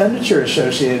 expenditure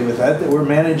associated with that we're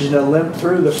managing to limp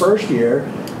through the first year.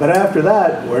 But after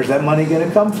that, where's that money going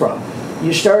to come from?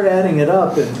 You start adding it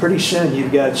up, and pretty soon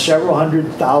you've got several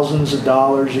hundred thousands of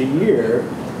dollars a year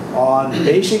on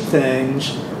basic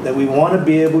things that we want to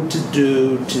be able to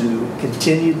do to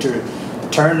continue to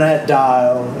turn that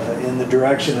dial in the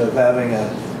direction of having a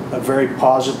very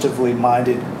positively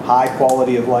minded, high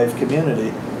quality of life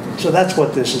community. So that's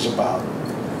what this is about.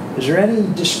 Is there any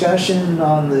discussion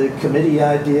on the committee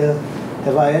idea?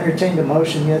 Have I entertained a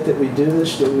motion yet that we do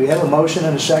this? Do we have a motion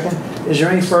and a second? Is there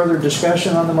any further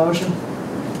discussion on the motion?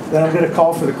 Then I'm going to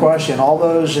call for the question. All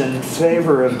those in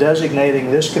favor of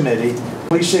designating this committee,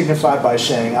 please signify by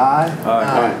saying aye.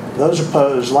 Aye. Those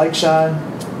opposed, like sign.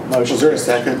 Motion. Was there a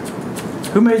second?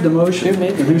 Who made the motion?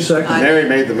 Who seconded? Mary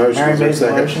made the motion. Mary Was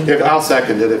there a made the second? motion. I'll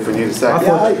second it if we need a second.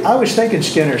 Yeah, I was thinking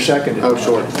Skinner seconded. Oh,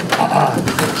 sure.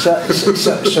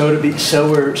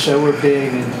 So we're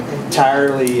being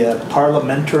entirely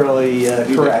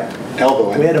parliamentarily correct.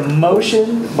 Elbow. We had a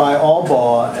motion by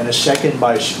Albaugh and a second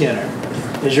by Skinner.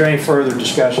 Is there any further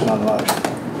discussion on the motion?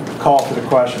 Call for the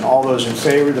question. All those in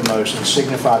favor of the motion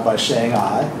signify by saying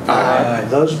aye. Aye.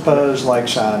 Those opposed, like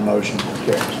sign. Motion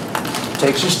carries.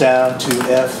 Takes us down to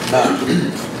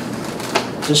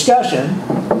F9. Discussion,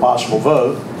 possible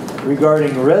vote,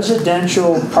 regarding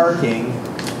residential parking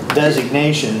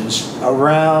designations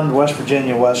around West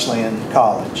Virginia Wesleyan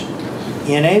College.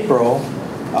 In April,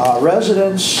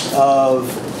 residents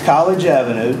of College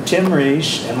Avenue, Tim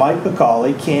Reese and Mike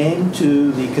McCauley, came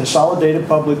to the Consolidated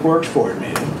Public Works Board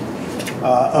meeting,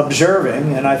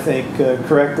 observing, and I think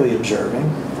correctly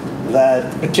observing,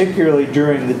 that particularly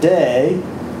during the day,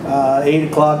 8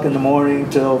 o'clock in the morning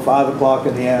till 5 o'clock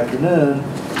in the afternoon,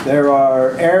 there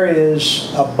are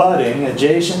areas abutting,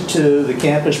 adjacent to the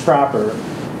campus proper,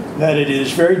 that it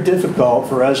is very difficult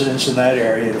for residents in that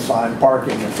area to find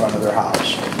parking in front of their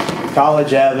house.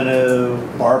 College Avenue,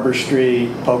 Barber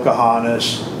Street,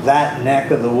 Pocahontas, that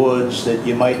neck of the woods that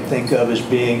you might think of as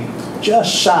being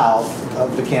just south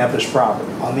of the campus proper,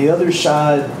 on the other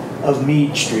side of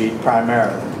Meade Street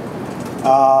primarily.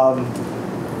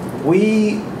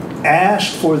 We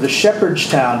asked for the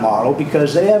Shepherdstown model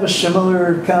because they have a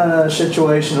similar kind of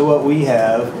situation to what we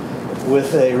have,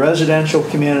 with a residential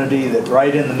community that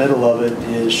right in the middle of it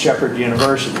is Shepherd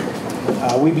University.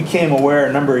 we became aware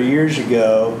a number of years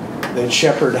ago that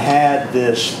Shepherd had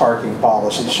this parking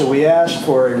policy. So we asked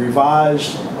for a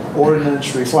revised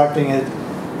ordinance reflecting it.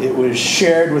 It was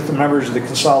shared with the members of the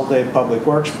Consolidated Public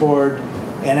Works Board.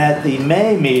 And at the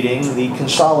May meeting, the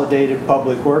Consolidated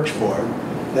Public Works Board,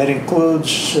 that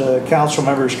includes council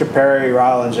members Capari,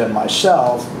 Rylands, and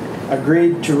myself,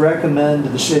 agreed to recommend to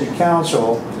the City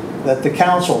Council that the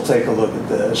council take a look at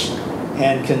this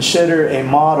and consider a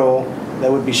model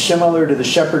that would be similar to the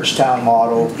Shepherdstown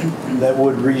model that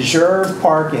would reserve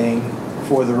parking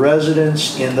for the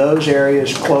residents in those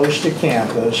areas close to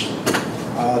campus.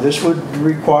 This would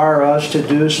require us to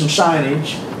do some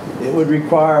signage. It would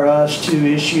require us to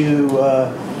issue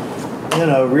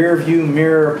rear view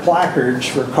mirror placards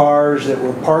for cars that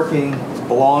were parking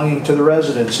belonging to the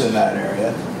residents in that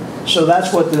area. So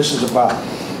that's what this is about.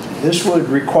 This would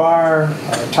require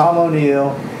Tom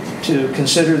O'Neill to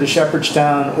consider the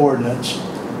Shepherdstown ordinance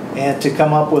and to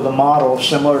come up with a model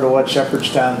similar to what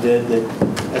Shepherdstown did, that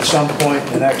at some point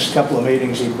in the next couple of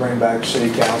meetings he'd bring back to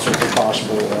City Council for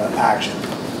possible action.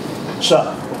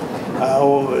 So,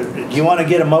 do you want to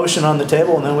get a motion on the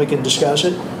table and then we can discuss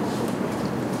it?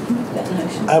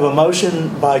 I have a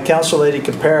motion by Council Lady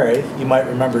Capari. You might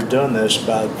remember doing this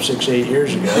about 6, 8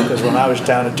 years ago, because when I was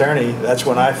town attorney, that's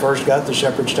when I first got the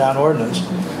Shepherdstown ordinance.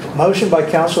 Motion by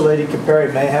Council Lady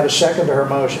Capari. May I have a second to her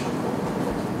motion?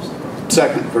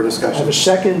 Second for I discussion. have a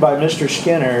second by Mr.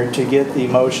 Skinner to get the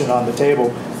motion on the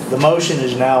table. The motion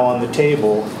is now on the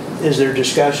table. Is there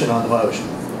discussion on the motion?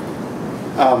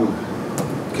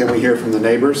 Can we hear from the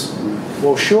neighbors?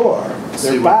 Well, sure.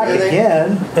 They're back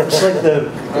again. It's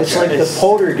like the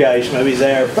poltergeist movie.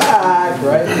 They're back,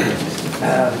 right?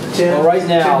 Tim, well, right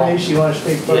now, Tim Reese, you want to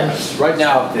speak first? Yes, right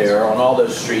now up there on all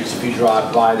those streets, if you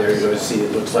drive by there, you're going to see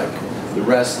it looks like the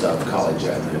rest of College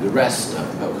Avenue, the rest of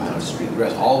Buckhannon Street, the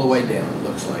rest all the way down. It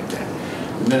looks like that.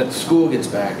 The minute the school gets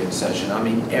back in session, I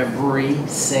mean, every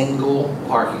single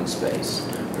parking space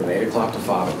from 8 o'clock to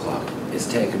 5 o'clock is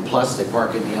taken. Plus, they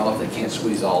park in the yellow if they can't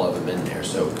squeeze all of them in there.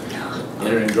 So,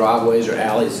 entering driveways or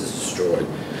alleys is destroyed.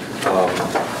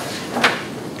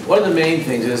 One of the main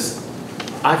things is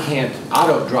I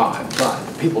don't drive, but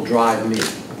people drive me.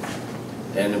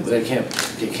 And they can't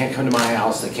come to my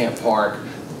house, they can't park.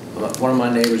 One of my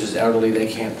neighbors is elderly, they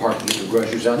can't park to get their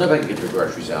groceries out. Nobody can get their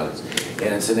groceries out.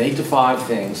 And it's an 8 to 5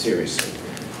 thing, seriously.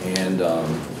 And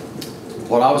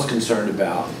what I was concerned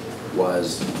about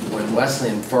was when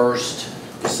Wesleyan first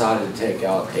decided to take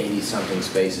out 80-something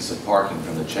spaces of parking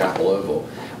from the Chapel Oval,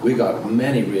 we got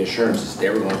many reassurances they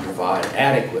were going to provide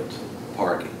adequate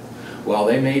parking. Well,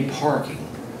 they made parking,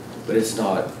 but it's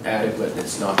not adequate and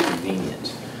it's not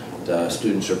convenient. The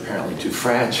students are apparently too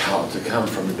fragile to come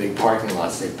from the big parking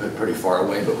lots they put pretty far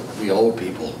away, but we old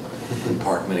people can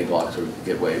park many blocks or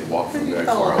walk from very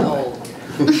far away.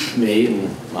 Me and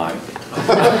Mike.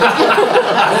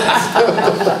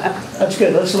 That's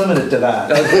good. Let's limit it to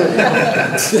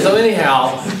that. So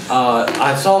anyhow,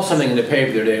 I saw something in the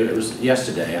paper the other day. It was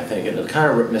yesterday, I think, and it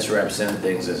kind of misrepresented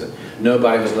things as that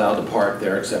nobody was allowed to park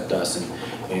there except us,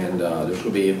 and there's going to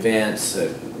be events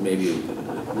that maybe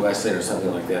Wesleyan or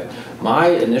something like that. My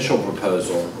initial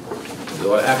proposal,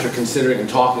 after considering and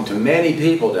talking to many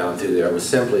people down through there, was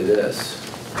simply this.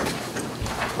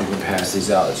 We can pass these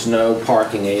out. It's no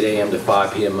parking 8 a.m. to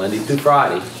 5 p.m. Monday through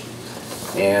Friday.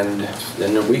 And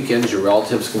then the weekends, your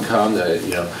relatives can come. The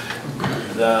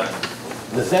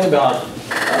thing about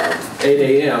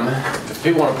 8 a.m., if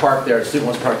people want to park there, a student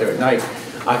wants to park there at night,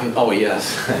 I can, oh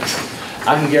yes, thanks.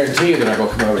 I can guarantee you they're not going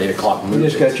to come over at 8 o'clock and move You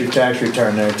just got your tax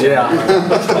return there, too. Yeah.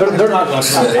 They're not going to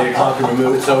come at 8 o'clock and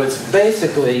remove it. So it's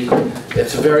basically,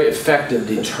 it's a very effective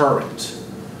deterrent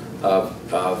of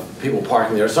people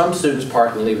parking there. Some students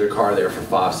park and leave their car there for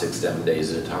 5, 6, 7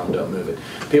 days at a time, don't move it.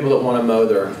 People that want to mow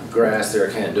their grass there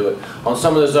can't do it. On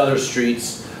some of those other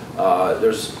streets,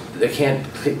 they can't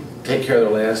take care of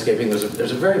their landscaping.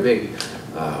 There's a very big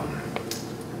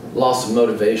loss of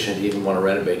motivation to even want to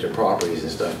renovate their properties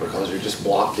and stuff because they're just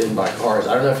blocked in by cars.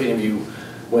 I don't know if any of you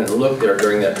went and looked there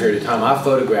during that period of time. I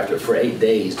photographed it for 8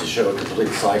 days to show a complete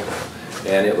cycle.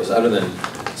 And it was, other than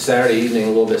Saturday evening, a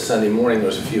little bit Sunday morning, there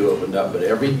was a few opened up, but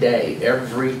every day,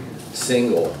 every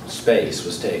single space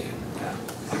was taken.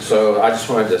 So I just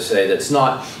wanted to say that's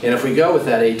not, and if we go with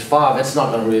that 8 to 5, that's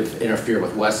not going to interfere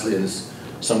with Wesleyan's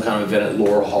some kind of event at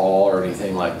Laurel Hall or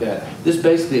anything like that. This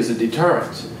basically is a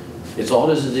deterrent. It's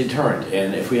all as a deterrent,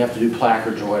 and if we have to do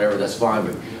placards or whatever, that's fine,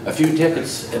 but a few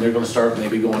tickets, and they're going to start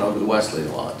maybe going over the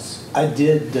Wesleyan lots. I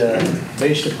did,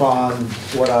 based upon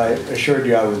what I assured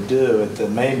you I would do at the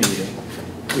May meeting,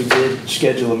 we did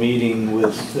schedule a meeting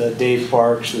with Dave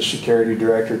Parks, the security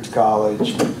director at the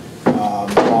college,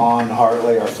 Ron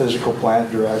Hartley, our physical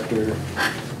plant director,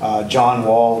 John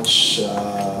Waltz,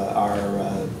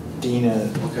 our dean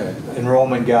of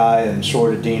enrollment guy and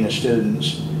sort of dean of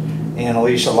students, and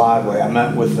Elisa Lively. I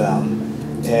met with them,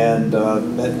 and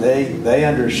they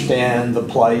understand the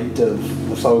plight of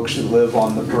the folks that live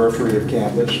on the periphery of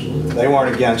campus. They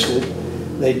weren't against it.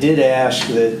 They did ask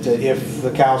that if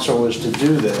the council was to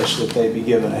do this, that they be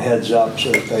given a heads up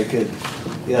so that they could,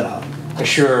 you know,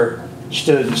 assure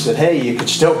students that, hey, you could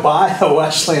still buy a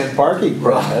Wesleyan parking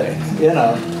permit, you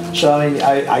know. So I mean,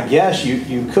 I guess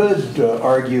you could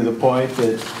argue the point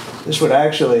that this would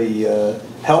actually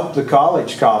help the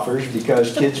college coffers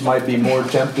because kids might be more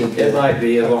tempted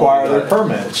to acquire their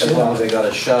permits. As long as they got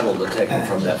a shuttle to take them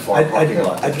from that far parking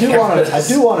lot. I do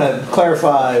want to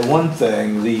clarify one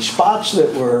thing. The spots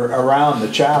that were around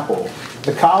the chapel,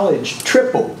 the college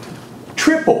tripled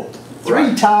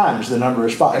 3 times the number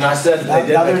of spots. And I said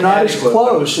now, they're not as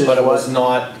close as but it was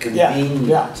not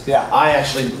convenient. Yeah. I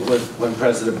actually, when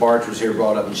President Barch was here,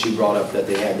 brought up, and she brought up that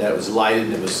they had that, it was lighted,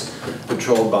 and it was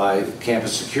patrolled by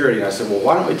campus security. And I said, well,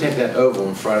 why don't we take that oval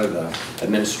in front of the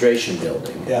administration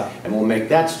building? Yeah. And we'll make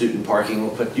that student parking.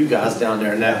 We'll put you guys down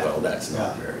there in that. Well, that's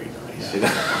not very nice. You know?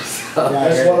 So,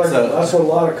 That's what a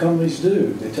lot of companies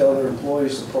do. They tell their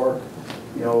employees to park,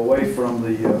 you know, away from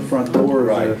the front door.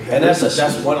 Right, and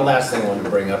that's one last thing I wanted to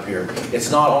bring up here. It's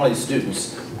not only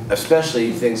students,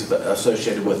 especially things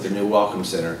associated with the new Welcome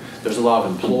Center. There's a lot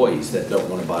of employees that don't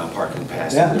want to buy a parking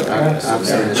pass. Yeah,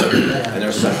 and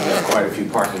there's quite a few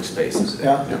parking spaces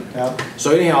there. Yeah.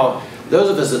 So anyhow, those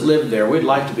of us that live there, we'd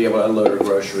like to be able to unload our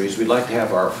groceries. We'd like to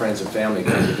have our friends and family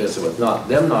come to visit with, not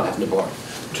having to park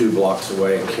 2 blocks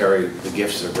away and carry the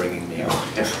gifts they're bringing me.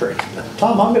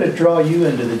 Tom, I'm going to draw you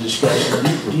into the discussion.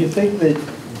 Do you think that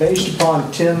based upon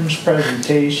Tim's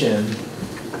presentation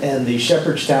and the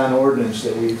Shepherdstown ordinance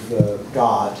that we've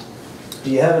got, do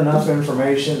you have enough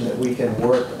information that we can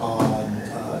work on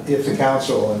if the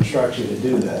council instructs you to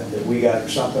do that we got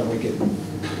something we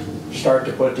can start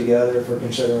to put together for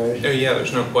consideration? Yeah,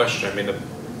 there's no question. I mean, the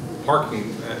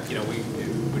parking, you know, we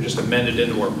just amended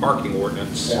into our parking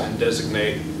ordinance and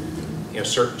designate, you know,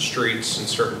 certain streets and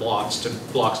certain blocks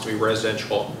to be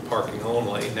residential parking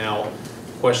only. Now,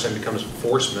 the question becomes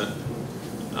enforcement,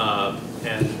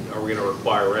 and are we going to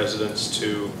require residents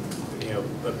to, you know,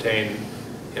 obtain,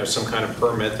 you know, some kind of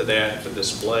permit that they have to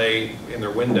display in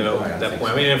their window at that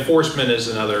point? I mean, enforcement is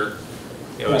another,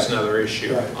 you know, is another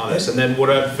issue on this. And then what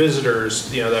about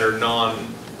visitors, you know, that are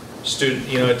non-student?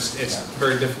 You know, it's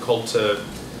very difficult to.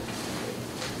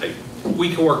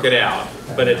 We can work it out,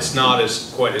 but it's not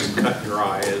quite as cut and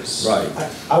dry as. Right.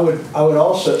 I would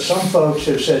also, some folks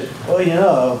have said, well, you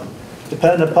know,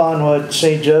 depending upon what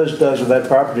St. Joe's does with that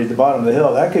property at the bottom of the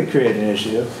hill, that could create an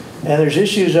issue. And there's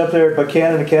issues up there at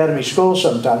Buckhannon Academy School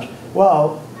sometimes.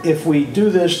 Well, if we do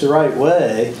this the right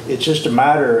way, it's just a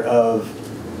matter of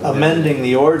amending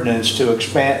the ordinance to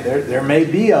expand. There may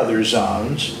be other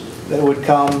zones that would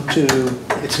come to,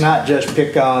 it's not just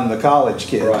pick on the college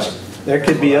kids. Right. There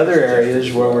could be other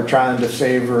areas where we're trying to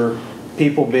favor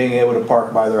people being able to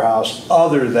park by their house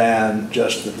other than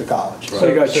just at the college.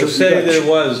 So say there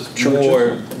was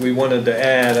more we wanted to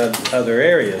add other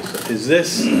areas.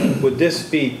 Would this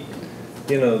be,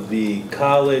 you know, the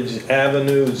College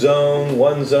Avenue zone,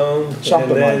 one zone?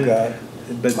 Something like that.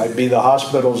 But might be the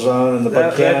hospital zone and the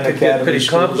Buckhannon Academy. That could get pretty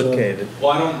complicated.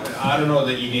 Well, I don't know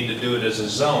that you need to do it as a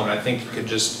zone. I think you could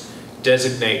just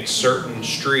designate certain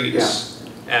streets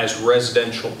as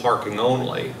residential parking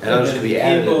only. And those could be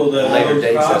people that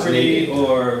own property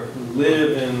or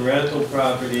live in rental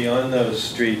property on those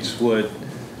streets would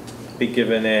be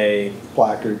given a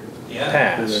placard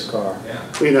pass to their car.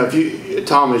 Well, you know, if you,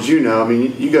 Tom, as you know, I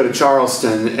mean, you go to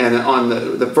Charleston, and on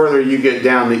the further you get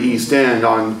down the East End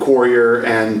on Courier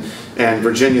and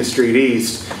Virginia Street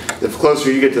East, the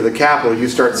closer you get to the Capitol, you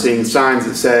start seeing signs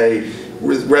that say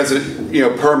resident, you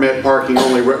know, permit parking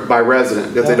only by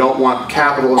resident, because they don't want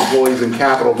Capitol employees and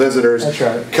Capitol visitors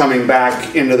coming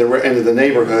back into the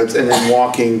neighborhoods and then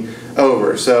walking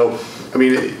over. So, I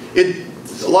mean,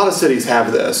 a lot of cities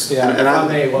have this. Yeah. And I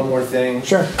may one more thing.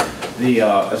 Sure. The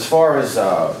as far as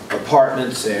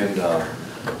apartments and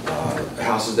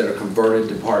houses that are converted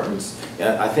to apartments,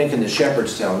 I think in the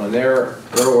Shepherdstown, when their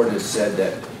ordinance said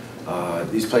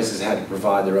that these places had to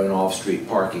provide their own off-street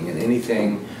parking, and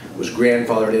anything was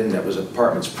grandfathered in that was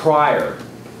apartments prior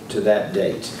to that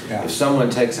date. Yeah. If someone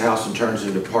takes a house and turns it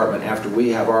into an apartment after we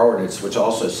have our ordinance, which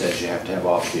also says you have to have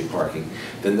off-street parking,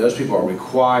 then those people are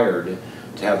required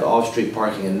to have the off-street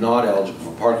parking and not eligible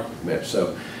for parking permits.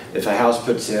 So if a house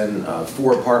puts in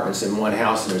 4 apartments in one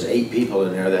house and there's 8 people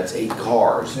in there, that's 8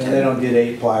 cars. And they don't get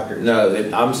 8 placards. No,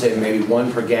 I'm saying maybe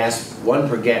one per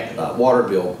water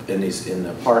bill in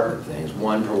the apartment things,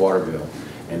 1 per water bill.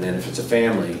 And then if it's a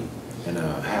family in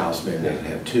a house, maybe they can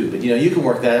have 2. But you can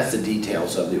work that. That's the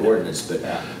details of the ordinance.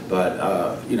 But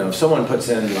if someone puts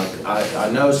in, like I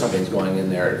know something's going in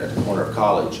there at the corner of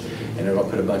College, and they're going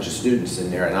to put a bunch of students in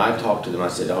there. And I talked to them. I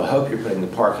said, I hope you're putting the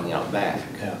parking out back.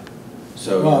 Yeah.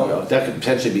 So that could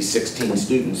potentially be 16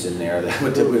 students in there. We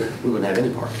wouldn't have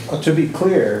any parking. Well, to be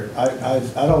clear, I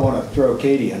don't want to throw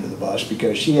Katie under the bus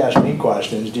because she asked me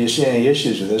questions. Do you see any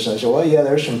issues with this? And I said, well, yeah,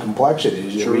 there's some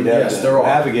complexities that we'd have to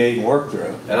navigate and work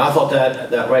through. And I thought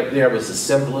that right there was the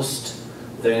simplest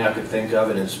thing I could think of,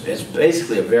 and it's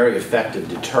basically a very effective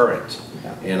deterrent.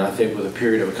 Yeah. And I think with a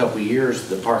period of a couple of years,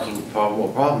 the parking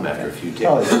problem after a few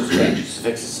changes to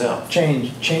fix itself.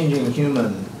 Changing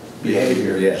human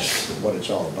behavior is what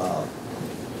it's all about.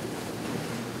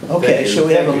 Okay, so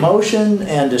we have a motion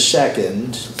and a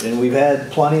second, and we've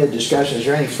had plenty of discussion. Is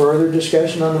there any further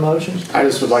discussion on the motions? I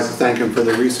just would like to thank him for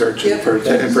the research and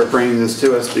for bringing this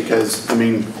to us because, I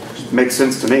mean, it makes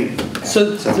sense to me.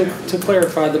 So to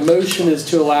clarify, the motion is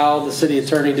to allow the city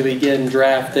attorney to begin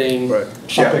drafting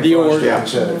the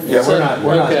ordinance. Yeah,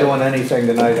 we're not doing anything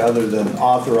tonight other than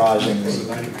authorizing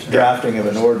the drafting of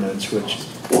an ordinance, which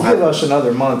will give us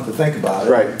another month to think about it.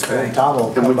 Right. And Tom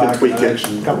will come back in the next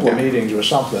couple of meetings with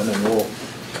something, and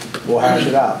we'll hash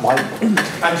it out. Mike?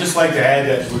 I'd just like to add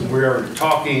that we're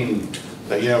talking,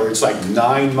 it's like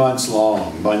 9 months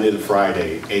long, Monday to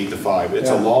Friday, 8 to 5. It's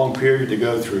a long period to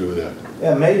go through that.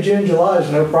 Yeah, May, June, July is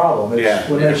no problem. It's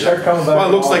when they start coming back. Well,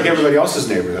 it looks like everybody else's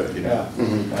neighborhood,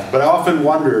 But I often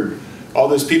wondered, all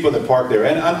those people that park there,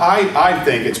 and I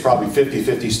think it's probably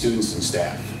 50-50 students and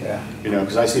staff. Yeah.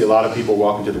 Because I see a lot of people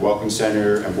walking to the Welcome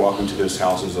Center and walking to those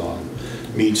houses on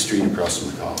Meade Street across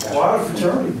from the college. A lot of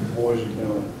fraternity boys are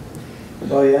doing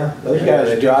it. Oh, yeah? Those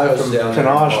guys drive from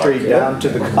Kanawha Street down to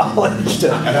the college.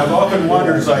 And I've often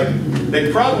wondered, it's like,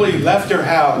 they probably left their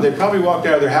house, they probably walked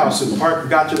out of their house and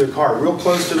got to their car real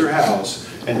close to their house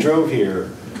and drove here.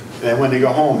 And then when they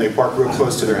go home, they park real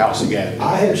close to their house again.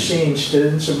 I have seen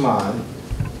students of mine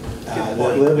that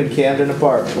live in Camden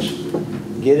Apartments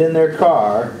get in their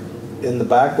car in the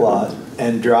back lot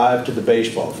and drive to the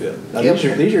baseball field. Now,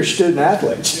 these are student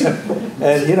athletes. And,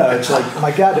 it's like,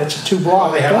 my God, that's a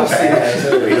 2-block.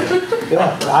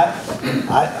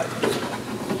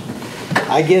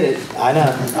 I get it. I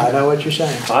know what you're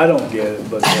saying. I don't get it,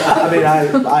 but I mean,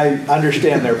 I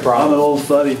understand their problem. I'm an old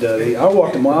fuddy-duddy. I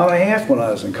walked 1.5 miles when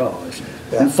I was in college.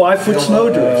 And 5-foot snow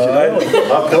drifts,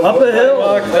 up a hill,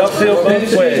 uphill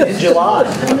both ways. In July.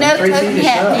 No coat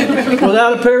hat.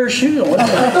 Without a pair of shoes.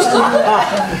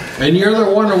 And you're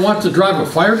the one that wants to drive a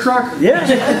fire truck?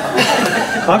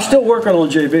 Yeah. I'm still working on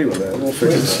JB with that. We'll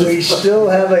figure it out. We still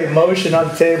have a motion on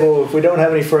the table. If we don't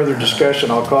have any further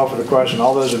discussion, I'll call for the question.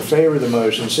 All those in favor of the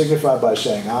motion signify by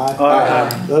saying aye.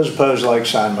 Aye. Those opposed, like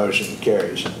sign. Motion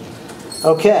carries.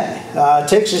 Okay,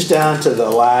 takes us down to the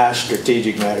last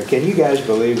strategic matter. Can you guys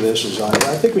believe this is on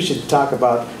here? I think we should talk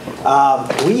about,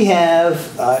 we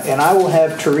have, and I will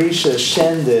have Teresa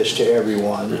send this to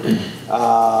everyone.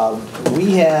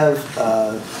 We have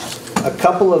a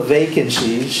couple of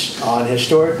vacancies on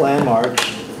historic landmarks.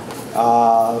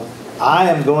 I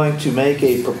am going to make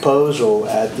a proposal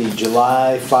at the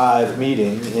July 5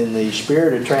 meeting in the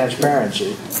spirit of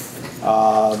transparency.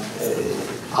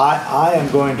 I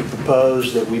am going to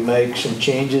propose that we make some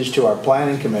changes to our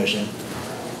planning commission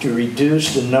to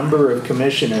reduce the number of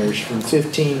commissioners from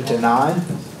 15 to 9.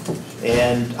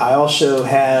 And I also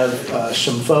have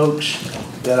some folks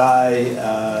that I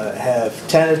have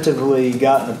tentatively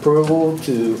gotten approval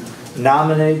to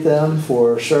nominate them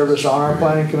for service on our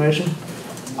planning commission.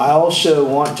 I also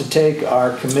want to take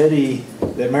our committee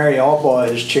that Mary Albaugh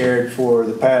has chaired for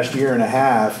the past 1.5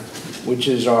 years, which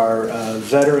is our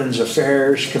Veterans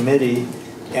Affairs Committee,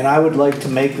 and I would like to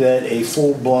make that a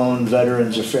full-blown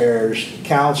Veterans Affairs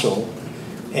Council,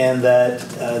 and that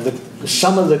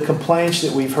some of the complaints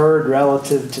that we've heard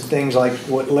relative to things like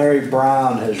what Larry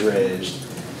Brown has raised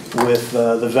with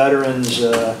the Veterans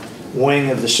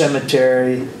wing of the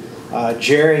cemetery.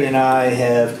 Jerry and I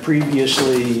have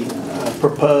previously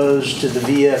proposed to the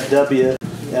VFW,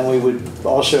 and we would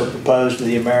also propose to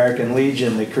the American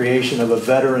Legion the creation of a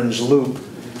veterans loop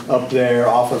up there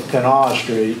off of Kanawha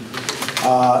Street.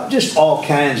 Just all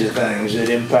kinds of things that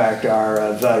impact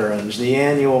our veterans. The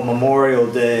annual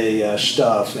Memorial Day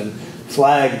stuff and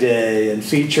Flag Day and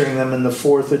featuring them in the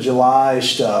 4th of July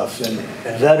stuff and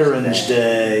Veterans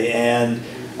Day and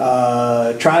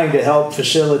trying to help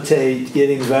facilitate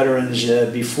getting veterans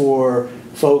before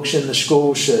folks in the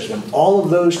school system, all of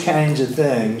those kinds of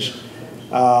things.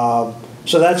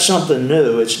 So that's something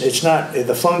new. It's not,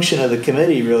 the function of the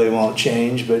committee really won't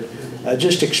change, but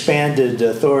just expanded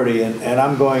authority, and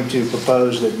I'm going to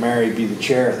propose that Mary be the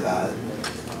chair of that.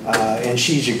 And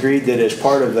she's agreed that as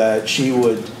part of that, she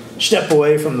would step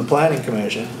away from the planning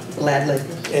commission. Gladly.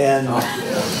 And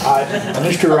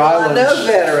Mr. I know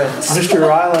veterans. Mr.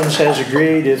 Rylands has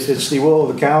agreed, if it's the will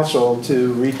of the council,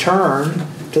 to return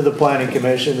to the planning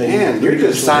commission. Man, you're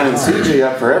just signing CJ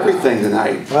up for everything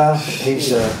tonight. Well,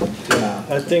 he's, you know.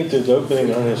 I think there's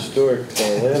opening on historic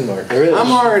landmarks. There is.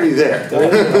 I'm already there.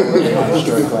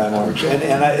 Historic landmarks.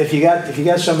 And if you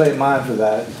got somebody in mind for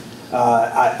that,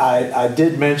 I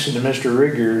did mention to Mr.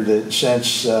 Rigger that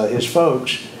since his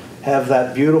folks have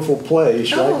that beautiful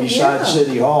place right beside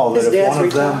City Hall, that if one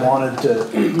of them wanted to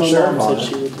serve on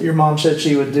it, your mom said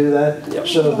she would do that. Yep.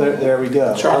 So there we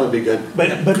go. Charlie would be good.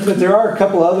 But there are a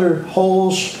couple other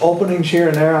holes, openings here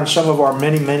and there on some of our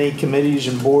many committees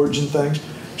and boards and things.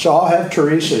 So I'll have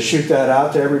Teresa shoot that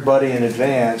out to everybody in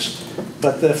advance.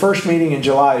 But the first meeting in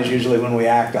July is usually when we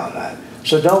act on that.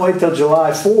 So don't wait till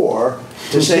July 4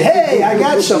 to say, hey, I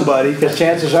got somebody, because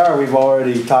chances are we've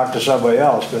already talked to somebody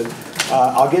else. But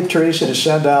I'll get Teresa to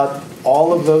send out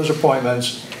all of those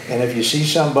appointments, and if you see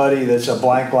somebody that's a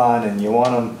blank line and you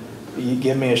want them, you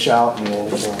give me a shout and we'll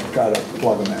try to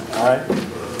plug them in, all right?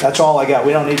 That's all I got.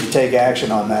 We don't need to take action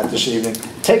on that this evening.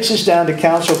 Takes us down to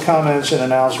council comments and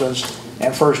announcements,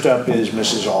 and first up is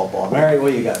Mrs. Albaugh. Mary,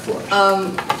 what you got for us? I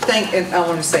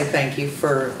want to say thank you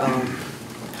for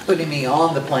putting me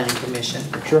on the planning commission.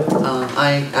 Sure.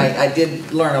 I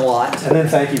did learn a lot. And then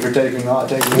thank you for taking on.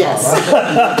 Yes.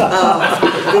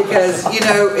 Right? Because, you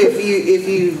know, if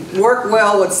you work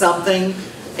well with something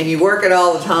and you work it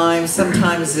all the time,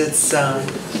 sometimes it's,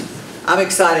 I'm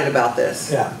excited about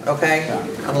this. Yeah. Okay?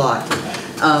 Yeah. A lot.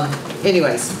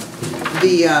 Anyways,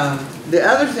 the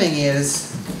other thing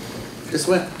is, just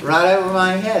went right over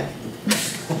my head.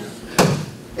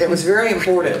 It was very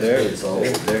important.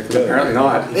 Apparently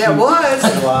not. Yeah, it was.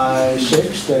 July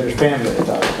 6th, there's Pam that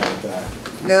talked about that.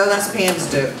 No, that's Pam's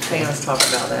talking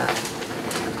about that.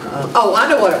 Oh, I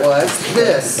know what it was.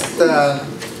 The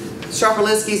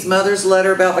Sharpaliski's mother's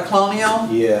letter about the colonial.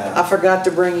 Yeah. I forgot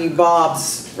to bring you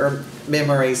Bob's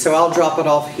memory, so I'll drop it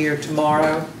off here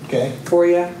tomorrow. Okay. For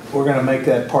you. We're going to make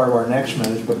that part of our next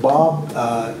minutes. But Bob,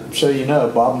 so you know,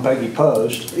 Bob and Peggy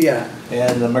Post. Yeah.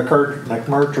 And the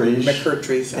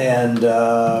McMurtrys. And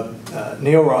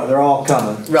Neil Ross, they're all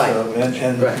coming. Right. So,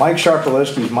 and right. Mike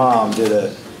Sharpaliski's mom did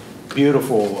a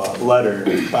beautiful letter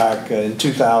back in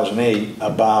 2008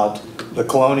 about the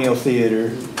Colonial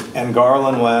Theater and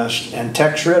Garland West and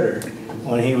Tex Ritter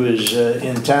when he was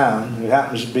in town, who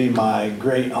happens to be my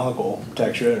great uncle,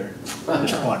 Tex Ritter. I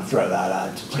just want to throw that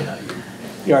out. You know,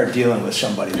 you are dealing with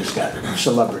somebody who's got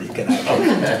celebrity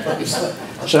connections.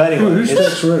 So anyway, who's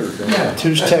Tex Ritter? Yeah,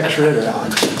 who's Tex Ritter?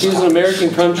 He was an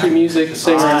American country music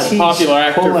singer and popular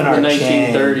actor from the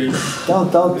 1930s.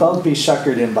 Don't be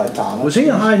suckered in by Tom. Was he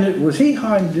a high noon? Was he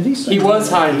high? Did he sing? He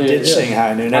was high noon. He did sing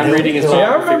High Noon. I'm reading his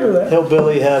I remember that.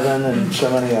 Hillbilly Heaven and so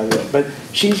many others. But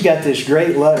she's got this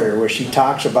great letter where she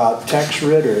talks about Tex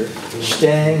Ritter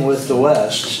staying with the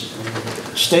Wests.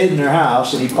 Stayed in their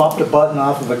house, and he popped a button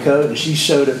off of a coat, and she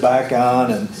sewed it back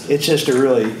on, and it's just a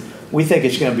really, we think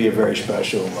it's going to be a very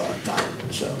special night.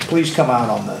 So please come out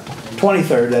on the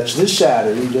 23rd. That's this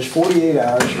Saturday, just 48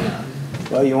 hours from now.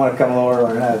 Well, you want to come a little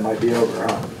earlier than that, it might be over,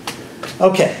 huh?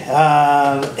 Okay.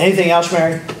 Anything else,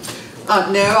 Mary?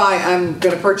 No, I'm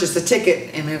going to purchase a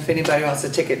ticket, and if anybody wants a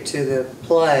ticket to the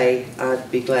play,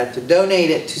 I'd be glad to donate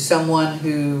it to someone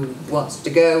who wants to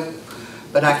go.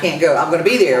 But I can't go. I'm going to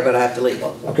be there, but I have to leave.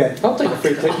 Okay. I'll take a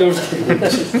free ticket. I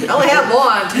only have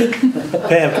one.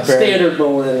 Pam, Standard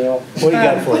millennial. What do you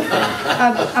got for us?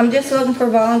 I'm just looking for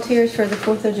volunteers for the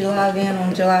 4th of July event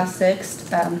on July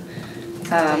 6th.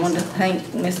 I want to thank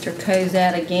Mr.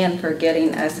 Kozat again for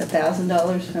getting us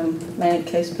 $1,000 from Atlantic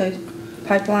Coast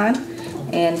Pipeline,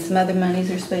 and some other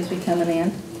monies are supposed to be coming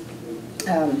in.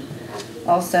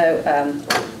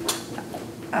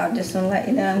 I just want to let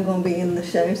you know I'm going to be in the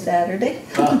show Saturday.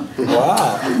 Wow.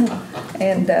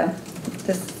 And I'm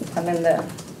in the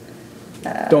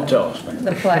don't tell us, man.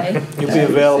 The play. You'll be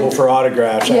available for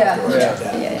autographs afterwards.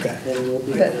 Yeah. Okay.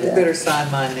 You better sign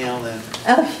mine now then.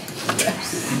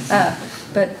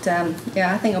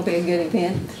 Yeah, I think it'll be a good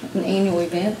event, an annual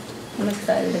event. I'm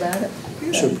excited about it.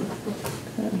 Super.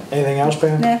 Anything else,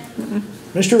 Pam? Nah.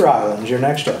 Mr. Rylands, you're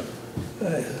next up.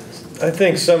 I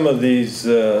think some of these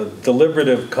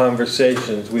deliberative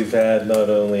conversations we've had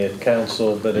not only at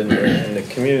council but in the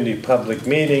community public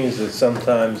meetings, that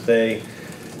sometimes they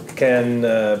can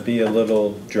be a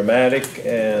little dramatic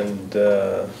and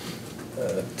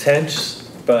tense,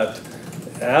 but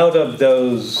out of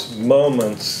those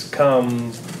moments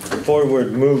come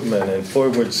forward movement and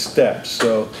forward steps.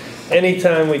 So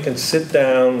anytime we can sit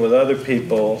down with other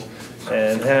people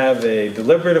and have a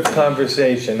deliberative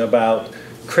conversation about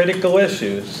critical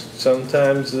issues,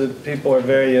 sometimes the people are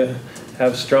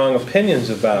have strong opinions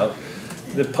about,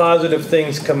 the positive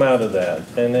things come out of that.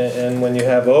 And when you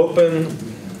have open,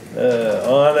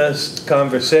 honest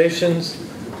conversations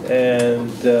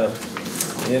and,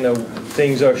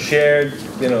 things are shared,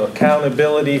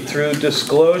 accountability through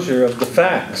disclosure of the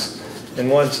facts. And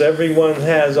once everyone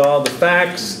has all the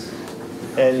facts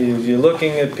and you're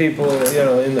looking at people,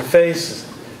 in the face,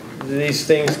 these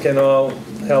things can all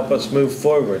help us move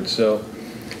forward. So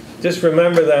just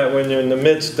remember that when you're in the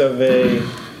midst of a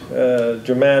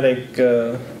dramatic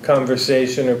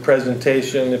conversation or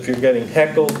presentation, if you're getting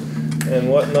heckled and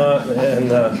whatnot, and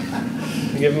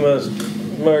give them a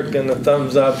smirk and a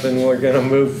thumbs up, and we're going to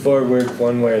move forward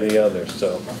one way or the other.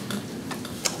 So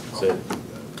that's it.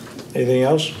 Anything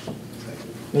else?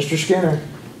 Mr. Skinner?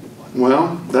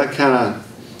 Well, that kind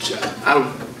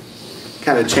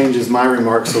of changes my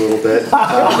remarks a little bit.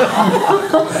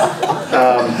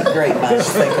 Great minds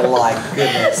think alike,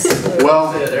 goodness.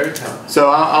 Well, so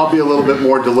I'll be a little bit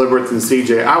more deliberate than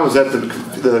CJ. I was at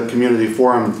the community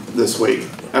forum this week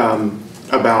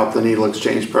about the needle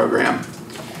exchange program.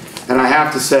 And I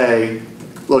have to say,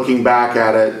 looking back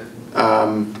at it,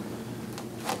 I'm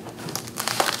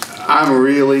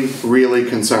really, really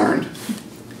concerned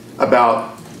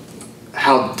about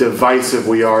how divisive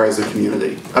we are as a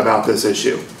community about this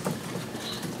issue.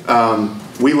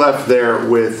 We left there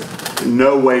with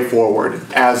no way forward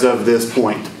as of this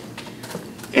point.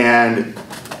 And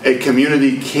a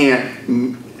community can't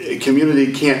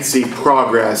see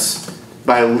progress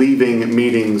by leaving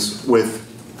meetings with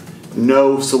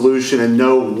no solution and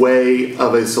no way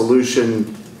of a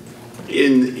solution,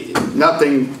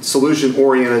 nothing solution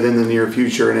oriented in the near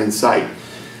future and in sight.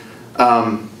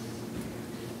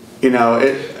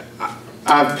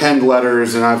 I've penned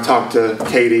letters and I've talked to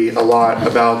Katie a lot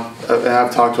about,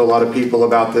 I've talked to a lot of people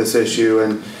about this issue,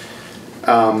 and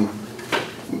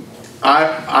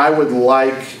I would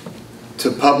like to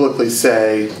publicly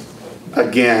say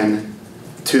again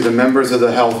to the members of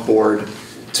the health board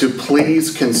to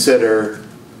please consider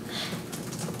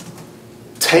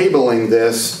tabling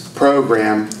this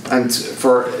program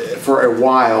for a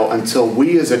while until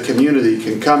we as a community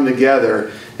can come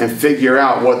together and figure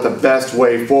out what the best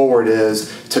way forward is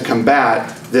to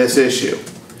combat this issue.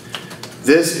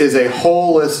 This is a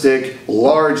holistic,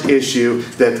 large issue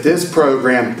that this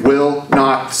program will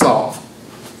not solve.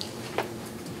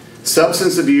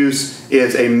 Substance abuse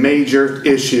is a major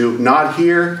issue, not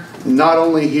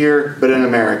only here, but in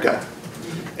America.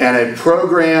 And a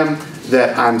program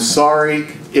that, I'm sorry,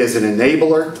 is an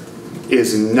enabler,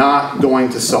 is not going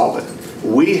to solve it.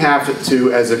 We have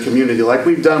to, as a community, like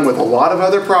we've done with a lot of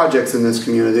other projects in this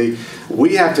community,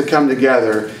 we have to come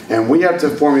together and we have to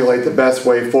formulate the best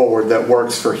way forward that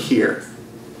works for here.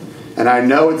 And I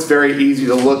know it's very easy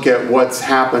to look at what's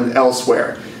happened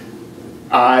elsewhere.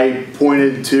 I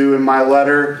pointed to in my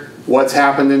letter what's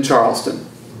happened in Charleston.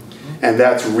 And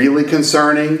that's really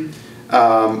concerning,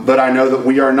 but I know that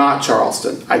we are not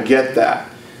Charleston. I get that.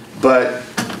 But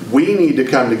we need to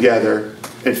come together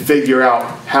and figure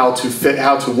out how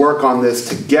to work on this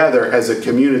together as a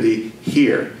community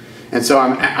here. And so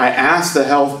I asked the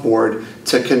health board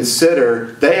to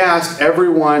consider, they asked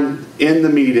everyone in the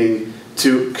meeting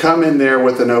to come in there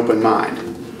with an open mind.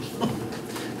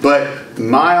 But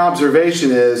my observation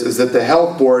is that the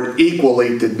health board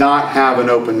equally did not have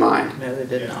an open mind. No, they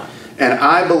did not. And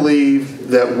I believe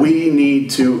that we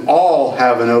need to all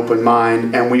have an open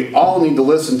mind, and we all need to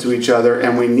listen to each other,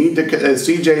 and we need to, as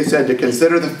CJ said, to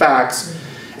consider the facts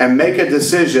and make a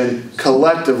decision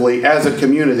collectively as a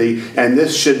community, and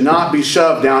this should not be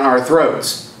shoved down our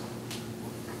throats.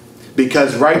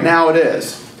 Because right now it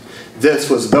is. This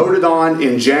was voted on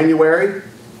in January,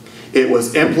 it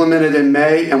was implemented in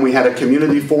May, and we had a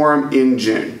community forum in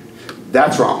June.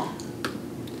 That's wrong.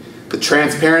 The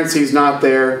transparency is not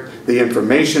there, the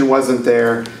information wasn't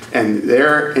there, and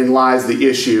therein lies the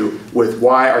issue with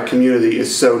why our community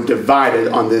is so divided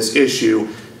on this issue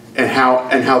and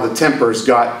how the tempers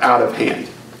got out of hand.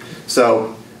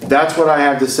 So that's what I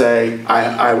have to say.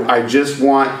 I just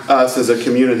want us as a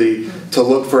community to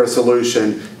look for a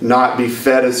solution, not be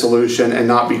fed a solution, and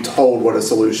not be told what a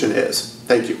solution is.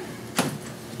 Thank you.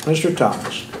 Mr.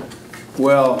 Thomas.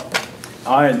 Well,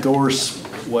 I endorse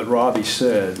what Robbie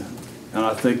said, and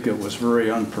I think it was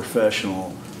very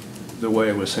unprofessional the way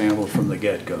it was handled from the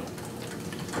get-go.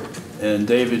 And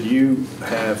David, you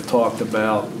have talked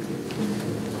about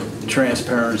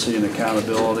transparency and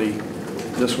accountability.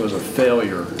 This was a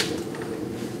failure,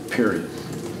 period.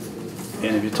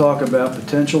 And if you talk about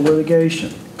potential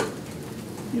litigation,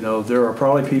 you know, there are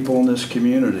probably people in this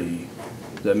community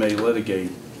that may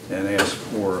litigate and ask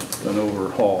for an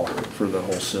overhaul for the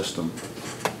whole system.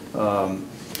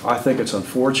 I think it's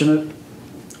unfortunate.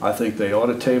 I think they ought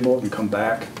to table it and come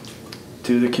back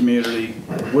to the community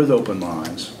with open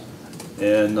minds.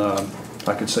 And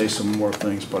I could say some more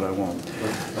things, but I won't.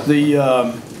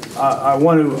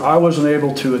 I wasn't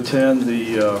able to attend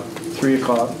the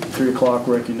 3 o'clock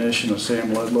recognition of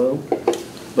Sam Ludlow,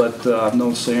 but I've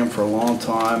known Sam for a long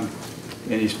time,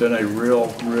 and he's been a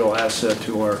real asset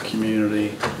to our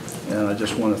community, and I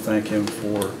just want to thank him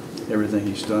for everything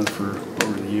he's done for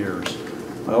over the years.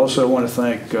 I also want to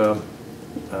thank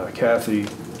Kathy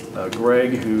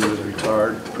Gregg, who is a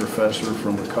retired professor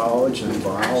from the college in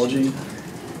biology,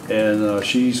 and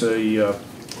she's a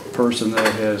person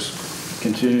that has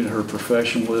continued her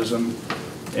professionalism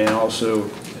and also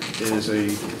is a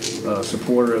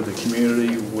supporter of the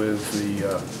community with the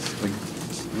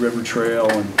river trail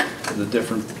and the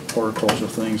different horticultural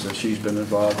things that she's been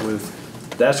involved with.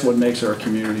 That's what makes our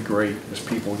community great, is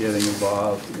people getting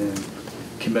involved and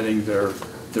committing their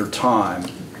time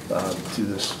to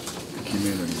this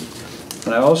community.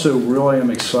 And I also really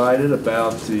am excited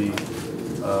about the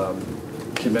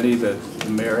committee that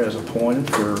the mayor has appointed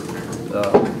for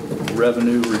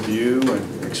revenue review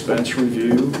and expense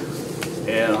review.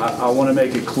 And I want to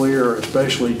make it clear,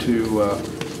 especially to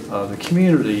the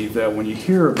community, that when you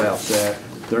hear about that,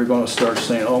 they're going to start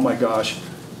saying, oh my gosh,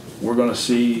 we're going to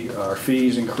see our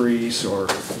fees increase or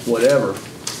whatever.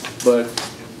 But,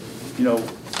 you know,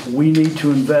 we need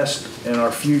to invest in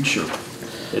our future.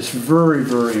 It's very,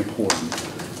 very important.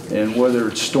 And whether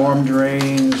it's storm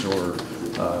drains or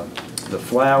the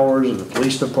flowers or the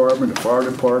police department, the fire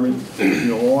department, you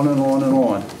know, on and on and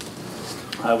on.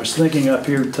 I was thinking up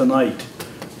here tonight,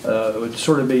 it would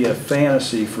sort of be a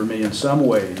fantasy for me in some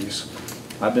ways.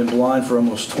 I've been blind for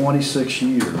almost 26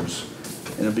 years,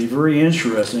 and it'd be very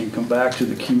interesting to come back to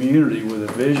the community with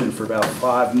a vision for about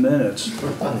 5 minutes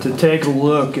to take a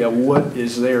look at what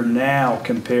is there now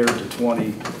compared to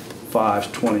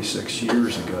 26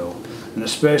 years ago. And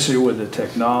especially with the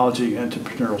technology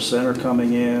entrepreneurial center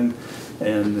coming in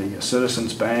and the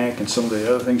Citizens Bank and some of the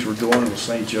other things we're doing with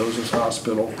St. Joseph's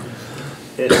Hospital,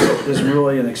 it is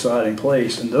really an exciting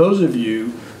place. And those of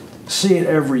you see it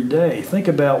every day. Think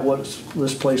about what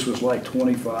this place was like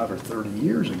 25 or 30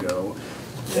 years ago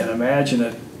and imagine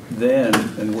it then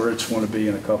and where it's going to be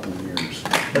in a couple of years.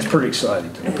 That's pretty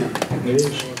exciting to me. It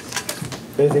is.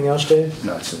 Anything else, Dave?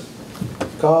 No, that's it.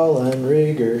 Colin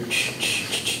Rieger.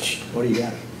 What do you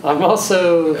got? I'm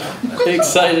also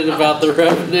excited about the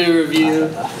Revenue Review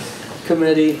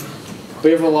Committee. We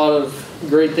have a lot of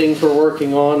great things we're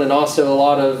working on and also a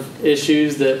lot of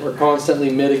issues that we're constantly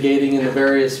mitigating in the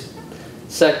various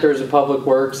sectors of public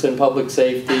works and public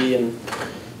safety. And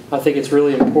I think it's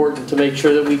really important to make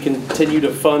sure that we continue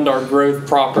to fund our growth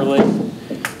properly,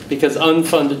 because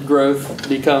unfunded growth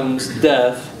becomes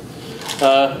death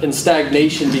and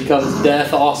stagnation becomes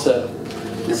death also.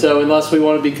 So unless we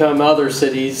want to become other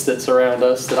cities that surround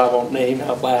us that I won't name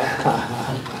out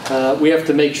loud, we have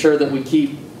to make sure that we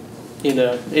keep, you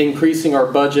know, increasing our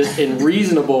budget in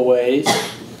reasonable ways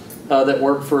that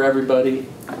work for everybody.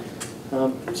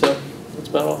 So that's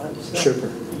about all I have to say.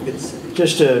 Super.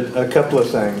 Just a couple of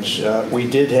things. We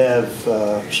did have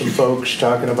some folks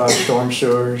talking about storm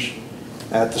sewers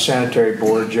at the sanitary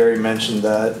board. Jerry mentioned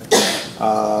that.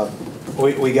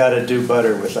 We got to do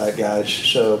better with that, guys.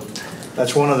 So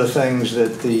that's one of the things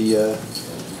that the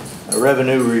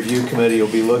Revenue Review Committee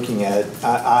will be looking at.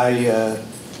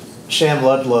 Sam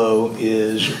Ludlow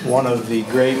is one of the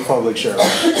great public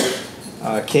servants.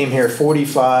 Came here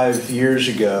 45 years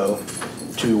ago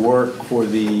to work for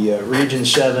the Region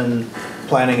 7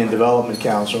 Planning and Development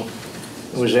Council.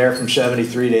 Was there from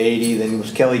 73 to 80. Then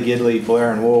was Kelly Gidley,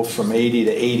 Blair and Wolf from 80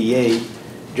 to 88.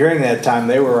 During that time,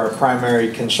 they were our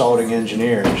primary consulting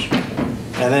engineers.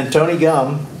 And then Tony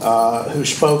Gum, who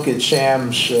spoke at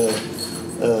Sam's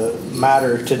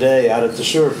matter today out at the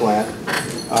sewer plant,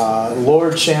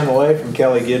 lured Sam away from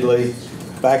Kelly Gidley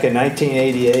back in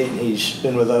 1988, and he's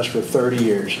been with us for 30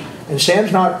 years. And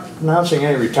Sam's not announcing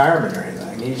any retirement or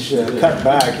anything. He's cut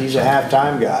back. He's a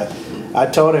half-time guy. I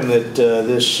told him that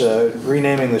this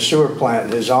renaming the sewer plant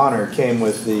in his honor came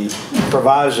with the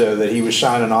proviso that he was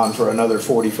signing on for another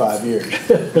 45 years.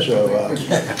 So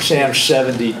Sam's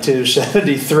 72,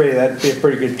 73. That'd be a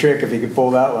pretty good trick if he could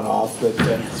pull that one off. But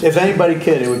if anybody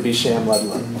could, it would be Sam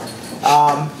Ludlow.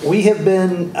 We have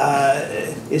been,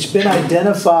 it's been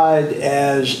identified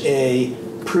as a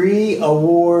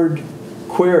pre-award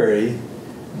query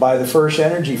by the First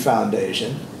Energy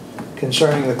Foundation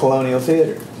concerning the Colonial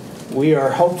Theater. We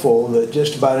are hopeful that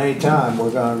just about any time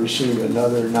we're going to receive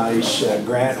another nice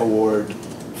grant award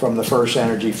from the First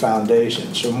Energy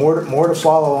Foundation. So more to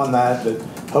follow on that, but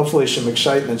hopefully some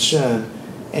excitement soon.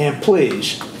 And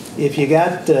please, if you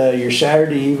got your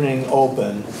Saturday evening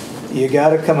open, you got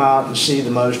to come out and see the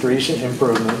most recent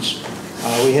improvements.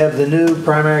 We have the new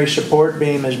primary support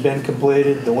beam has been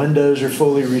completed. The windows are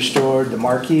fully restored. The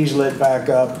marquees lit back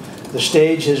up. The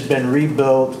stage has been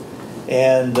rebuilt.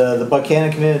 And the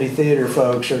Buckhannon Community Theater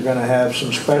folks are going to have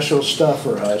some special stuff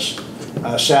for us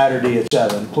Saturday at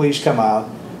 7. Please come out.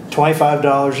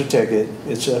 $25 a ticket.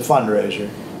 It's a fundraiser.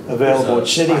 Available at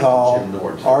City Hall,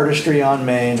 Artistry on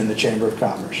Main, and the Chamber of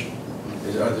Commerce.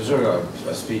 Is there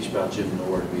a speech about Jim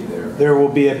Noor to be there? There will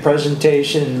be a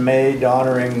presentation made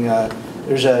honoring,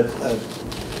 there's a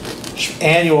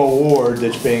annual award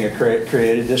that's being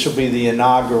created. This will be the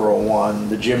inaugural one.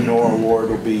 The Jim Noor Award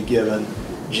will be given.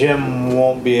 Jim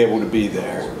won't be able to be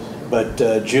there, but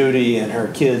Judy and her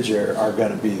kids are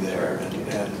going to be there,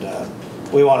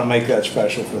 and we want to make that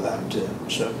special for them too.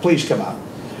 So please come out.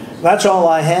 That's all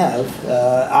I have.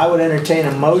 I would entertain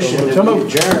a motion to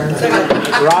adjourn.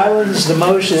 Ryland's the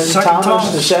motion,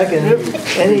 Thomas the second.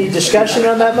 Any discussion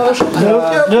on that motion? No.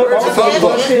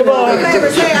 Come on.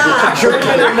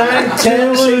 Adjournment at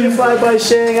 9:10, signify by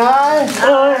saying aye.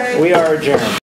 Aye. We are adjourned.